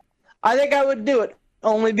I would do it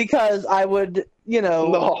only because I would,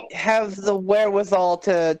 have the wherewithal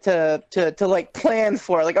to like plan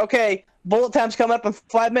for it. Like, okay, bullet time's coming up in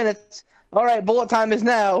 5 minutes. All right, bullet time is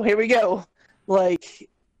now. Here we go. Like,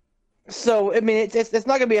 so I mean, it's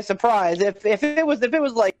not gonna be a surprise if it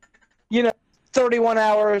was like, 31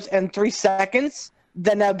 hours and 3 seconds,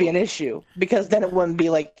 then that'd be an issue because then it wouldn't be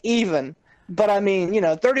like even. But I mean,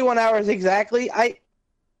 31 hours exactly.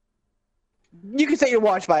 You can set your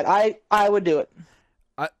watch by it. I would do it.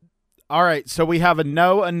 All right, so we have a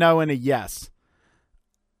no, and a yes.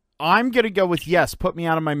 I'm gonna go with yes. Put me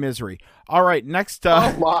out of my misery. All right, next.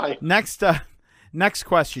 Next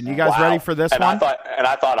question. You guys ready for this one? I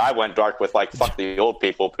thought I went dark with like fuck the old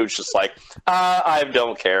people. Pooch's just like, I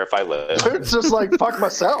don't care if I live. Pooch's just like fuck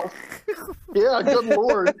myself. Yeah, good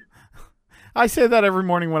lord. I say that every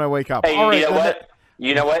morning when I wake up. Hey, all right,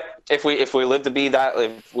 you know what? If we live to be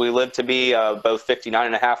both 59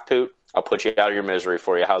 and a half, Poot, I'll put you out of your misery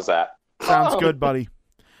for you. How's that? Sounds good, buddy.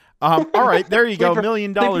 All right, there you go. $1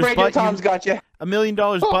 million. Tom's got you. $1 million,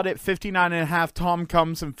 but at 59 and a half, Tom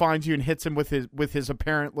comes and finds you and hits him with his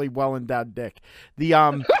apparently well-endowed dick. Hey,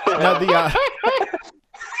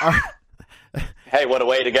 what a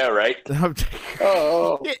way to go, right?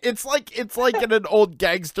 It's like in an old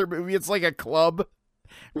gangster movie. It's like a club.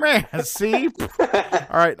 Man, see?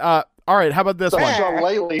 All right. How about this one?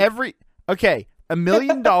 $1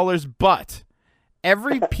 million, but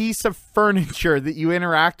every piece of furniture that you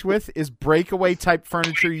interact with is breakaway type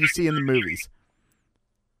furniture you see in the movies.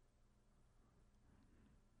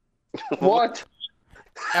 What?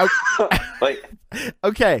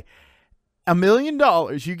 Okay. $1 million.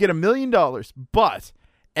 You get $1 million, but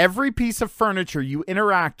every piece of furniture you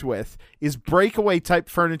interact with is breakaway type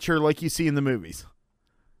furniture like you see in the movies.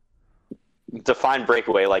 Define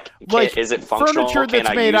breakaway. Is it functional? Furniture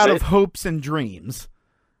that's made out of hopes and dreams.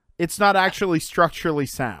 It's not actually structurally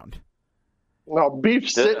sound. Well, Beef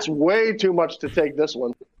sits way too much to take this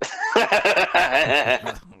one.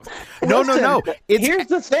 No. Here's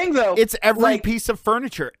the thing, though. It's every piece of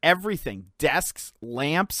furniture. Everything. Desks,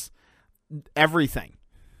 lamps, everything.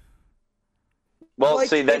 Well,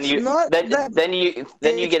 see, then you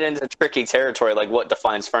get into tricky territory. Like, what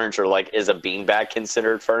defines furniture? Like, is a beanbag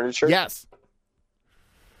considered furniture? Yes.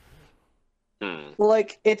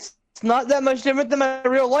 Like, it's not that much different than my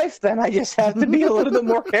real life. Then I just have to be a little bit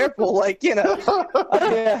more careful.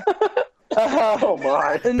 Yeah. Oh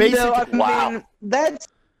my! Basically, wow. That's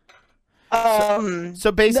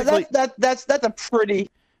so basically that's a pretty.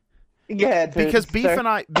 Yeah, because Beef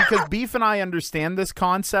and I understand this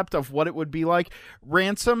concept of what it would be like.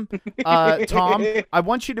 Ransom, Tom, I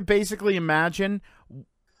want you to basically imagine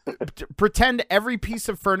Pretend every piece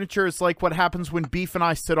of furniture is like what happens when Beef and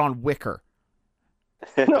I sit on wicker.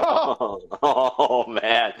 Oh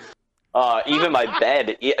man. Even my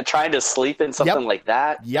bed, trying to sleep in something like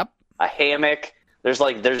that. Yep. A hammock.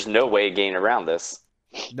 There's no way of getting around this.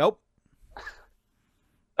 Nope.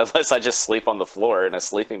 Unless I just sleep on the floor in a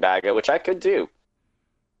sleeping bag, which I could do.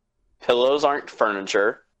 Pillows aren't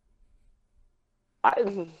furniture.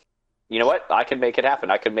 You know what? I could make it happen.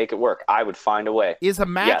 I could make it work. I would find a way. Is a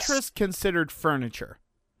mattress considered furniture?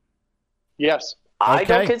 Yes. I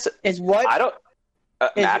don't Okay. consider. Is what? I don't.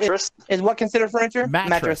 Mattress? Is what considered furniture?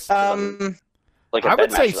 Mattress. Like a I bed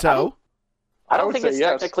would say mattress. so. I don't would think say it's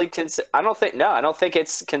yes. technically I don't think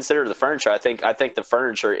it's considered the furniture. I think the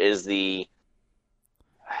furniture is the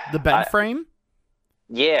bed frame?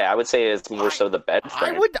 Yeah, I would say it's more so the bed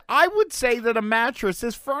frame. I would say that a mattress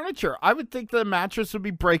is furniture. I would think that a mattress would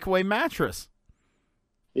be breakaway mattress.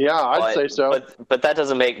 Yeah, I'd say so. But that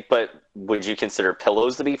doesn't make. But would you consider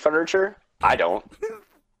pillows to be furniture? I don't.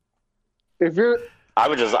 If you're, I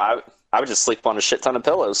would just sleep on a shit ton of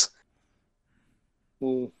pillows.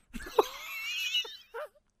 I'm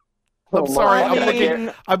sorry. I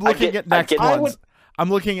mean, I'm looking at next I ones. I'm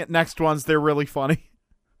looking at next ones. They're really funny.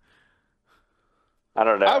 I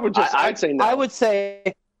don't know. I'd say no. I would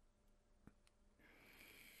say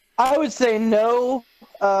no,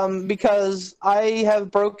 because I have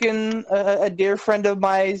broken a dear friend of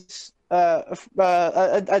mine's,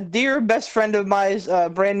 a dear best friend of mine's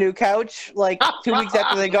brand new couch like 2 weeks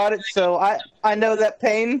after they got it. So I know that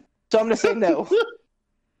pain. So I'm gonna say no.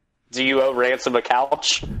 Do you owe ransom a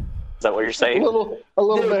couch? Is that what you're saying? a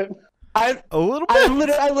little bit. I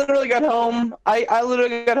literally got home. I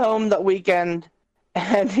literally got home that weekend.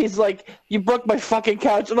 And he's like, "You broke my fucking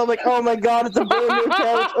couch," and I'm like, "Oh my god, it's a brand new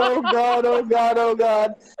couch! Oh god, oh god, oh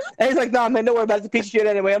god!" And he's like, "Nah, man, don't worry about it. It's a piece of shit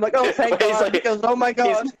anyway." I'm like, "Oh, thank god!" Like, he goes, "Oh my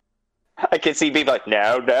god!" I can see people like,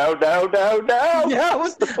 "No." Yeah, I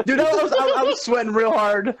was sweating real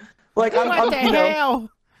hard. Like, What the hell?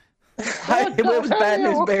 It was bad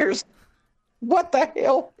news bears. What the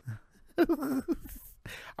hell? All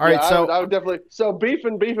right, Yeah, so I would definitely. So beef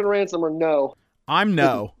and ransom are no. I'm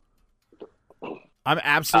no. I'm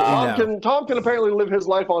absolutely no. Tom can apparently live his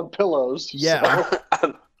life on pillows. Yeah.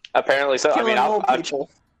 So. Apparently so. Killing old I'm people.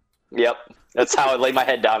 Yep, that's how I lay my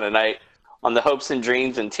head down at night, on the hopes and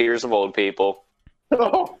dreams and tears of old people.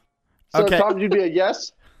 So Okay. Tom, you'd be a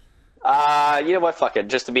yes. You know what? Fuck it.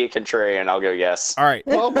 Just to be a contrarian, I'll go yes. All right.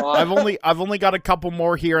 Come on. I've only got a couple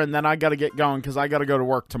more here, and then I got to get going because I got to go to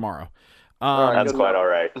work tomorrow. That's quite all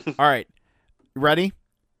right. All right. Ready?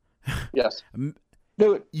 Yes.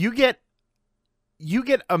 Do it. You get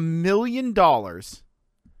 $1 million,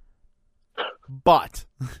 but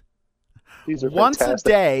These are once fantastic.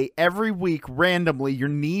 a day, every week, randomly, your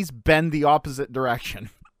knees bend the opposite direction.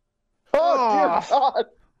 Oh dear God.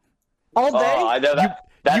 All day? Oh, I know that.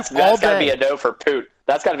 That's all got to be day. a no for Poot.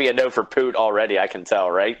 That's got to be a no for Poot already. I can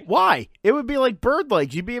tell, right? Why? It would be like bird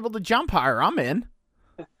legs. You'd be able to jump higher. I'm in.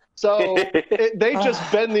 So they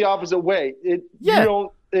just bend the opposite way. You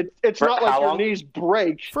don't. It's For not like how your long? knees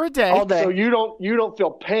break. For a day. All day. So you don't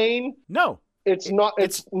feel pain. No. It's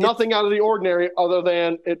nothing out of the ordinary other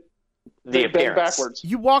than The they bend appearance. backwards.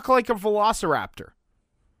 You walk like a velociraptor.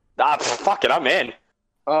 Fuck it. I'm in.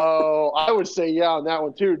 Oh, I would say yeah on that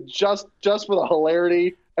one too. Just for the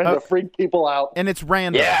hilarity and to freak people out. And it's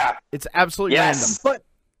random. Yeah. It's absolutely Yes. random.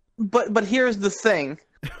 But here's the thing.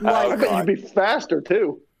 I Like, bet you'd be faster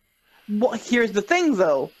too. well, here's the thing,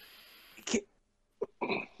 though.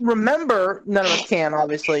 Remember, none of us can,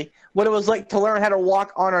 obviously, what it was like to learn how to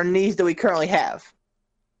walk on our knees that we currently have.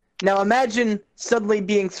 Now imagine suddenly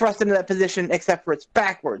being thrust into that position, except for it's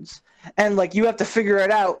backwards. And, like, you have to figure it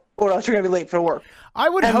out, or else you're going to be late for work. I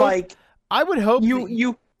would And, hope like, I would hope you that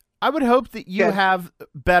you Yeah. have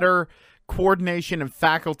better coordination and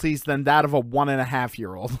faculties than that of a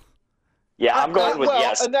 1.5-year-old. Yeah, I'm going with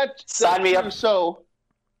yes. And Sign me true, up. So,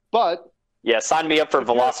 but Yeah, sign me up for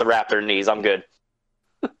Velociraptor knees. I'm good.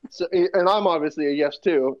 and I'm obviously a yes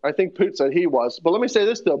too. I think Poot said he was. But let me say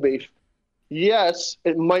this though, Beef. Yes,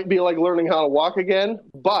 it might be like learning how to walk again,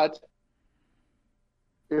 but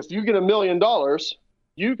if you get $1 million,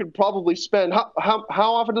 you could probably spend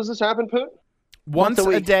how often does this happen, Poot? Once a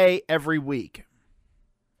week. day, every week.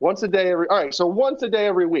 Once a day every. All right, so once a day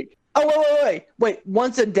every week. Oh, wait.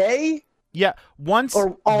 Once a day? Yeah, once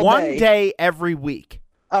Or all one day? day every week.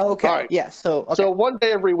 Oh, okay. All right. Yeah, so, okay. So one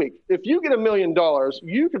day every week. If you get $1 million,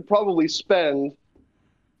 you could probably spend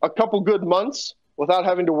a couple good months without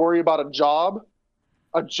having to worry about a job,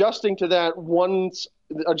 adjusting to that one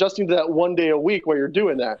day a week while you're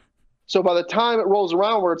doing that. So by the time it rolls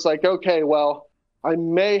around where it's like, okay, well, I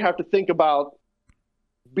may have to think about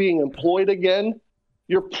being employed again.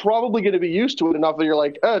 You're probably going to be used to it enough that you're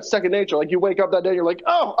like, oh, it's second nature. Like you wake up that day, you're like,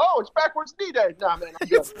 oh, it's backwards knee day. Nah, man, I'm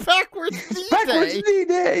good. It's backwards knee Backwards day. knee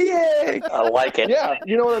day, yay! I like it. Yeah,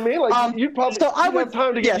 you know what I mean? Like you'd probably have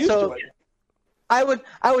time to get used to it. I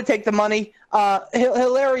would take the money.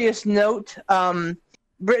 Hilarious note.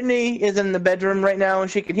 Brittany is in the bedroom right now,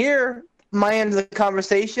 and she can hear my end of the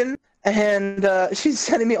conversation, and she's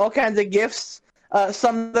sending me all kinds of gifts.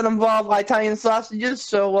 Some that involve Italian sausages,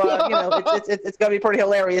 so it's gonna be pretty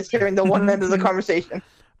hilarious hearing the one end of the conversation.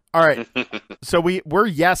 All right, so we're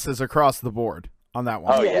yeses across the board on that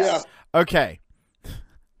one. Oh yes. Okay.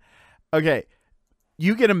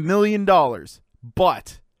 You get $1 million,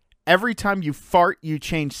 but every time you fart, you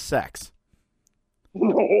change sex.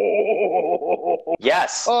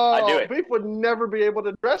 Yes, I do it. Beef would never be able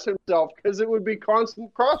to dress himself because it would be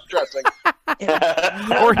constant cross-dressing.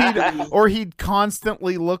 or he'd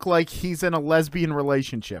constantly look like he's in a lesbian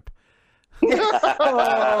relationship. You know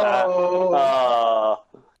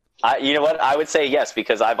what? I would say yes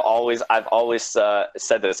because I've always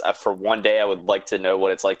said this. For one day, I would like to know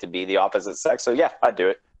what it's like to be the opposite sex. So yeah, I'd do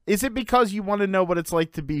it. Is it because you want to know what it's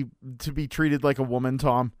like to be treated like a woman,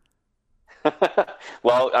 Tom?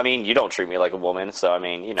 Well, I mean, you don't treat me like a woman, so I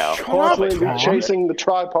mean, you know. Constantly be chasing the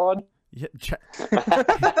tripod. Yeah, No,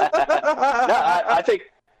 I think,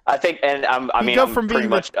 and I mean, go I'm from being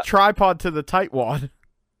much the tripod to the tightwad.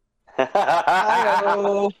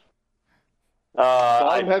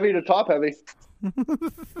 Bottom heavy to top heavy.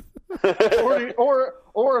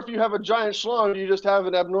 or if you have a giant schlong, you just have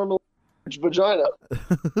an abnormal vagina.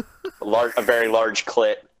 A very large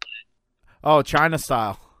clit. Oh, China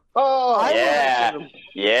style. Oh,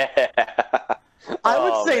 yeah. I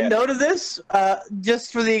would say no to this,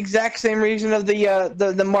 just for the exact same reason of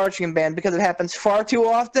the marching band, because it happens far too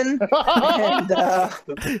often. And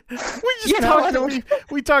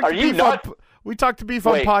we talk to Beef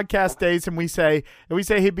on podcast days, and we say,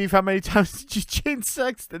 hey Beef, how many times did you change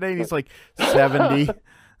sex today? And he's like 70.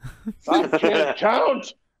 I can't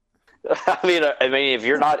count. I mean, if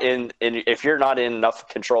you're not in enough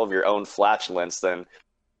control of your own flatulence, then.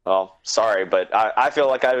 Well, sorry, but I feel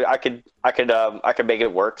like I could make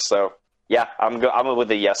it work. So yeah, I'm with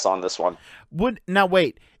a yes on this one. Now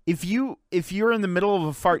wait, if you're in the middle of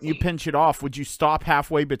a fart and you pinch it off, would you stop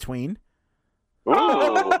halfway between?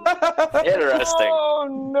 Ooh, interesting. Oh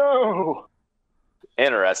no!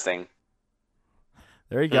 Interesting.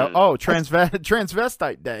 There you go. Oh,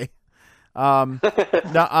 transvestite day. Oh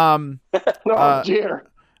dear.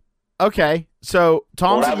 Okay, so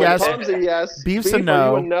Tom's a yes. Tom's a yes. Beef's a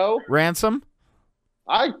no. No. Ransom?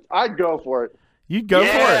 I'd go for it. You'd go for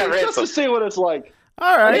it. Ransom. Just to see what it's like.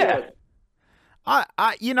 All right. Yeah.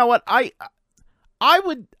 I you know what? I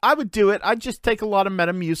would do it. I'd just take a lot of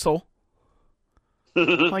Metamucil.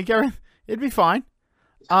 Like it'd be fine.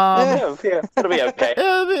 Yeah, it'll be okay.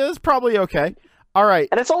 It's probably okay. All right.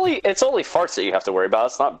 And it's only farts that you have to worry about.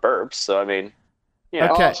 It's not burps. So I mean,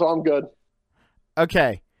 yeah. Okay. So I'm good.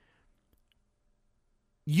 Okay.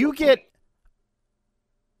 You get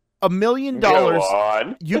 $1 million. Go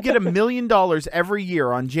on. You get $1 million every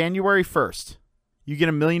year on January 1st. You get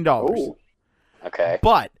 $1 million. Ooh. Okay.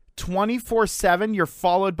 But 24/7, you're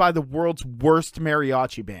followed by the world's worst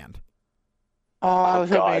mariachi band. Oh, I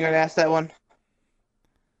was hoping you were God. going to ask that one.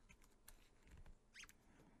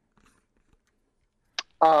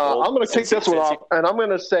 I'm going to kick this one since off, and I'm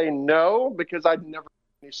going to say no because I'd never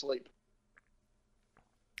get any sleep.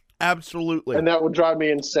 Absolutely. And that would drive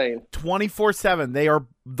me insane. 24/7. They are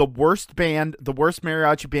the worst band, the worst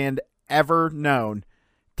mariachi band ever known.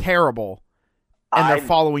 Terrible. And they're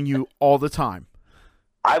following you all the time.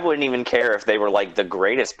 I wouldn't even care if they were like the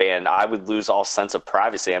greatest band. I would lose all sense of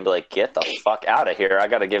privacy. I'd be like, get the fuck out of here. I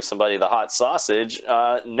got to give somebody the hot sausage.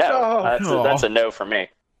 No, that's a no for me.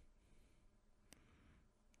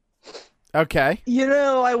 Okay.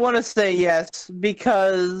 I want to say yes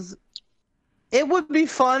because it would be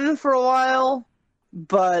fun for a while,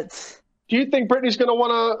 but Do you think Brittany's going to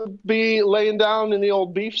want to be laying down in the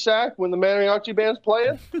old beef sack when the mariachi band's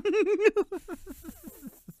playing?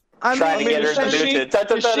 Trying to get her to do it.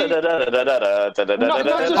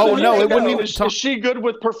 Oh, no, it wouldn't even... Is she good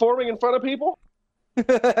with performing in front of people?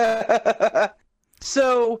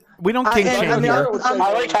 So we don't kink shame here.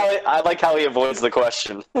 I like how he avoids the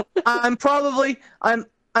question. I'm probably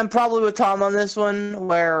with Tom on this one,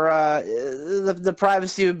 where the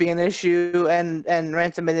privacy would be an issue, and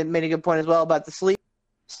Ransom made a good point as well about the sleep.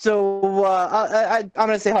 So I'm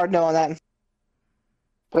gonna say hard no on that.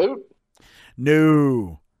 Poot?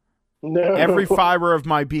 No. No. Every fiber of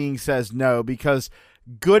my being says no, because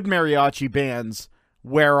good mariachi bands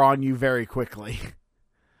wear on you very quickly.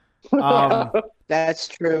 That's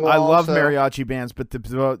true. I love also. mariachi bands, but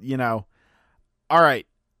all right,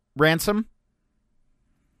 Ransom.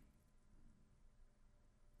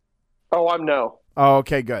 Oh, I'm no. Oh,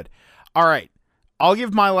 okay, good. All right, I'll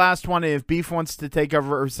give my last one if Beef wants to take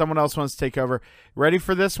over or someone else wants to take over. Ready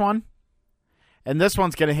for this one? And this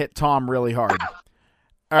one's gonna hit Tom really hard.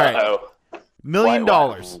 All right, $1 million.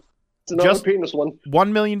 It's another penis one.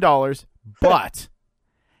 $1 million, but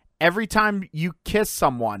every time you kiss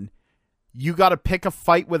someone, you got to pick a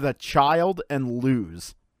fight with a child and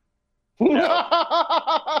lose.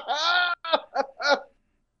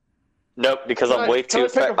 Nope, because I'm way too.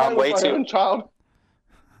 I'm way too. Child.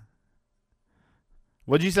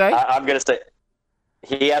 What'd you say? I'm gonna say.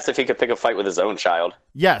 He asked if he could pick a fight with his own child.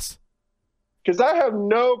 Yes. Because I have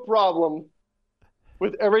no problem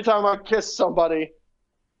with every time I kiss somebody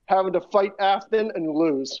having to fight Afton and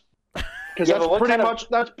lose. Because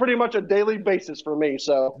that's pretty much a daily basis for me.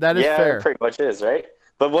 So that is fair. It pretty much is, right?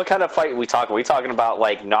 But what kind of fight are we talking? Are we talking about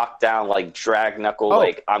like knockdown, like drag knuckle,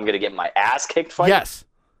 like I'm gonna get my ass kicked fight? Yes.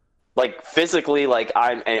 Like physically, like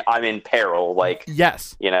I'm in peril, like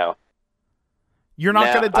yes. You're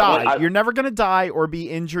not going to die. You're never going to die or be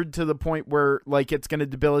injured to the point where like it's going to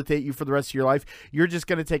debilitate you for the rest of your life. You're just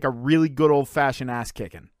going to take a really good old-fashioned ass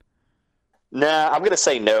kicking. Nah, I'm going to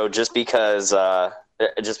say no just because I'm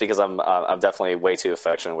definitely way too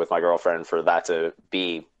affectionate with my girlfriend for that to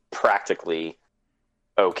be practically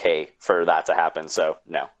okay for that to happen. So,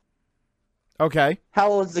 no. Okay. How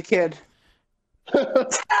old is the kid?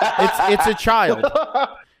 It's a child.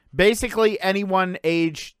 Basically anyone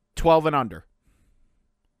age 12 and under.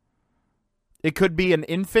 It could be an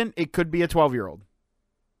infant. It could be a 12-year-old.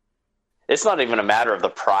 It's not even a matter of the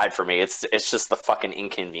pride for me. It's just the fucking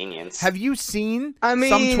inconvenience. Have you seen some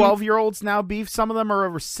 12-year-olds now, Beef? Some of them are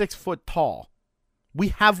over 6 foot tall. We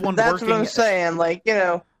have one That's working. That's what I'm saying. Like,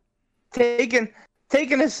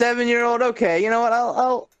 taking a 7-year-old, okay, you know what?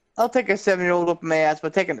 I'll take a 7-year-old up my ass,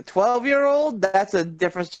 but taking a 12-year-old, that's a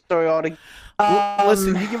different story altogether.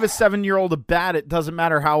 Listen, you give a 7-year-old a bat, it doesn't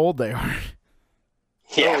matter how old they are.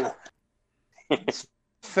 Yeah.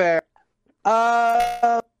 Fair.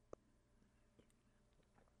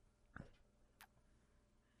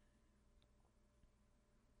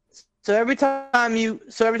 So every time you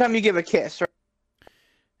give a kiss, right?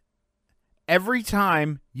 Every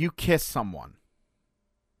time you kiss someone.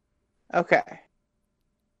 Okay.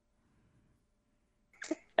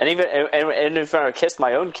 And if I kiss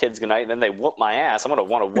my own kids goodnight and then they whoop my ass, I'm going to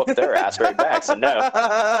want to whoop their ass right back. So no.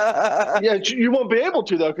 Yeah, you won't be able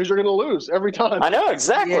to, though, because you're going to lose every time. I know,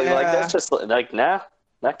 exactly. Yeah. Like, that's just, like, nah,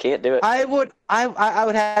 I can't do it. I would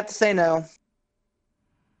have to say no.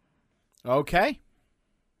 Okay.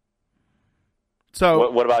 So.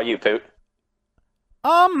 What about you, Poot?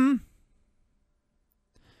 I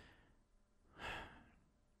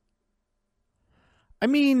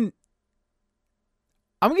mean,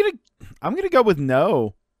 I'm gonna go with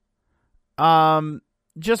no.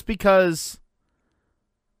 Just because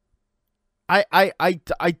I'm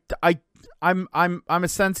a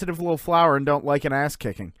sensitive little flower and don't like an ass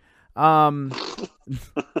kicking. And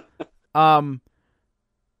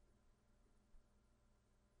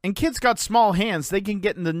kids got small hands; they can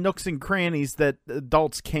get in the nooks and crannies that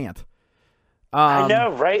adults can't. I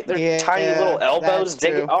know, right? They're tiny little elbows.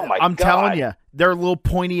 Oh my god! I'm telling you, they're little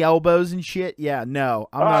pointy elbows and shit. Yeah, no,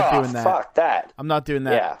 I'm not doing that. Fuck that. I'm not doing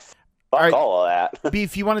that. Yeah, fuck all of that.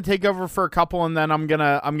 Beef, you want to take over for a couple, and then I'm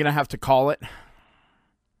gonna have to call it.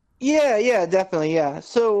 Yeah, definitely, yeah.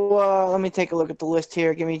 So let me take a look at the list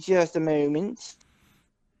here. Give me just a moment.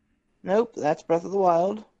 Nope, that's Breath of the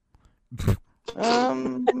Wild. Where'd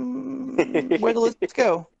the list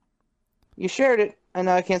go? You shared it, and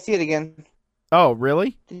now I can't see it again. Oh,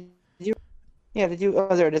 really? Did you?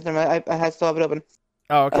 Oh, there it is. I still have it open.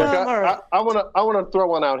 Oh, okay. All right. I want to throw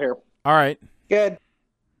one out here. All right. Good.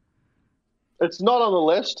 It's not on the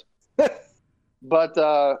list, but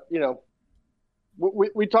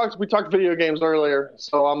we talked video games earlier,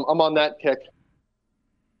 so I'm on that kick.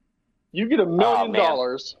 You get $1 million.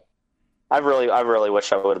 I really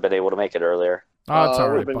wish I would have been able to make it earlier. Oh, it's all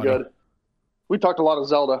right, would have been good. We talked a lot of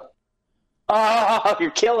Zelda. Oh,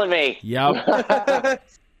 you're killing me. Yep.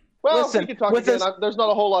 Well, we could talk again. There's not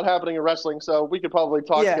a whole lot happening in wrestling, so we could probably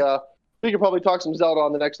talk. Yeah. We could probably talk some Zelda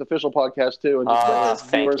on the next official podcast too. And just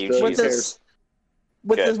thank you, Jesus.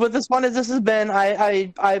 With this one as this has been,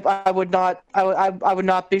 I would not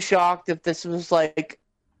be shocked if this was like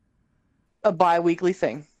a bi-weekly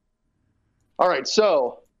thing. All right,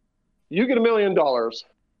 so you get $1 million,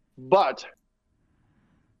 but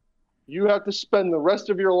you have to spend the rest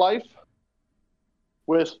of your life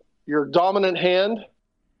with your dominant hand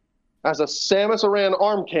as a Samus Aran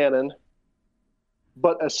arm cannon,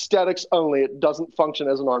 but aesthetics only. It doesn't function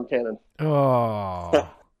as an arm cannon. Oh.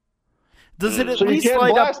 Does it at so least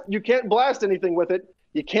you can't blast anything with it.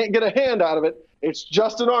 You can't get a hand out of it. It's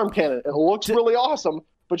just an arm cannon. It looks really awesome,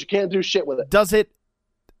 but you can't do shit with it. Does it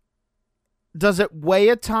weigh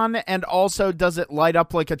a ton, and also does it light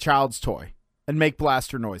up like a child's toy and make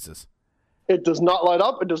blaster noises? It does not light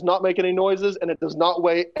up, it does not make any noises, and it does not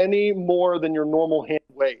weigh any more than your normal hand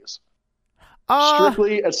weighs.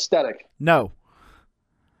 Strictly aesthetic. No.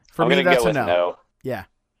 For me, that's a no. Yeah.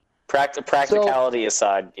 Practicality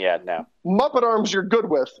aside, yeah, no. Muppet arms you're good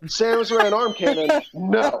with. Samus Aran arm cannon,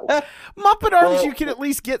 no. Muppet arms, you can at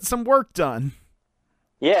least get some work done.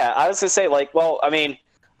 Yeah, I was gonna say, like, well, I mean,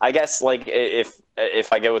 I guess, like,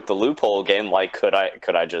 if I go with the loophole again, like, could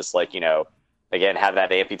I just, like, again, have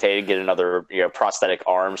that amputated, get another, prosthetic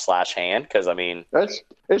arm / hand? Because I mean,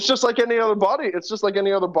 it's just like any other body. It's just like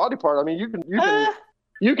any other body part. I mean,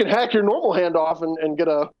 you can hack your normal hand off and get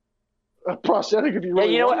a prosthetic if you really.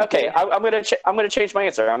 Yeah, you know want what? Okay, I'm gonna change my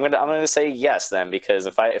answer. I'm gonna say yes then, because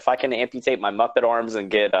if I can amputate my Muppet arms and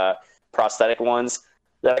get prosthetic ones,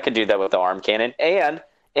 then I could do that with the arm cannon. And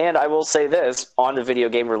I will say this on the video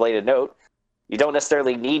game related note. You don't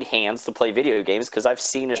necessarily need hands to play video games, because I've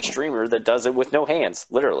seen a streamer that does it with no hands,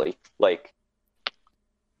 literally. Like,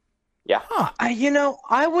 yeah. Huh.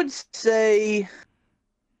 I would say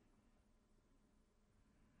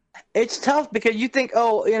it's tough, because you think,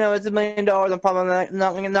 oh, it's $1 million, I'm probably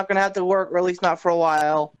not going to have to work, or at least not for a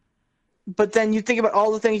while. But then you think about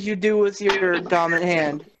all the things you do with your dominant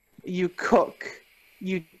hand. You cook,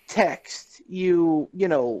 you text, you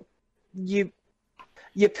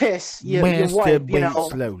piss, you wipe,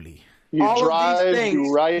 slowly. You all drive, of these things,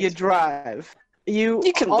 you write. You drive. You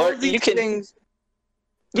can learn. Things.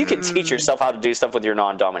 You can teach yourself how to do stuff with your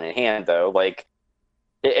non-dominant hand, though. Like,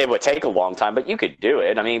 it would take a long time, but you could do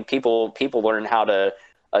it. I mean, people learn how to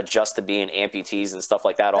adjust to being amputees and stuff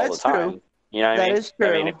like that all the time. True. You know what I mean? That is true.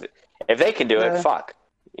 I mean, if they can do it, fuck.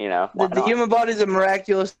 The human body is a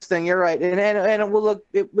miraculous thing. You're right, and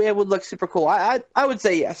it would look super cool. I would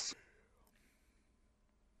say yes.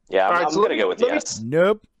 Yeah, I'm going to go with yes.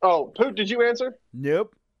 Nope. Oh, Poot, did you answer?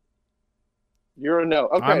 Nope. You're a no.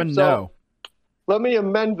 Okay, I'm a no. Let me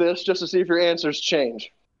amend this just to see if your answers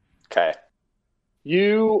change. Okay.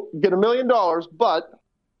 You get $1 million, but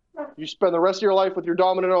you spend the rest of your life with your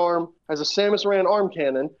dominant arm as a Samus Aran arm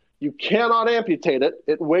cannon. You cannot amputate it.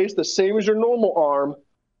 It weighs the same as your normal arm,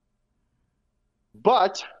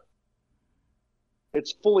 but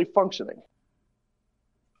it's fully functioning.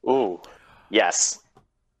 Ooh, yes.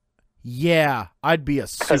 Yeah, I'd be a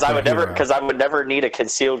superhero. Because I would never need a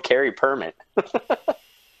concealed carry permit.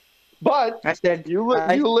 But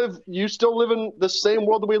you still live in the same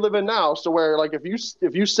world that we live in now. So where, like, if you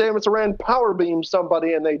Samus Aran power beam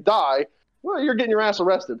somebody and they die, well, you're getting your ass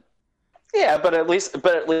arrested. Yeah, but at least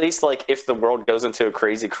like, if the world goes into a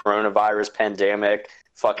crazy coronavirus pandemic,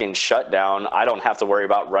 fucking shutdown, I don't have to worry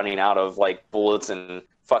about running out of, like, bullets and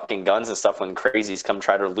fucking guns and stuff when crazies come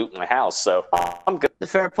try to loot my house. So I'm good.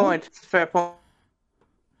 Fair point.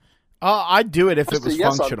 I'd do it if it was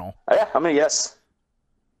functional. Yeah, I'm a yes.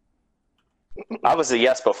 I was a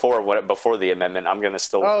yes before the amendment. I'm gonna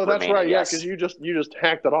still. Oh, that's right. Yeah, yes. because you just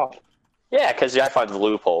hacked it off. Yeah, because I find the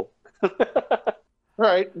loophole. All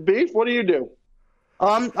right, Beef. What do you do?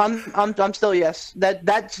 I'm still yes. That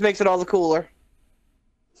just makes it all the cooler.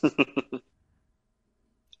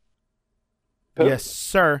 Yes,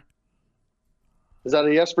 sir. Is that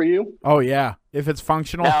a yes for you? Oh yeah. If it's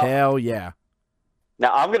functional, hell yeah.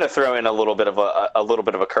 Now I'm gonna throw in a little bit of a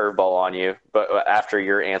curveball on you, but after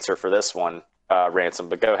your answer for this one, Ransom.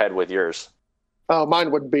 But go ahead with yours. Oh, mine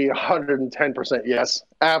would be 110% yes.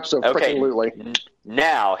 Absolutely. Okay.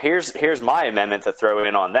 Now here's my amendment to throw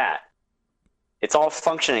in on that. It's all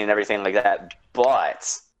functioning and everything like that,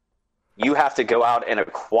 but you have to go out and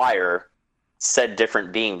acquire said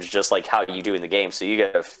different beams, just like how you do in the game. So you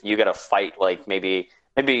gotta fight, like, maybe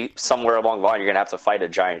somewhere along the line you're gonna have to fight a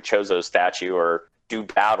giant Chozo statue or do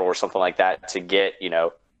battle or something like that to get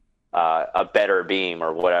a better beam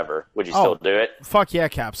or whatever. Would you still do it? Fuck yeah,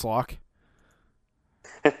 caps lock.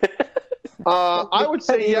 I would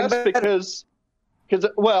say yes because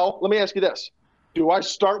well, let me ask you this: do I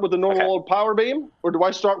start with the normal old power beam, or do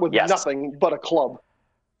I start with nothing but a club?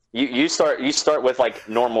 You start with, like,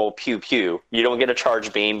 normal pew pew. You don't get a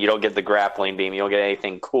charge beam. You don't get the grappling beam. You don't get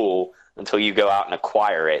anything cool until you go out and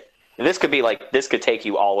acquire it. And this could take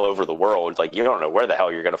you all over the world. Like, you don't know where the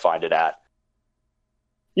hell you're going to find it at.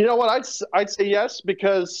 You know what? I'd say yes,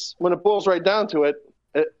 because when it boils right down to it,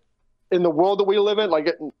 in the world that we live in, like,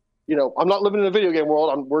 I'm not living in a video game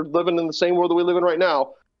world. We're living in the same world that we live in right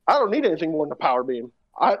now. I don't need anything more than a power beam.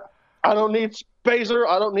 I don't need phaser.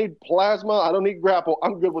 I don't need plasma. I don't need grapple.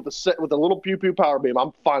 I'm good with the little pew pew power beam.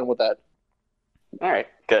 I'm fine with that. All right,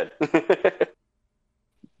 good.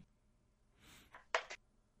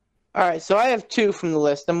 All right, so I have 2 from the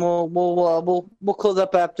list, and we'll close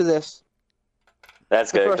up after this.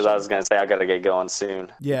 That's good, because I was gonna say I gotta get going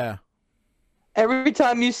soon. Yeah. Every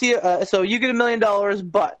time you see so you get $1 million,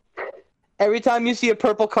 but every time you see a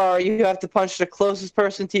purple car, you have to punch the closest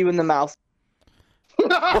person to you in the mouth.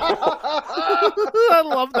 I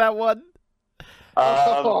love that one.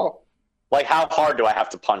 Like, how hard do I have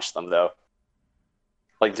to punch them, though?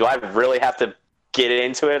 Like, do I really have to get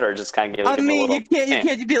into it, or just kind of give I mean, a little... you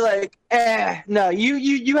can't be like, no.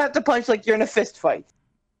 You have to punch like you're in a fist fight.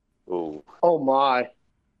 Ooh. Oh my.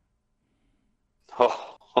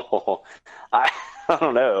 Oh, I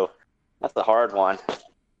don't know. That's a hard one.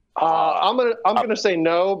 I'm gonna say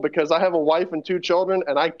no, because I have a wife and 2 children,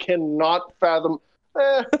 and I cannot fathom.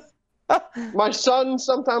 My son,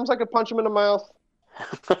 sometimes I could punch him in the mouth.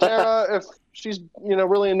 Tara, if she's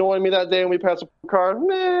really annoying me that day and we pass a car,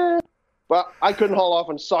 but I couldn't haul off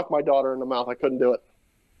and sock my daughter in the mouth. I couldn't do it.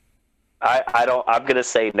 I'm gonna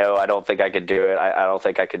say no. I don't think I could do it. I don't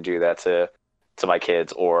think I could do that to my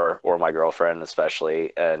kids or my girlfriend,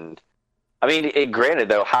 especially. And I mean, granted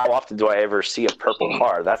though, how often do I ever see a purple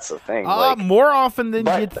car? That's the thing. More often than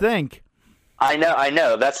you'd think. I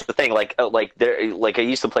know. That's the thing. Like I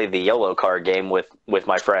used to play the yellow car game with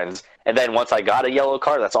my friends, and then once I got a yellow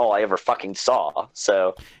car, that's all I ever fucking saw.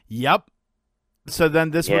 So. Yep. So then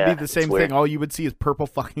this would be the same weird. thing. All you would see is purple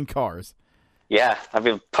fucking cars. Yeah, I've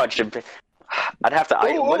been punching. I'd have to.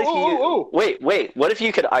 Wait. What if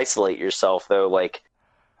you could isolate yourself though? Like,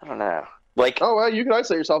 I don't know. Like, oh well, you can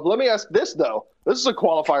isolate yourself. Let me ask this though. This is a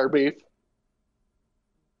qualifier, beef.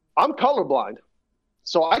 I'm colorblind,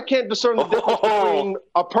 so I can't discern the difference between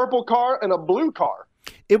a purple car and a blue car.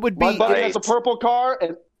 It would be. My buddy has a purple car,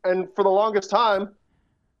 and for the longest time,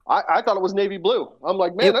 I thought it was navy blue. I'm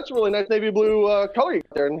like, man, that's a really nice navy blue color you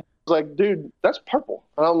got there. And he's like, dude, that's purple.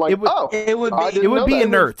 And I'm like, it would be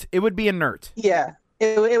inert. It would be inert. Yeah.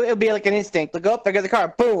 It would be like an instinct. Like, oh, there goes the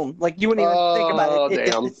car. Boom. Like, you wouldn't even think about it.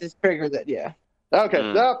 It just triggers it, yeah. Okay.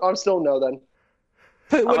 I'm still no then.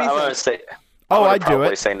 What do you think? I'd do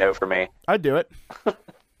it. Say no for me. I'd do it.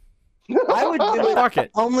 I would do it, Fuck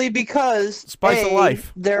it. Only because Spice of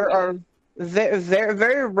life. There are very,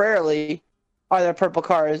 very rarely are there purple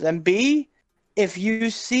cars, and B, if you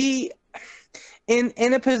see in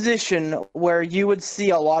a position where you would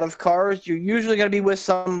see a lot of cars, you're usually going to be with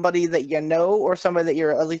somebody that you know, or somebody that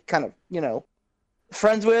you're at least kind of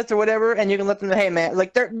friends with or whatever, and you can let them know, hey man,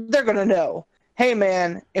 like they're going to know, hey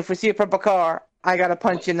man, if we see a purple car, I got to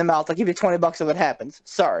punch you in the mouth. I'll give you $20 if it happens.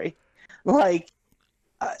 Sorry. Like,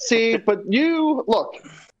 see, but you look,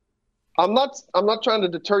 I'm not trying to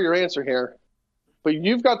deter your answer here, but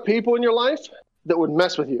you've got people in your life that would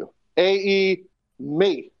mess with you. A.e.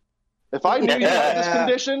 me. If I knew you had this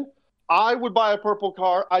condition, I would buy a purple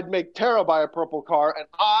car. I'd make Tara buy a purple car, and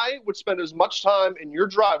I would spend as much time in your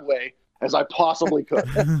driveway as I possibly could.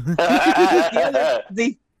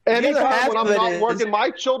 Anytime when I'm not working, my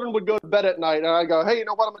children would go to bed at night, and I go, hey, you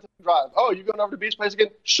know what? I'm going to drive. Oh, you going over to Beach Place again?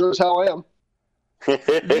 Sure as hell I am.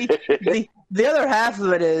 The other half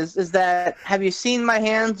of it is that, have you seen my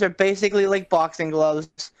hands? They're basically like boxing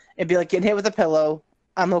gloves. It'd be like getting hit with a pillow.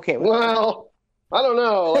 I'm okay with it. Well, I don't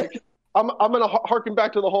know. Like, I'm going to harken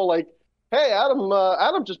back to the whole, like, hey,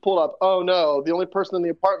 Adam just pulled up. Oh, no, the only person in the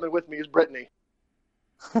apartment with me is Brittany.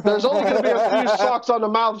 There's only going to be a few socks on the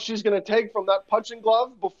mouth she's going to take from that punching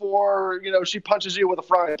glove before, she punches you with a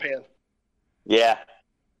frying pan. Yeah.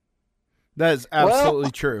 That is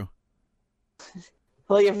absolutely true.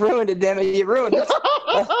 Well, you've ruined it, damn it. You ruined it.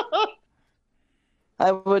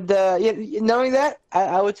 I would, knowing that,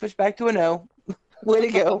 I would switch back to a no. Way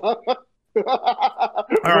to go.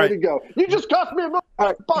 Way to go. You just cost me $1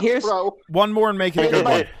 million bucks, bro. One more and make it a good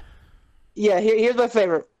one. Yeah, here's my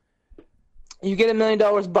favorite. You get $1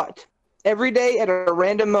 million, but every day at a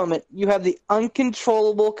random moment, you have the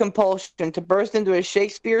uncontrollable compulsion to burst into a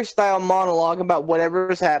Shakespeare-style monologue about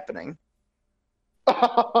whatever is happening.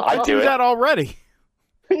 I do that already.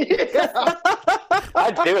 Yeah.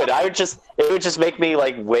 I'd do it. It would just make me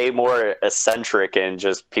like way more eccentric, and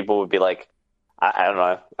just people would be like, I don't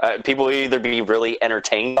know. People would either be really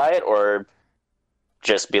entertained by it or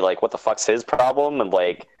just be like, what the fuck's his problem? And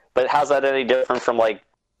like, but how's that any different from like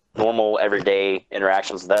normal everyday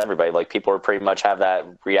interactions with everybody? Like, people are pretty much have that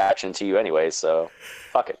reaction to you anyway, so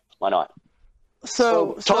fuck it. Why not?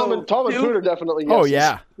 Tom and Pooter definitely. Yes. Oh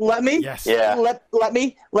yeah. Let me. Yes. Yeah. Let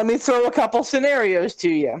me throw a couple scenarios to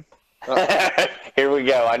you. Here we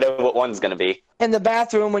go. I know what one's going to be. In the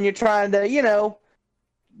bathroom when you're trying to,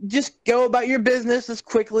 just go about your business as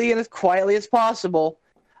quickly and as quietly as possible.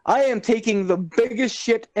 I am taking the biggest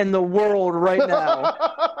shit in the world right now.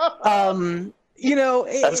 Obviously.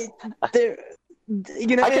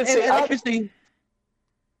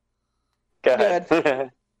 Go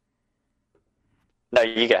ahead. No,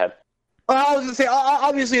 you go ahead. Well, I was going to say,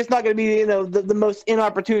 obviously it's not going to be, the most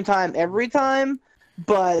inopportune time every time,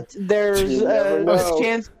 but there's a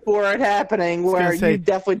chance for it happening where you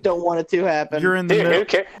definitely don't want it to happen. You're in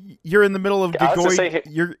the middle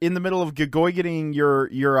of getting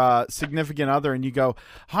your significant other, and you go,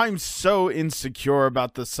 "I'm so insecure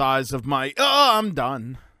about the size of my. Oh, I'm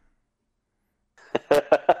done."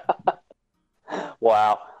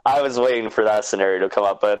 Wow. I was waiting for that scenario to come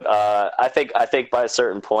up, but I think by a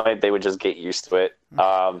certain point they would just get used to it.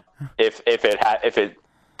 If it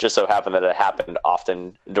just so happened that it happened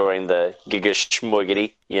often during the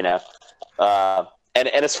giga-schmoogity, and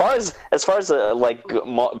as far as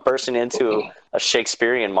bursting into a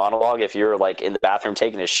Shakespearean monologue, if you're like in the bathroom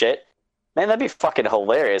taking a shit, man, that'd be fucking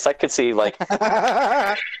hilarious. I could see like,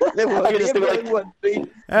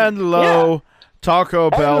 and Taco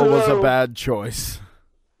Bell was a bad choice.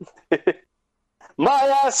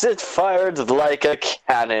 My ass it fired like a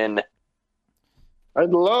cannon.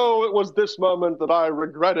 And lo, it was this moment that I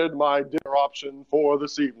regretted my dinner option for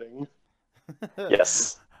this evening.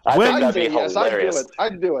 Yes. I think that'd be hilarious.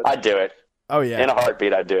 I'd do it. I'd do it. Oh, yeah. In a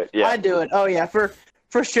heartbeat, I'd do it. Yeah. I'd do it. Oh, yeah. For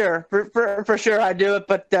sure. For sure, I'd do it.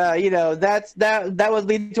 But, that would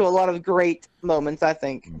lead to a lot of great moments, I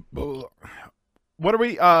think. What are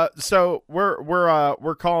we, so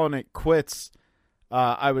we're calling it quits.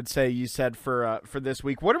 I would say you said for this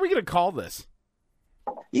week. What are we going to call this?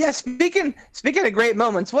 Yeah, speaking of great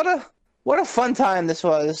moments, what a fun time this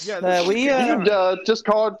was. Yeah, we just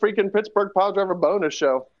call it freaking Pittsburgh Pile Driver bonus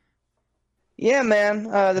show. Yeah, man.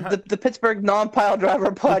 The Pittsburgh Non-Pile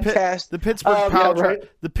Driver podcast. The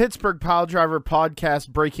Pittsburgh Pile Driver podcast,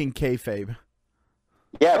 breaking Kayfabe.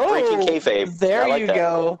 Yeah, breaking Kayfabe. There you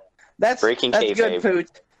go. That's Kayfabe. Good,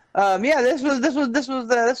 Poot. Yeah, this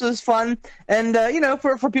was fun, and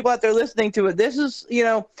for people out there listening to it, this is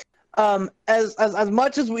as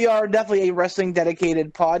much as we are definitely a wrestling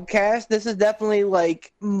dedicated podcast, this is definitely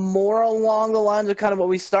like more along the lines of kind of what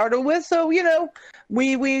we started with. So we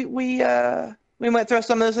might throw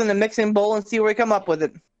some of this in the mixing bowl and see where we come up with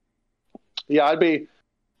it. Yeah, I'd be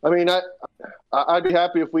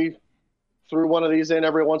happy if we threw one of these in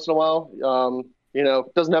every once in a while.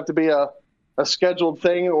 It doesn't have to be a scheduled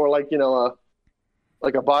thing or like a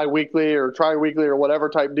bi-weekly or tri-weekly or whatever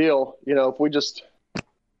type deal. If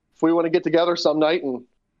we want to get together some night and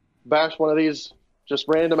bash one of these just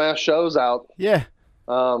random ass shows out. Yeah.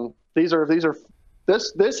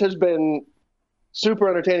 This has been super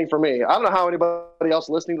entertaining for me. I don't know how anybody else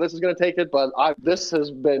listening to this is going to take it, but this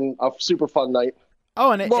has been a super fun night.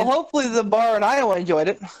 Oh, hopefully the bar in Iowa enjoyed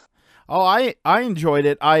it. Oh, I enjoyed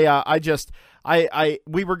it.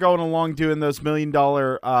 We were going along doing those $1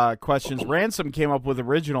 million questions. Ransom came up with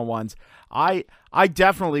original ones. I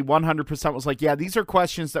definitely 100% was like, yeah, these are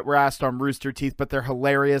questions that were asked on Rooster Teeth, but they're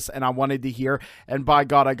hilarious, and I wanted to hear. And by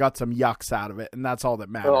God, I got some yucks out of it, and that's all that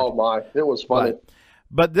mattered. Oh my, it was funny.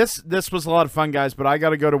 But this was a lot of fun, guys. But I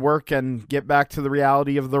got to go to work and get back to the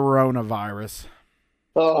reality of the coronavirus.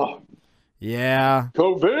 Oh. Yeah.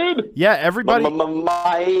 COVID? Yeah, everybody.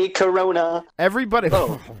 My corona. Everybody.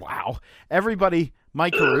 Oh, wow. Everybody.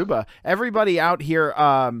 Mike Karuba. Everybody out here.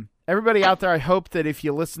 Everybody out there, I hope that if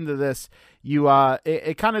you listen to this, you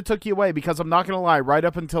it kind of took you away, because I'm not going to lie, right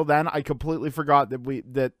up until then, I completely forgot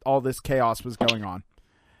that all this chaos was going on.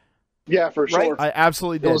 Yeah, for sure. Right? I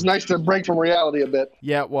absolutely did. It was nice to break from reality a bit.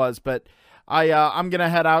 Yeah, it was. But I'm gonna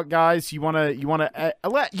head out, guys. You wanna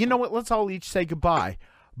you know what? Let's all each say goodbye.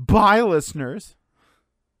 Bye, listeners.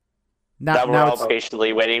 Now we're all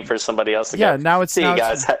patiently waiting for somebody else to go. Yeah, now it's see you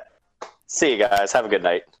guys. See you guys. Have a good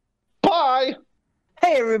night. Bye.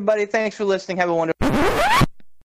 Hey, everybody. Thanks for listening. Have a wonderful